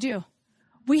 what did you do?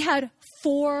 We had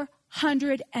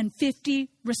 450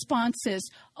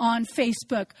 responses on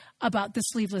Facebook about the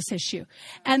sleeveless issue.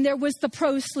 And there was the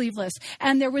pro-sleeveless,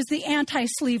 and there was the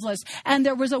anti-sleeveless, and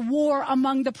there was a war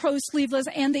among the pro-sleeveless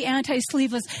and the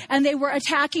anti-sleeveless, and they were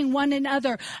attacking one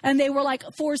another, and they were like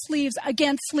 4 sleeves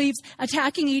against sleeves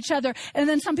attacking each other, and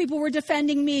then some people were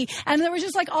defending me, and there was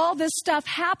just all this stuff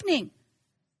happening.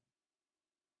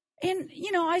 And,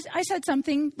 I said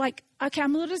something like, okay,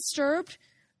 I'm a little disturbed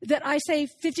that I say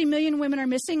 50 million women are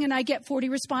missing and I get 40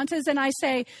 responses, and I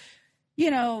say,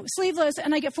 sleeveless,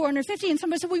 and I get 450, and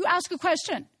somebody said, well, you ask a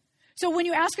question. So when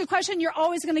you ask a question, you're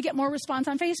always going to get more response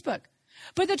on Facebook.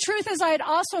 But the truth is, I had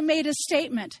also made a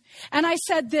statement, and I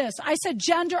said this. I said,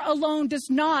 gender alone does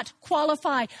not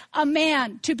qualify a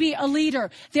man to be a leader.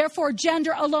 Therefore,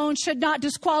 gender alone should not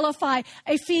disqualify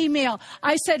a female.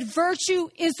 I said, virtue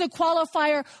is the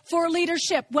qualifier for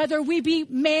leadership, whether we be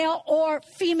male or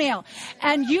female.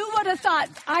 And you would have thought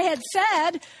I had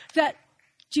said that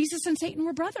Jesus and Satan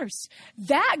were brothers.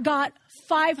 That got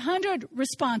 500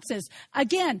 responses.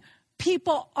 Again,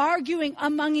 people arguing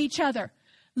among each other.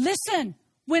 Listen,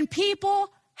 when people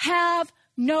have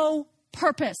no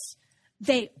purpose,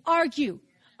 they argue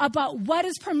about what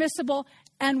is permissible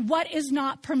and what is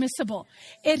not permissible.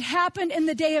 It happened in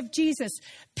the day of Jesus.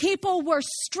 People were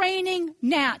straining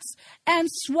gnats and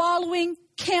swallowing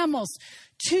camels.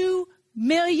 2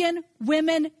 million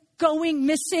women going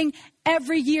missing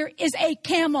every year is a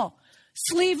camel.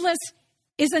 Sleeveless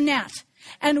is a gnat.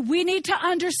 And we need to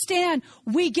understand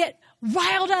we get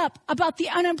riled up about the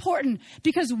unimportant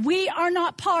because we are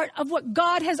not part of what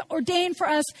God has ordained for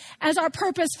us as our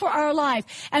purpose for our life.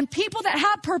 And people that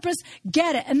have purpose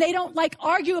get it, and they don't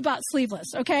argue about sleeveless,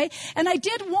 okay? And I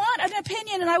did want an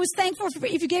opinion, and I was thankful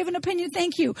if you gave an opinion,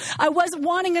 thank you. I wasn't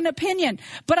wanting an opinion,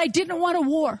 but I didn't want a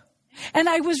war. And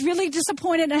I was really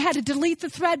disappointed, and I had to delete the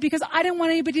thread because I didn't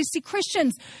want anybody to see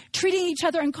Christians treating each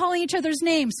other and calling each other's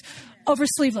names over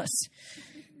sleeveless.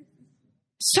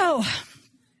 So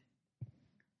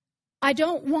I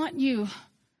don't want you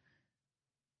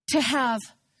to have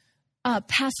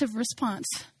passive response.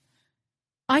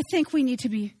 I think we need to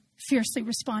be fiercely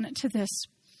respondent to this.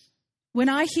 When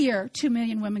I hear 2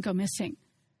 million women go missing,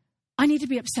 I need to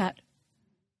be upset.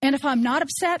 And if I'm not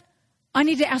upset, I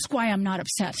need to ask why I'm not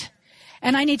upset.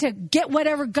 And I need to get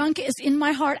whatever gunk is in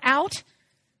my heart out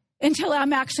until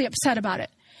I'm actually upset about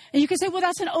it. And you can say, well,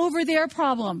 that's an over there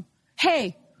problem.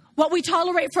 Hey, what we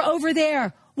tolerate for over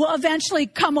there will eventually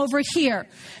come over here.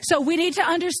 So we need to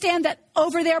understand that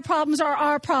over there problems are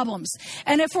our problems.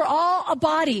 And if we're all a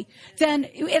body, then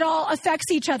it all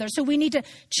affects each other. So we need to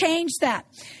change that.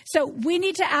 So we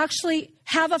need to actually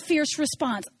have a fierce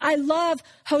response. I love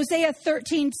Hosea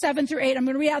 13, 7 through 8. I'm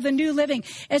going to read out the New Living.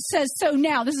 It says, so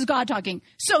now, this is God talking.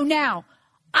 So now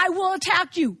I will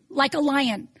attack you like a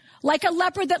lion, like a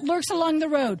leopard that lurks along the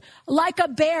road, like a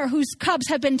bear whose cubs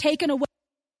have been taken away.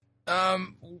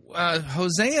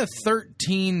 Hosea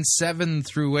 13, 7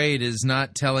 through 8 is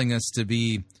not telling us to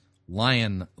be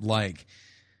lion-like.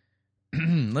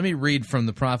 Let me read from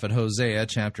the prophet Hosea,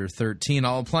 chapter 13.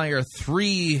 I'll apply our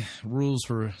 3 rules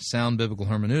for sound biblical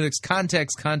hermeneutics: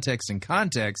 context, context, and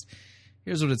context.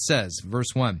 Here's what it says.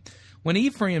 Verse 1. When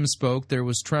Ephraim spoke, there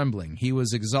was trembling. He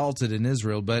was exalted in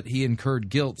Israel, but he incurred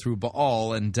guilt through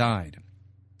Baal and died.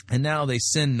 And now they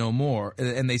sin no more,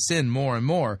 and they sin more and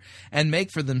more, and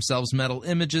make for themselves metal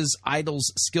images,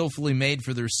 idols skillfully made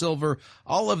for their silver,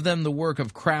 all of them the work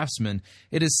of craftsmen.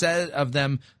 It is said of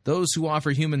them, those who offer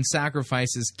human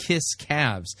sacrifices kiss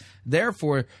calves.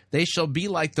 Therefore they shall be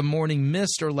like the morning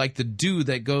mist, or like the dew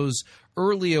that goes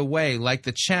early away, like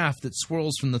the chaff that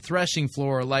swirls from the threshing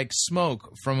floor, or like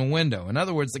smoke from a window. In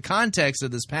other words, the context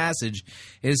of this passage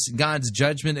is God's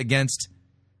judgment against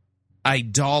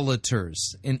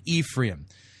idolaters in Ephraim.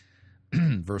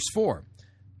 Verse 4.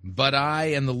 But I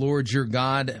am the Lord your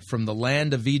God from the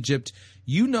land of Egypt.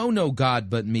 You know no God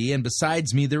but me, and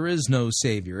besides me there is no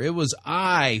Savior. It was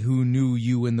I who knew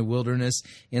you in the wilderness,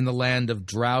 in the land of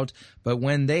drought. But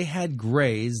when they had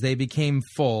grazed, they became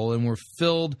full and were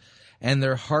filled, and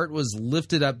their heart was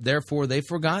lifted up. Therefore they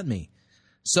forgot me.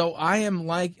 So I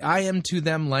am to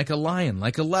them like a lion,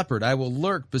 like a leopard. I will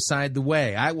lurk beside the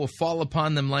way. I will fall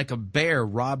upon them like a bear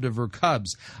robbed of her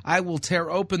cubs. I will tear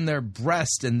open their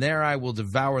breast, and there I will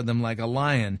devour them like a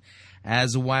lion,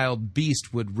 as a wild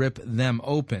beast would rip them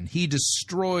open. He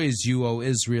destroys you, O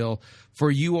Israel,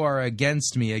 for you are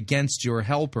against me, against your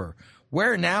helper.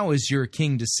 Where now is your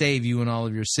king to save you in all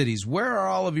of your cities? Where are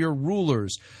all of your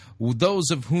rulers, those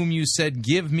of whom you said,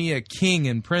 give me a king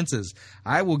and princes?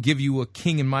 I will give you a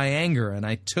king in my anger, and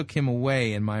I took him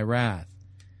away in my wrath.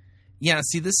 Yeah,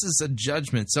 see, this is a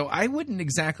judgment. So I wouldn't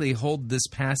exactly hold this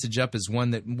passage up as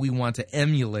one that we want to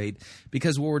emulate,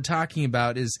 because what we're talking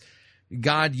about is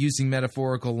God using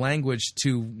metaphorical language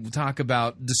to talk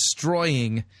about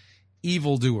destroying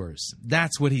evildoers.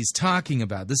 That's what he's talking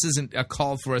about. This isn't a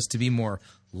call for us to be more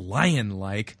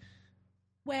lion-like.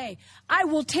 Way. I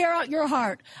will tear out your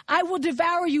heart. I will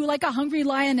devour you like a hungry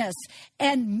lioness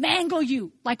and mangle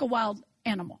you like a wild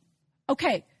animal.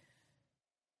 Okay.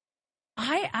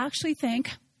 I actually think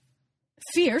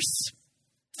fierce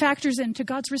factors into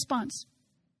God's response.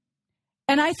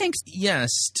 And I think... Yes,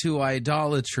 to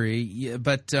idolatry,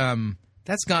 but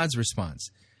that's God's response.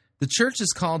 The church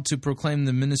is called to proclaim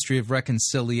the ministry of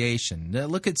reconciliation.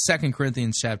 Look at 2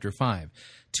 Corinthians chapter 5.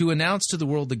 To announce to the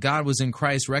world that God was in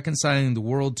Christ reconciling the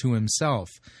world to himself,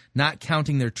 not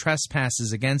counting their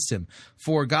trespasses against him.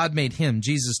 For God made him,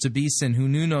 Jesus, to be sin who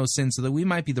knew no sin, so that we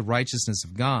might be the righteousness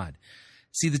of God.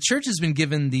 See, the church has been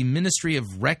given the ministry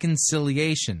of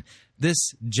reconciliation.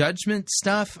 This judgment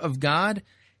stuff of God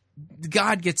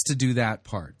gets to do that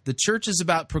part. The church is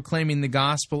about proclaiming the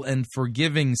gospel and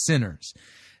forgiving sinners.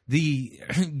 The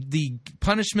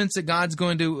punishments that God's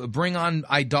going to bring on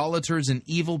idolaters and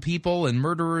evil people and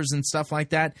murderers and stuff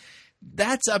like that,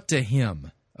 that's up to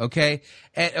him. Okay,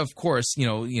 and of course,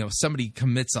 somebody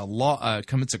commits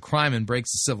a crime and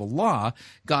breaks the civil law,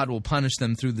 God will punish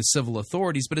them through the civil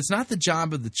authorities. But it's not the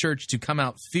job of the church to come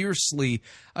out fiercely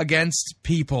against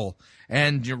people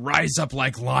and rise up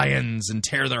like lions and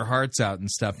tear their hearts out and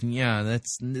stuff. Yeah,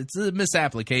 it's a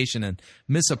misapplication and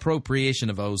misappropriation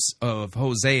of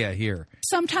Hosea here.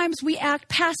 Sometimes we act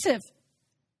passive,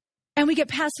 and we get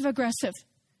passive aggressive,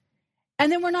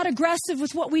 and then we're not aggressive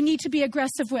with what we need to be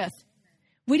aggressive with.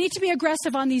 We need to be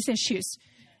aggressive on these issues.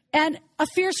 And a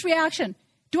fierce reaction.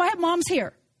 Do I have moms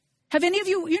here? Have any of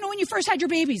you, when you first had your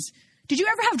babies, did you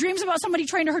ever have dreams about somebody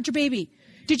trying to hurt your baby?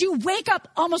 Did you wake up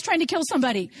almost trying to kill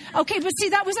somebody? Okay, but see,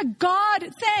 that was a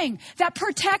God thing. That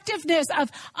protectiveness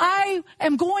of, I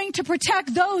am going to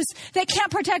protect those that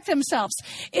can't protect themselves,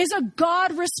 is a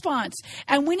God response.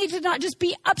 And we need to not just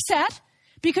be upset,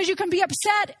 because you can be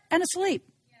upset and asleep.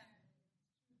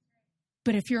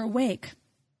 But if you're awake,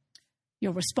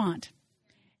 you'll respond.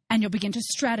 And you'll begin to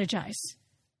strategize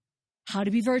how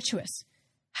to be virtuous,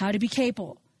 how to be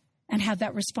capable, and have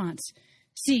that response.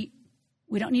 See,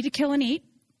 we don't need to kill and eat,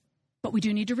 but we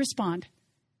do need to respond.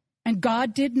 And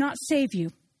God did not save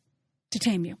you to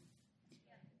tame you.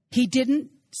 He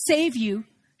didn't save you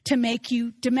to make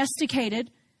you domesticated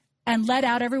and let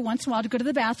out every once in a while to go to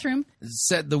the bathroom.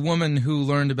 Said the woman who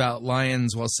learned about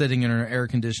lions while sitting in her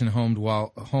air-conditioned home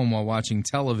while watching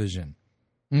television.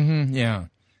 Yeah.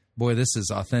 Boy, this is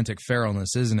authentic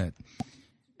feralness, isn't it?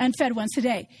 And fed once a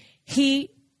day. He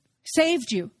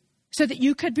saved you so that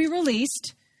you could be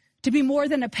released to be more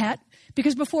than a pet,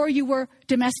 because before you were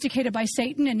domesticated by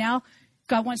Satan, and now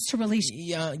God wants to release you.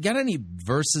 Yeah, got any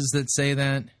verses that say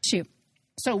that?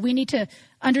 So we need to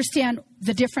understand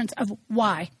the difference of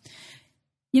why.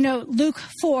 You know, Luke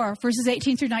 4, verses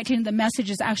 18 through 19, the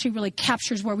Message actually really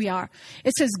captures where we are.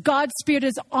 It says, God's Spirit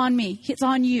is on me. It's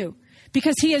on you.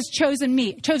 Because he has chosen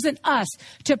me, chosen us,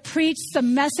 to preach the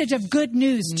message of good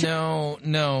news. No.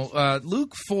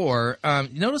 Luke 4,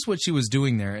 notice what she was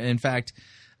doing there. In fact,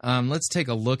 let's take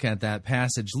a look at that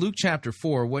passage. Luke chapter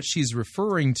 4, what she's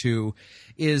referring to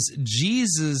is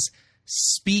Jesus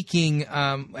speaking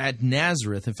at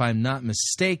Nazareth, if I'm not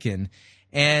mistaken.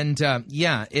 And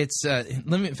it's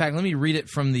let me read it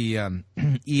from the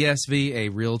ESV, a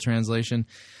real translation.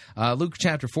 Luke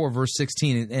chapter 4, verse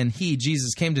 16, and he,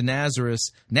 Jesus, came to Nazareth,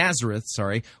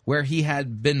 where he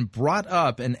had been brought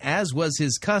up, and as was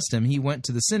his custom, he went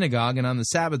to the synagogue, and on the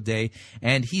Sabbath day,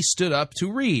 and he stood up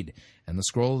to read. And the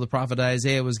scroll of the prophet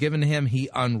Isaiah was given to him. He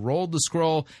unrolled the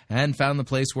scroll and found the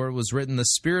place where it was written, "The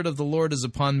Spirit of the Lord is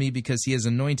upon me, because he has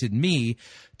anointed me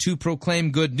to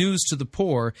proclaim good news to the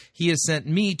poor. He has sent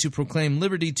me to proclaim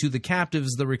liberty to the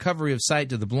captives, the recovery of sight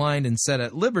to the blind, and set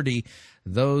at liberty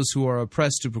those who are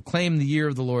oppressed, to proclaim the year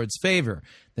of the Lord's favor."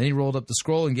 Then he rolled up the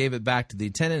scroll and gave it back to the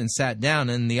attendant and sat down,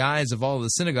 and the eyes of all the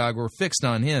synagogue were fixed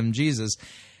on him, Jesus.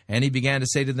 And he began to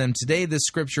say to them, "Today this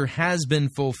scripture has been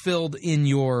fulfilled in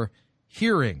your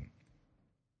hearing."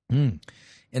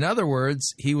 In other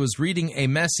words, he was reading a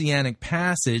messianic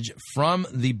passage from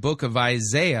the book of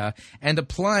Isaiah and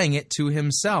applying it to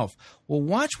himself. Well,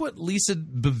 watch what Lisa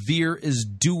Bevere is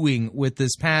doing with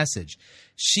this passage.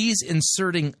 She's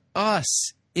inserting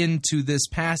us into this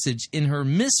passage in her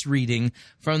misreading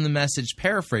from the Message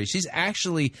paraphrase. She's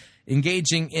actually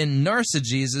engaging in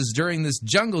narcigesis during this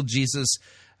jungle Jesus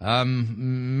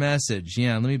message.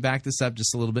 Yeah, let me back this up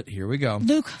just a little bit. Here we go.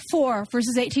 Luke 4,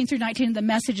 verses 18 through 19, the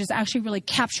Message actually really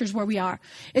captures where we are.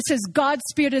 It says, God's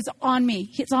Spirit is on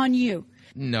me. It's on you.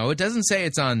 No, it doesn't say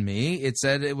it's on me. It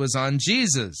said it was on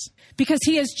Jesus. Because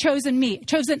he has chosen me,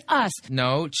 chosen us.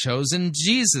 No, chosen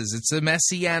Jesus. It's a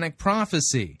messianic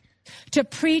prophecy. To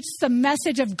preach the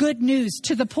message of good news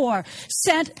to the poor.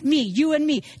 Sent me, you and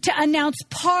me, to announce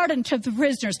pardon to the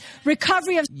prisoners,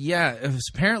 recovery of... Yeah,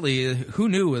 apparently, who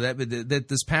knew that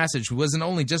this passage wasn't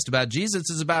only just about Jesus,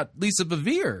 it's about Lisa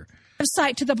Bevere. Of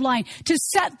sight to the blind, to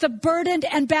set the burdened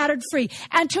and battered free,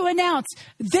 and to announce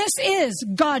this is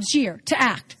God's year to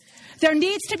act. There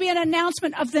needs to be an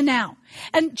announcement of the now.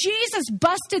 And Jesus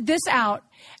busted this out.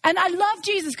 And I love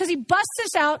Jesus because he busts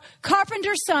this out,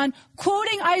 carpenter's son,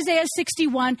 quoting Isaiah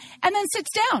 61, and then sits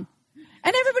down.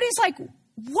 And everybody's like,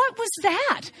 what was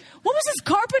that? What was this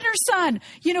carpenter's son,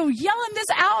 yelling this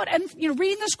out and,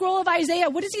 reading the scroll of Isaiah?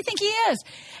 What does he think he is?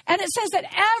 And it says that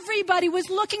everybody was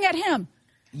looking at him.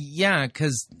 Yeah,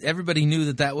 because everybody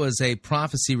knew that was a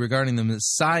prophecy regarding the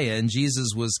Messiah, and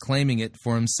Jesus was claiming it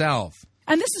for himself.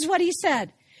 And this is what he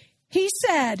said. He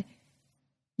said,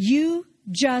 you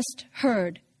just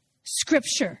heard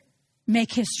Scripture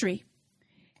make history.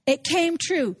 It came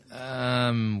true.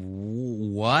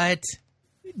 What?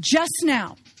 Just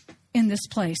now in this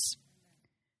place.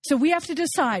 So we have to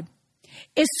decide,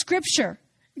 is Scripture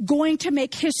going to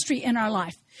make history in our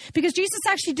life? Because Jesus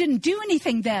actually didn't do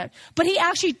anything there, but he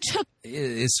actually took...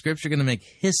 Is Scripture going to make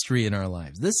history in our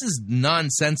lives? This is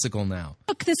nonsensical now.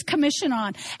 Took this commission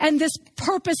on and this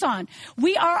purpose on.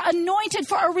 We are anointed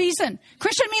for a reason.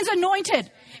 Christian means anointed.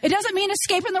 It doesn't mean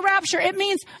escaping the rapture. It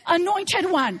means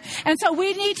anointed one. And so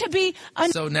we need to be...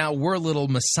 So now we're little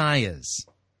messiahs,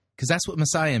 because that's what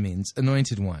Messiah means,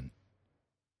 anointed one.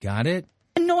 Got it?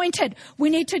 Anointed. We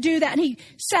need to do that. And he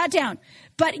sat down.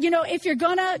 But, if you're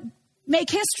going to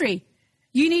make history,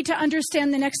 you need to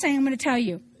understand the next thing I'm going to tell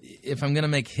you. If I'm going to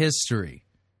make history,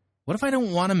 what if I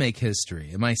don't want to make history?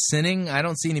 Am I sinning? I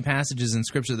don't see any passages in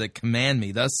Scripture that command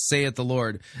me, thus saith the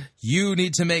Lord, you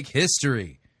need to make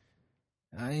history.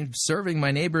 I'm serving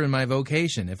my neighbor in my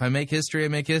vocation. If I make history, I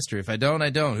make history. If I don't,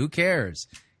 I don't. Who cares?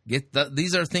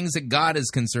 These are things that God is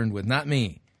concerned with, not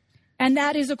me. And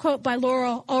that is a quote by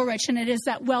Laurel Ulrich, and it is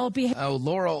that well-behaved Oh,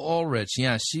 Laurel Ulrich.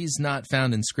 Yeah, she's not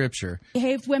found in Scripture.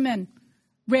 women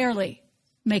rarely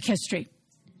make history.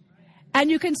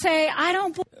 And you can say, I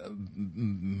don't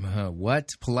What?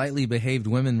 Politely behaved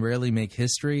women rarely make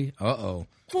history? Uh-oh.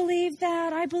 believe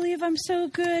that. I believe I'm so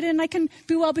good and I can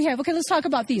be well-behaved. Okay, let's talk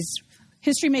about these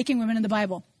history-making women in the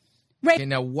Bible. Okay,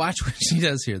 now watch what she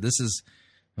does here. This is,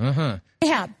 Rahab.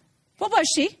 What was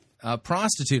she? A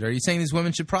prostitute. Are you saying these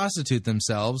women should prostitute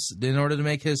themselves in order to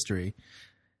make history?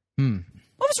 What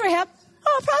was Rahab?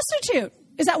 Oh, a prostitute.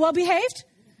 Is that well-behaved?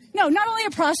 No, not only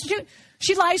a prostitute,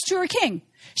 she lies to her king.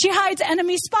 She hides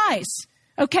enemy spies.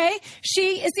 Okay?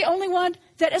 She is the only one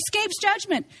that escapes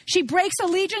judgment. She breaks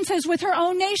allegiances with her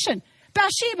own nation.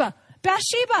 Bathsheba,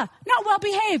 not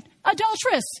well-behaved,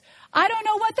 adulteress. I don't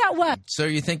know what that was. So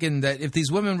you're thinking that if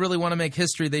these women really want to make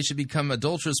history, they should become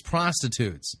adulterous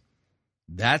prostitutes.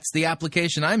 That's the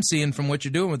application I'm seeing from what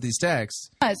you're doing with these texts.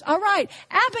 All right.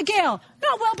 Abigail,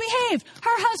 not well-behaved.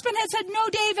 Her husband had said, no,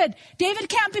 David. David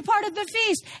can't be part of the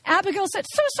feast. Abigail said,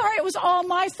 so sorry, it was all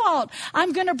my fault.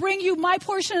 I'm going to bring you my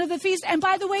portion of the feast. And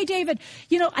by the way, David,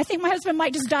 I think my husband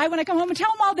might just die when I come home and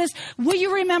tell him all this. Will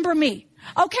you remember me?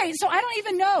 Okay, so I don't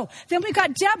even know. Then we've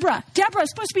got Deborah. Deborah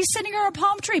is supposed to be sitting under a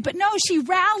palm tree, but no, she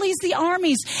rallies the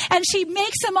armies and she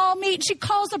makes them all meet. She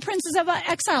calls the princes of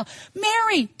exile.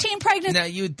 Mary, teen pregnancy. Now,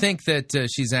 you'd think that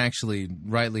she's actually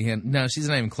rightly no, she's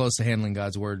not even close to handling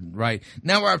God's word right.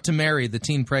 Now we're up to Mary, the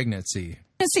teen pregnancy.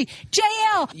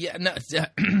 Jael. Yeah, no,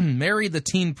 Mary, the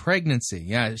teen pregnancy.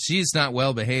 Yeah, she's not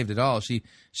well behaved at all. She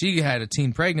had a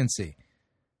teen pregnancy.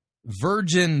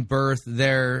 Virgin birth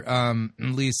there,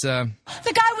 Lisa.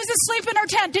 The guy was asleep in her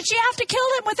tent. Did she have to kill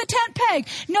him with a tent peg?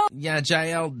 No. Yeah,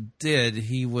 Jael did.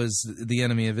 He was the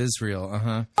enemy of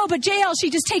Israel. Oh, but Jael,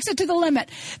 she just takes it to the limit.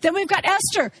 Then we've got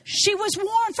Esther. She was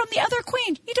warned from the other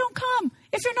queen. You don't come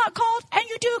if you're not called, and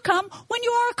you do come when you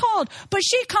are called. But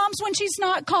she comes when she's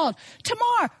not called.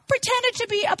 Tamar pretended to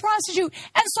be a prostitute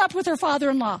and slept with her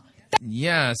father-in-law.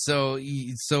 Yeah, so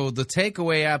the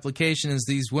takeaway application is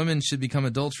these women should become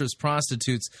adulterous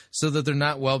prostitutes so that they're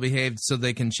not well behaved so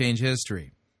they can change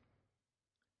history.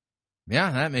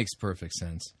 Yeah, that makes perfect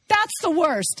sense. That's the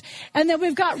worst. And then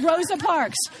we've got Rosa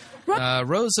Parks.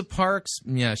 Rosa Parks,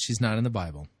 yeah, she's not in the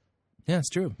Bible. Yeah, it's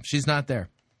true. She's not there.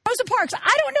 Rosa Parks,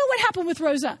 I don't know what happened with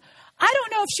Rosa. I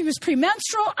don't know if she was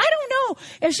premenstrual. I don't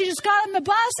know if she just got on the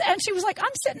bus and she was like,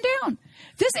 I'm sitting down.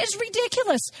 This is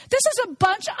ridiculous. This is a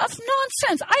bunch of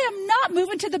nonsense. I am not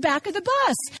moving to the back of the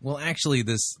bus. Well, actually,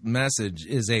 this message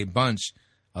is a bunch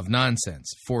of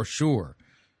nonsense, for sure.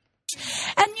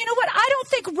 And you know what? I don't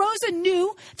think Rosa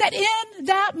knew that in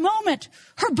that moment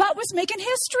her butt was making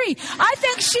history. I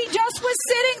think she just was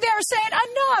sitting there saying,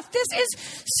 enough. This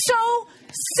is so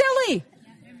silly.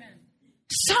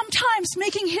 Sometimes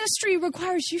making history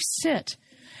requires you sit.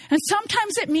 And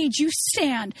sometimes it means you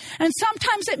stand. And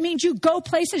sometimes it means you go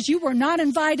places you were not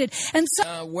invited. And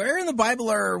where in the Bible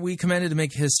are we commanded to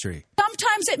make history?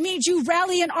 Sometimes it means you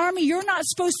rally an army you're not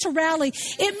supposed to rally.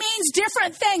 It means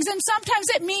different things. And sometimes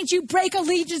it means you break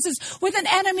allegiances with an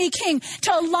enemy king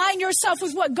to align yourself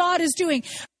with what God is doing.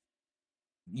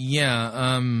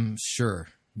 Yeah, sure.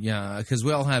 Yeah, because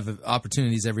we all have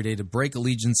opportunities every day to break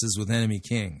allegiances with enemy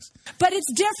kings. But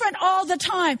it's different all the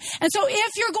time. And so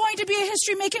if you're going to be a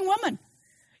history-making woman,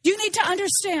 you need to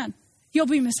understand you'll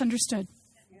be misunderstood.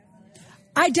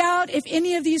 I doubt if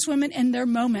any of these women in their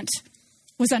moment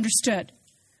was understood.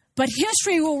 But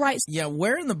history will write... Yeah,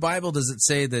 where in the Bible does it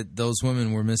say that those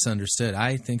women were misunderstood?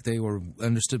 I think they were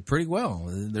understood pretty well.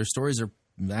 Their stories are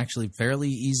actually fairly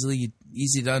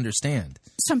easy to understand.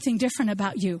 Something different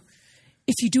about you.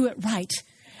 If you do it right,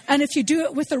 and if you do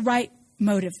it with the right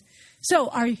motive. So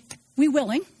are we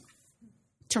willing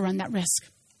to run that risk?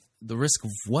 The risk of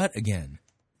what again?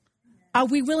 Are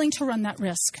we willing to run that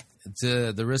risk?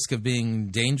 The risk of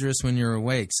being dangerous when you're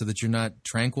awake so that you're not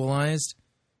tranquilized?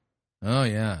 Oh,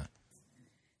 yeah.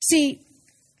 See,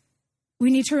 we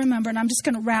need to remember, and I'm just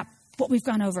going to wrap what we've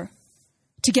gone over.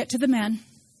 To get to the men,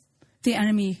 the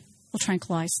enemy will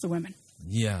tranquilize the women.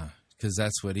 Yeah. Because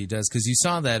that's what he does. Because you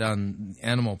saw that on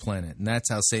Animal Planet, and that's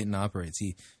how Satan operates.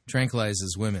 He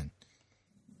tranquilizes women.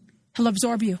 He'll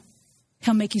absorb you.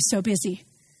 He'll make you so busy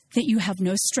that you have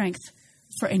no strength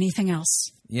for anything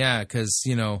else. Yeah, because,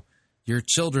 your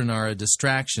children are a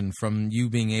distraction from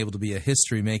you being able to be a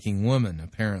history-making woman,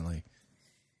 apparently.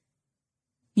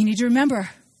 You need to remember,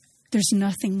 there's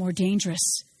nothing more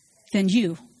dangerous than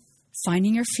you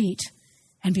finding your feet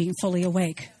and being fully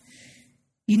awake.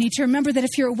 You need to remember that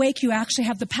if you're awake, you actually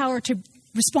have the power to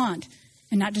respond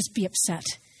and not just be upset.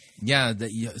 Yeah,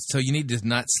 so you need to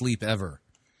not sleep ever.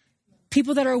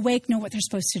 People that are awake know what they're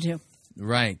supposed to do.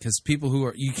 Right, because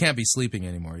people you can't be sleeping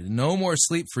anymore. No more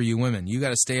sleep for you women. You got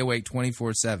to stay awake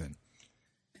 24/7.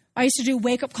 I used to do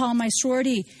wake-up call in my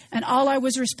sorority, and all I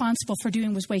was responsible for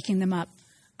doing was waking them up.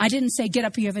 I didn't say, get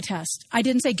up, you have a test. I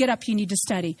didn't say, get up, you need to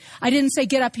study. I didn't say,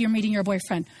 get up, you're meeting your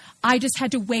boyfriend. I just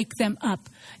had to wake them up.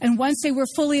 And once they were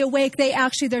fully awake,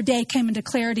 their day came into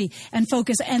clarity and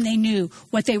focus, and they knew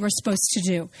what they were supposed to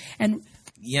do. And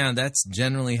yeah, that's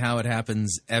generally how it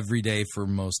happens every day for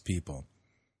most people.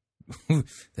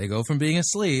 They go from being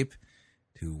asleep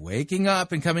to waking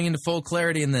up and coming into full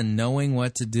clarity and then knowing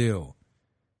what to do.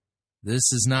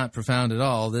 This is not profound at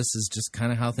all. This is just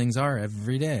kind of how things are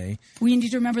every day. We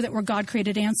need to remember that we're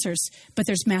God-created answers, but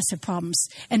there's massive problems,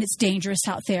 and it's dangerous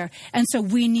out there. And so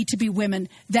we need to be women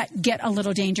that get a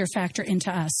little danger factor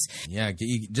into us. Yeah,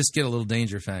 you just get a little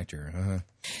danger factor. Uh-huh.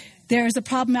 There is a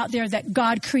problem out there that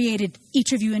God created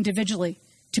each of you individually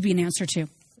to be an answer to.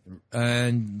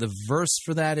 And the verse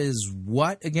for that is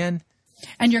what again?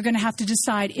 And you're going to have to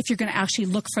decide if you're going to actually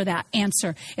look for that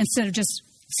answer instead of just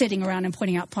sitting around and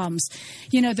pointing out problems.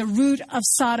 You know, the root of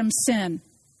Sodom's sin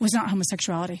was not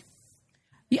homosexuality.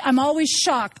 I'm always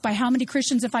shocked by how many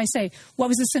Christians, if I say, what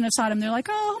was the sin of Sodom? They're like,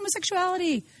 oh,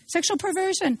 homosexuality, sexual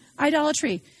perversion,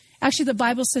 idolatry. Actually, the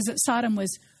Bible says that Sodom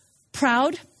was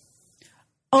proud,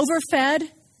 overfed,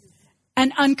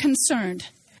 and unconcerned.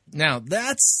 Now,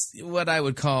 that's what I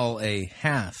would call a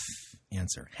half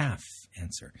answer.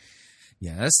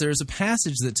 Yes, there's a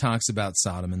passage that talks about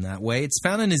Sodom in that way. It's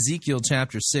found in Ezekiel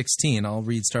chapter 16. I'll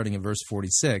read starting at verse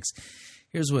 46.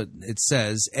 Here's what it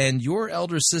says. And your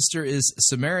elder sister is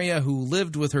Samaria, who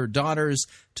lived with her daughters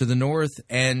to the north,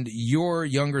 and your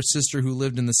younger sister who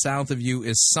lived in the south of you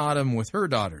is Sodom with her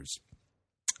daughters.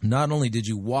 Not only did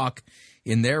you walk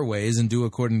in their ways and do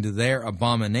according to their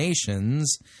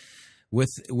abominations,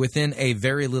 within a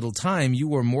very little time, you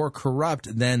were more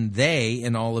corrupt than they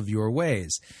in all of your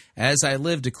ways. As I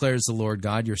live, declares the Lord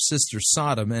God, your sister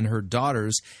Sodom and her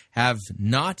daughters have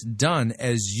not done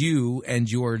as you and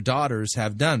your daughters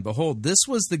have done. Behold, this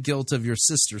was the guilt of your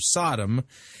sister Sodom,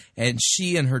 and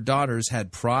she and her daughters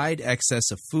had pride,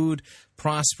 excess of food,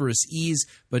 prosperous ease,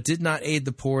 but did not aid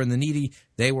the poor and the needy.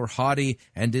 They were haughty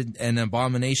and did an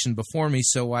abomination before me,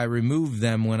 so I removed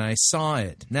them when I saw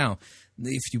it. Now,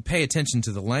 if you pay attention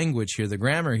to the language here, the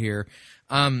grammar here,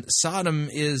 Sodom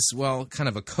is, well, kind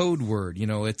of a code word. You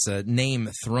know, it's a name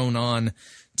thrown on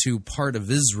to part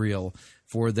of Israel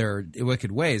for their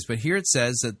wicked ways. But here it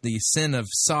says that the sin of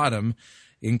Sodom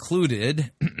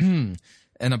included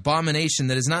an abomination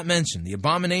that is not mentioned. The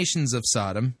abominations of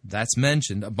Sodom, that's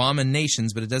mentioned,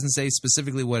 abominations, but it doesn't say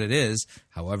specifically what it is.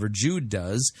 However, Jude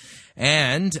does.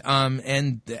 And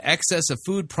the excess of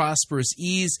food, prosperous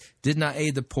ease, did not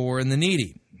aid the poor and the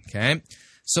needy. Okay?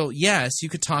 So, yes, you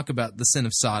could talk about the sin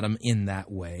of Sodom in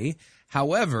that way.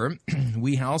 However,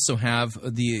 we also have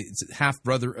the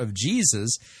half-brother of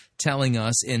Jesus telling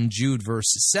us in Jude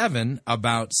verse 7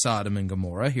 about Sodom and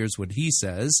Gomorrah. Here's what he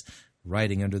says,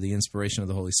 writing under the inspiration of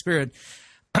the Holy Spirit.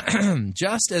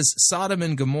 Just as Sodom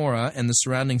and Gomorrah and the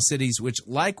surrounding cities, which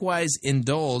likewise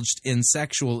indulged in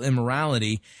sexual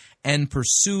immorality and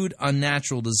pursued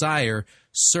unnatural desire,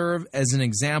 serve as an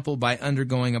example by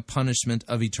undergoing a punishment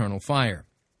of eternal fire.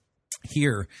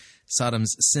 Here,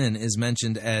 Sodom's sin is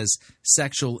mentioned as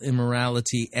sexual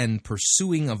immorality and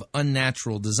pursuing of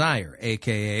unnatural desire,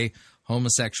 a.k.a.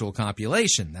 homosexual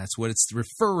copulation. That's what it's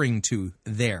referring to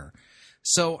there.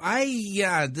 So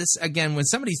this again, when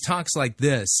somebody talks like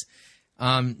this,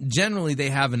 generally they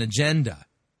have an agenda,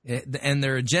 and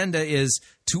their agenda is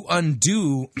to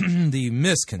undo the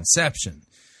misconception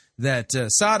that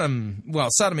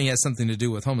sodomy has something to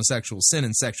do with homosexual sin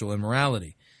and sexual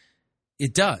immorality.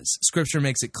 It does. Scripture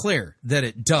makes it clear that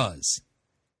it does,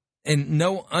 in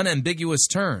no unambiguous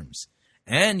terms.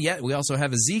 And yet we also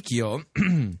have Ezekiel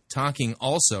talking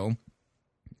also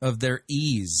of their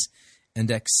ease and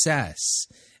excess,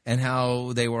 and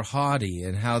how they were haughty,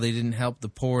 and how they didn't help the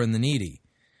poor and the needy.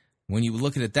 When you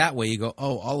look at it that way, you go,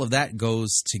 oh, all of that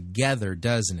goes together,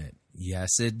 doesn't it?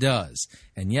 Yes, it does.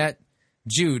 And yet,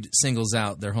 Jude singles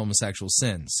out their homosexual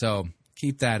sin. So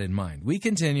keep that in mind. We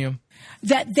continue.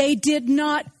 That they did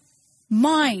not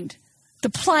mind the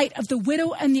plight of the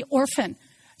widow and the orphan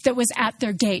that was at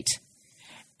their gate.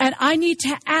 And I need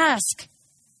to ask,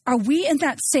 are we in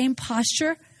that same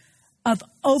posture of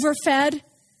overfed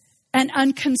and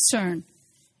unconcerned?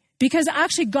 Because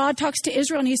actually God talks to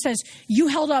Israel and he says, you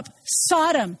held up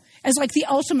Sodom as like the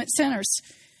ultimate sinners.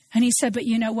 And he said, but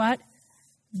you know what?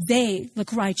 They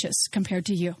look righteous compared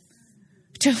to you.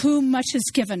 To whom much is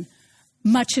given,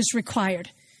 much is required.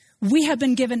 We have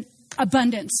been given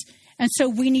abundance, and so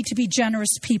we need to be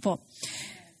generous people.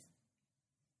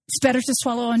 It's better to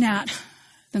swallow a gnat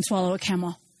than swallow a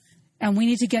camel. And we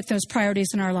need to get those priorities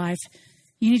in our life.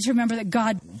 You need to remember that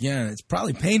God... Yeah, it's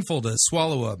probably painful to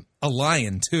swallow a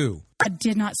lion, too. God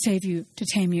did not save you to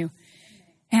tame you.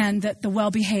 And that the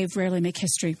well-behaved rarely make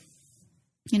history.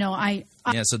 You know,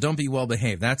 Yeah, so don't be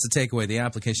well-behaved. That's the takeaway, the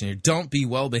application here. Don't be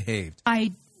well-behaved.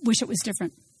 I wish it was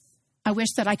different. I wish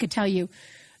that I could tell you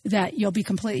that you'll be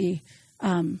completely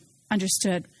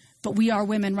understood. But we are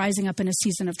women rising up in a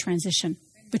season of transition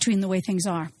between the way things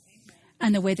are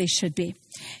and the way they should be.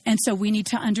 And so we need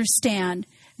to understand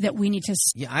that we need to...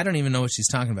 Yeah, I don't even know what she's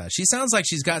talking about. She sounds like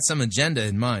she's got some agenda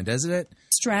in mind, doesn't it?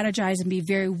 Strategize and be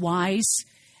very wise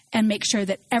and make sure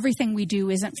that everything we do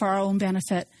isn't for our own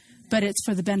benefit, but it's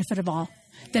for the benefit of all,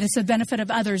 that it's the benefit of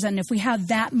others. And if we have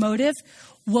that motive,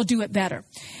 we'll do it better.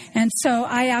 And so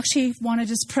I actually want to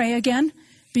just pray again,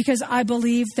 because I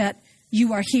believe that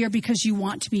you are here because you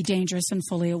want to be dangerous and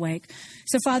fully awake.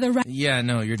 So, Father... Yeah,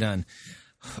 no, you're done.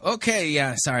 Okay,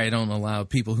 yeah, sorry, I don't allow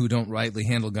people who don't rightly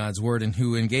handle God's word and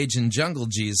who engage in jungle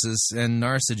Jesus and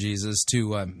narcigesus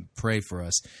to pray for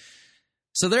us.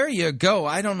 So there you go.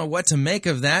 I don't know what to make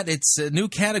of that. It's a new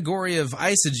category of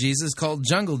eisegesis called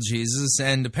jungle Jesus,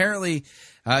 and apparently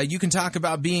you can talk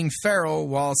about being feral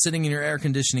while sitting in your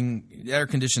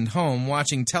air-conditioned home,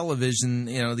 watching television,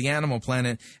 the Animal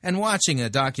Planet, and watching a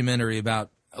documentary about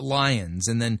lions,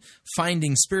 and then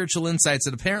finding spiritual insights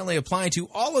that apparently apply to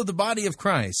all of the body of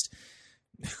Christ.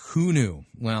 Who knew?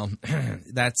 Well,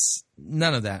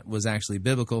 none of that was actually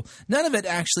biblical. None of it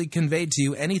actually conveyed to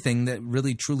you anything that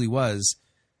really truly was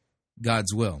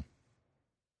God's will.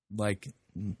 Like,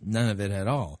 none of it at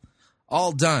all.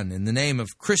 All done in the name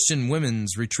of Christian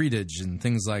women's retreatage and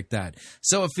things like that.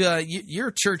 So if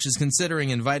your church is considering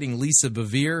inviting Lisa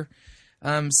Bevere,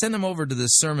 send them over to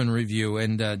this sermon review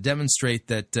and demonstrate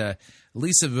that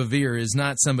Lisa Bevere is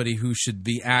not somebody who should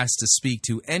be asked to speak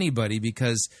to anybody,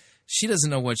 because she doesn't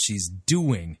know what she's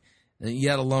doing,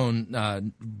 yet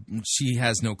alone she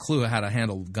has no clue how to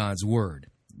handle God's word.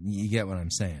 You get what I'm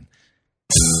saying?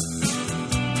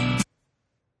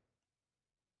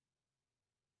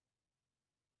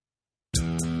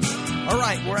 All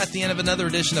right, we're at the end of another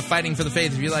edition of Fighting for the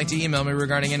Faith. If you'd like to email me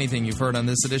regarding anything you've heard on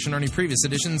this edition or any previous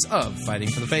editions of Fighting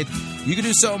for the Faith, you can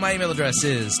do so. My email address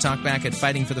is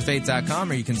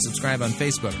talkback@fightingforthefaith.com, or you can subscribe on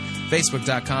Facebook,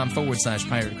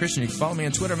 facebook.com/Pirate Christian. You can follow me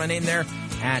on Twitter, my name there,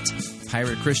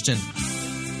 @Pirate Christian.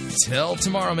 Till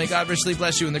tomorrow, may God richly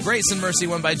bless you in the grace and mercy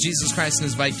won by Jesus Christ and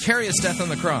his vicarious death on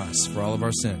the cross for all of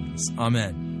our sins.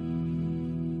 Amen.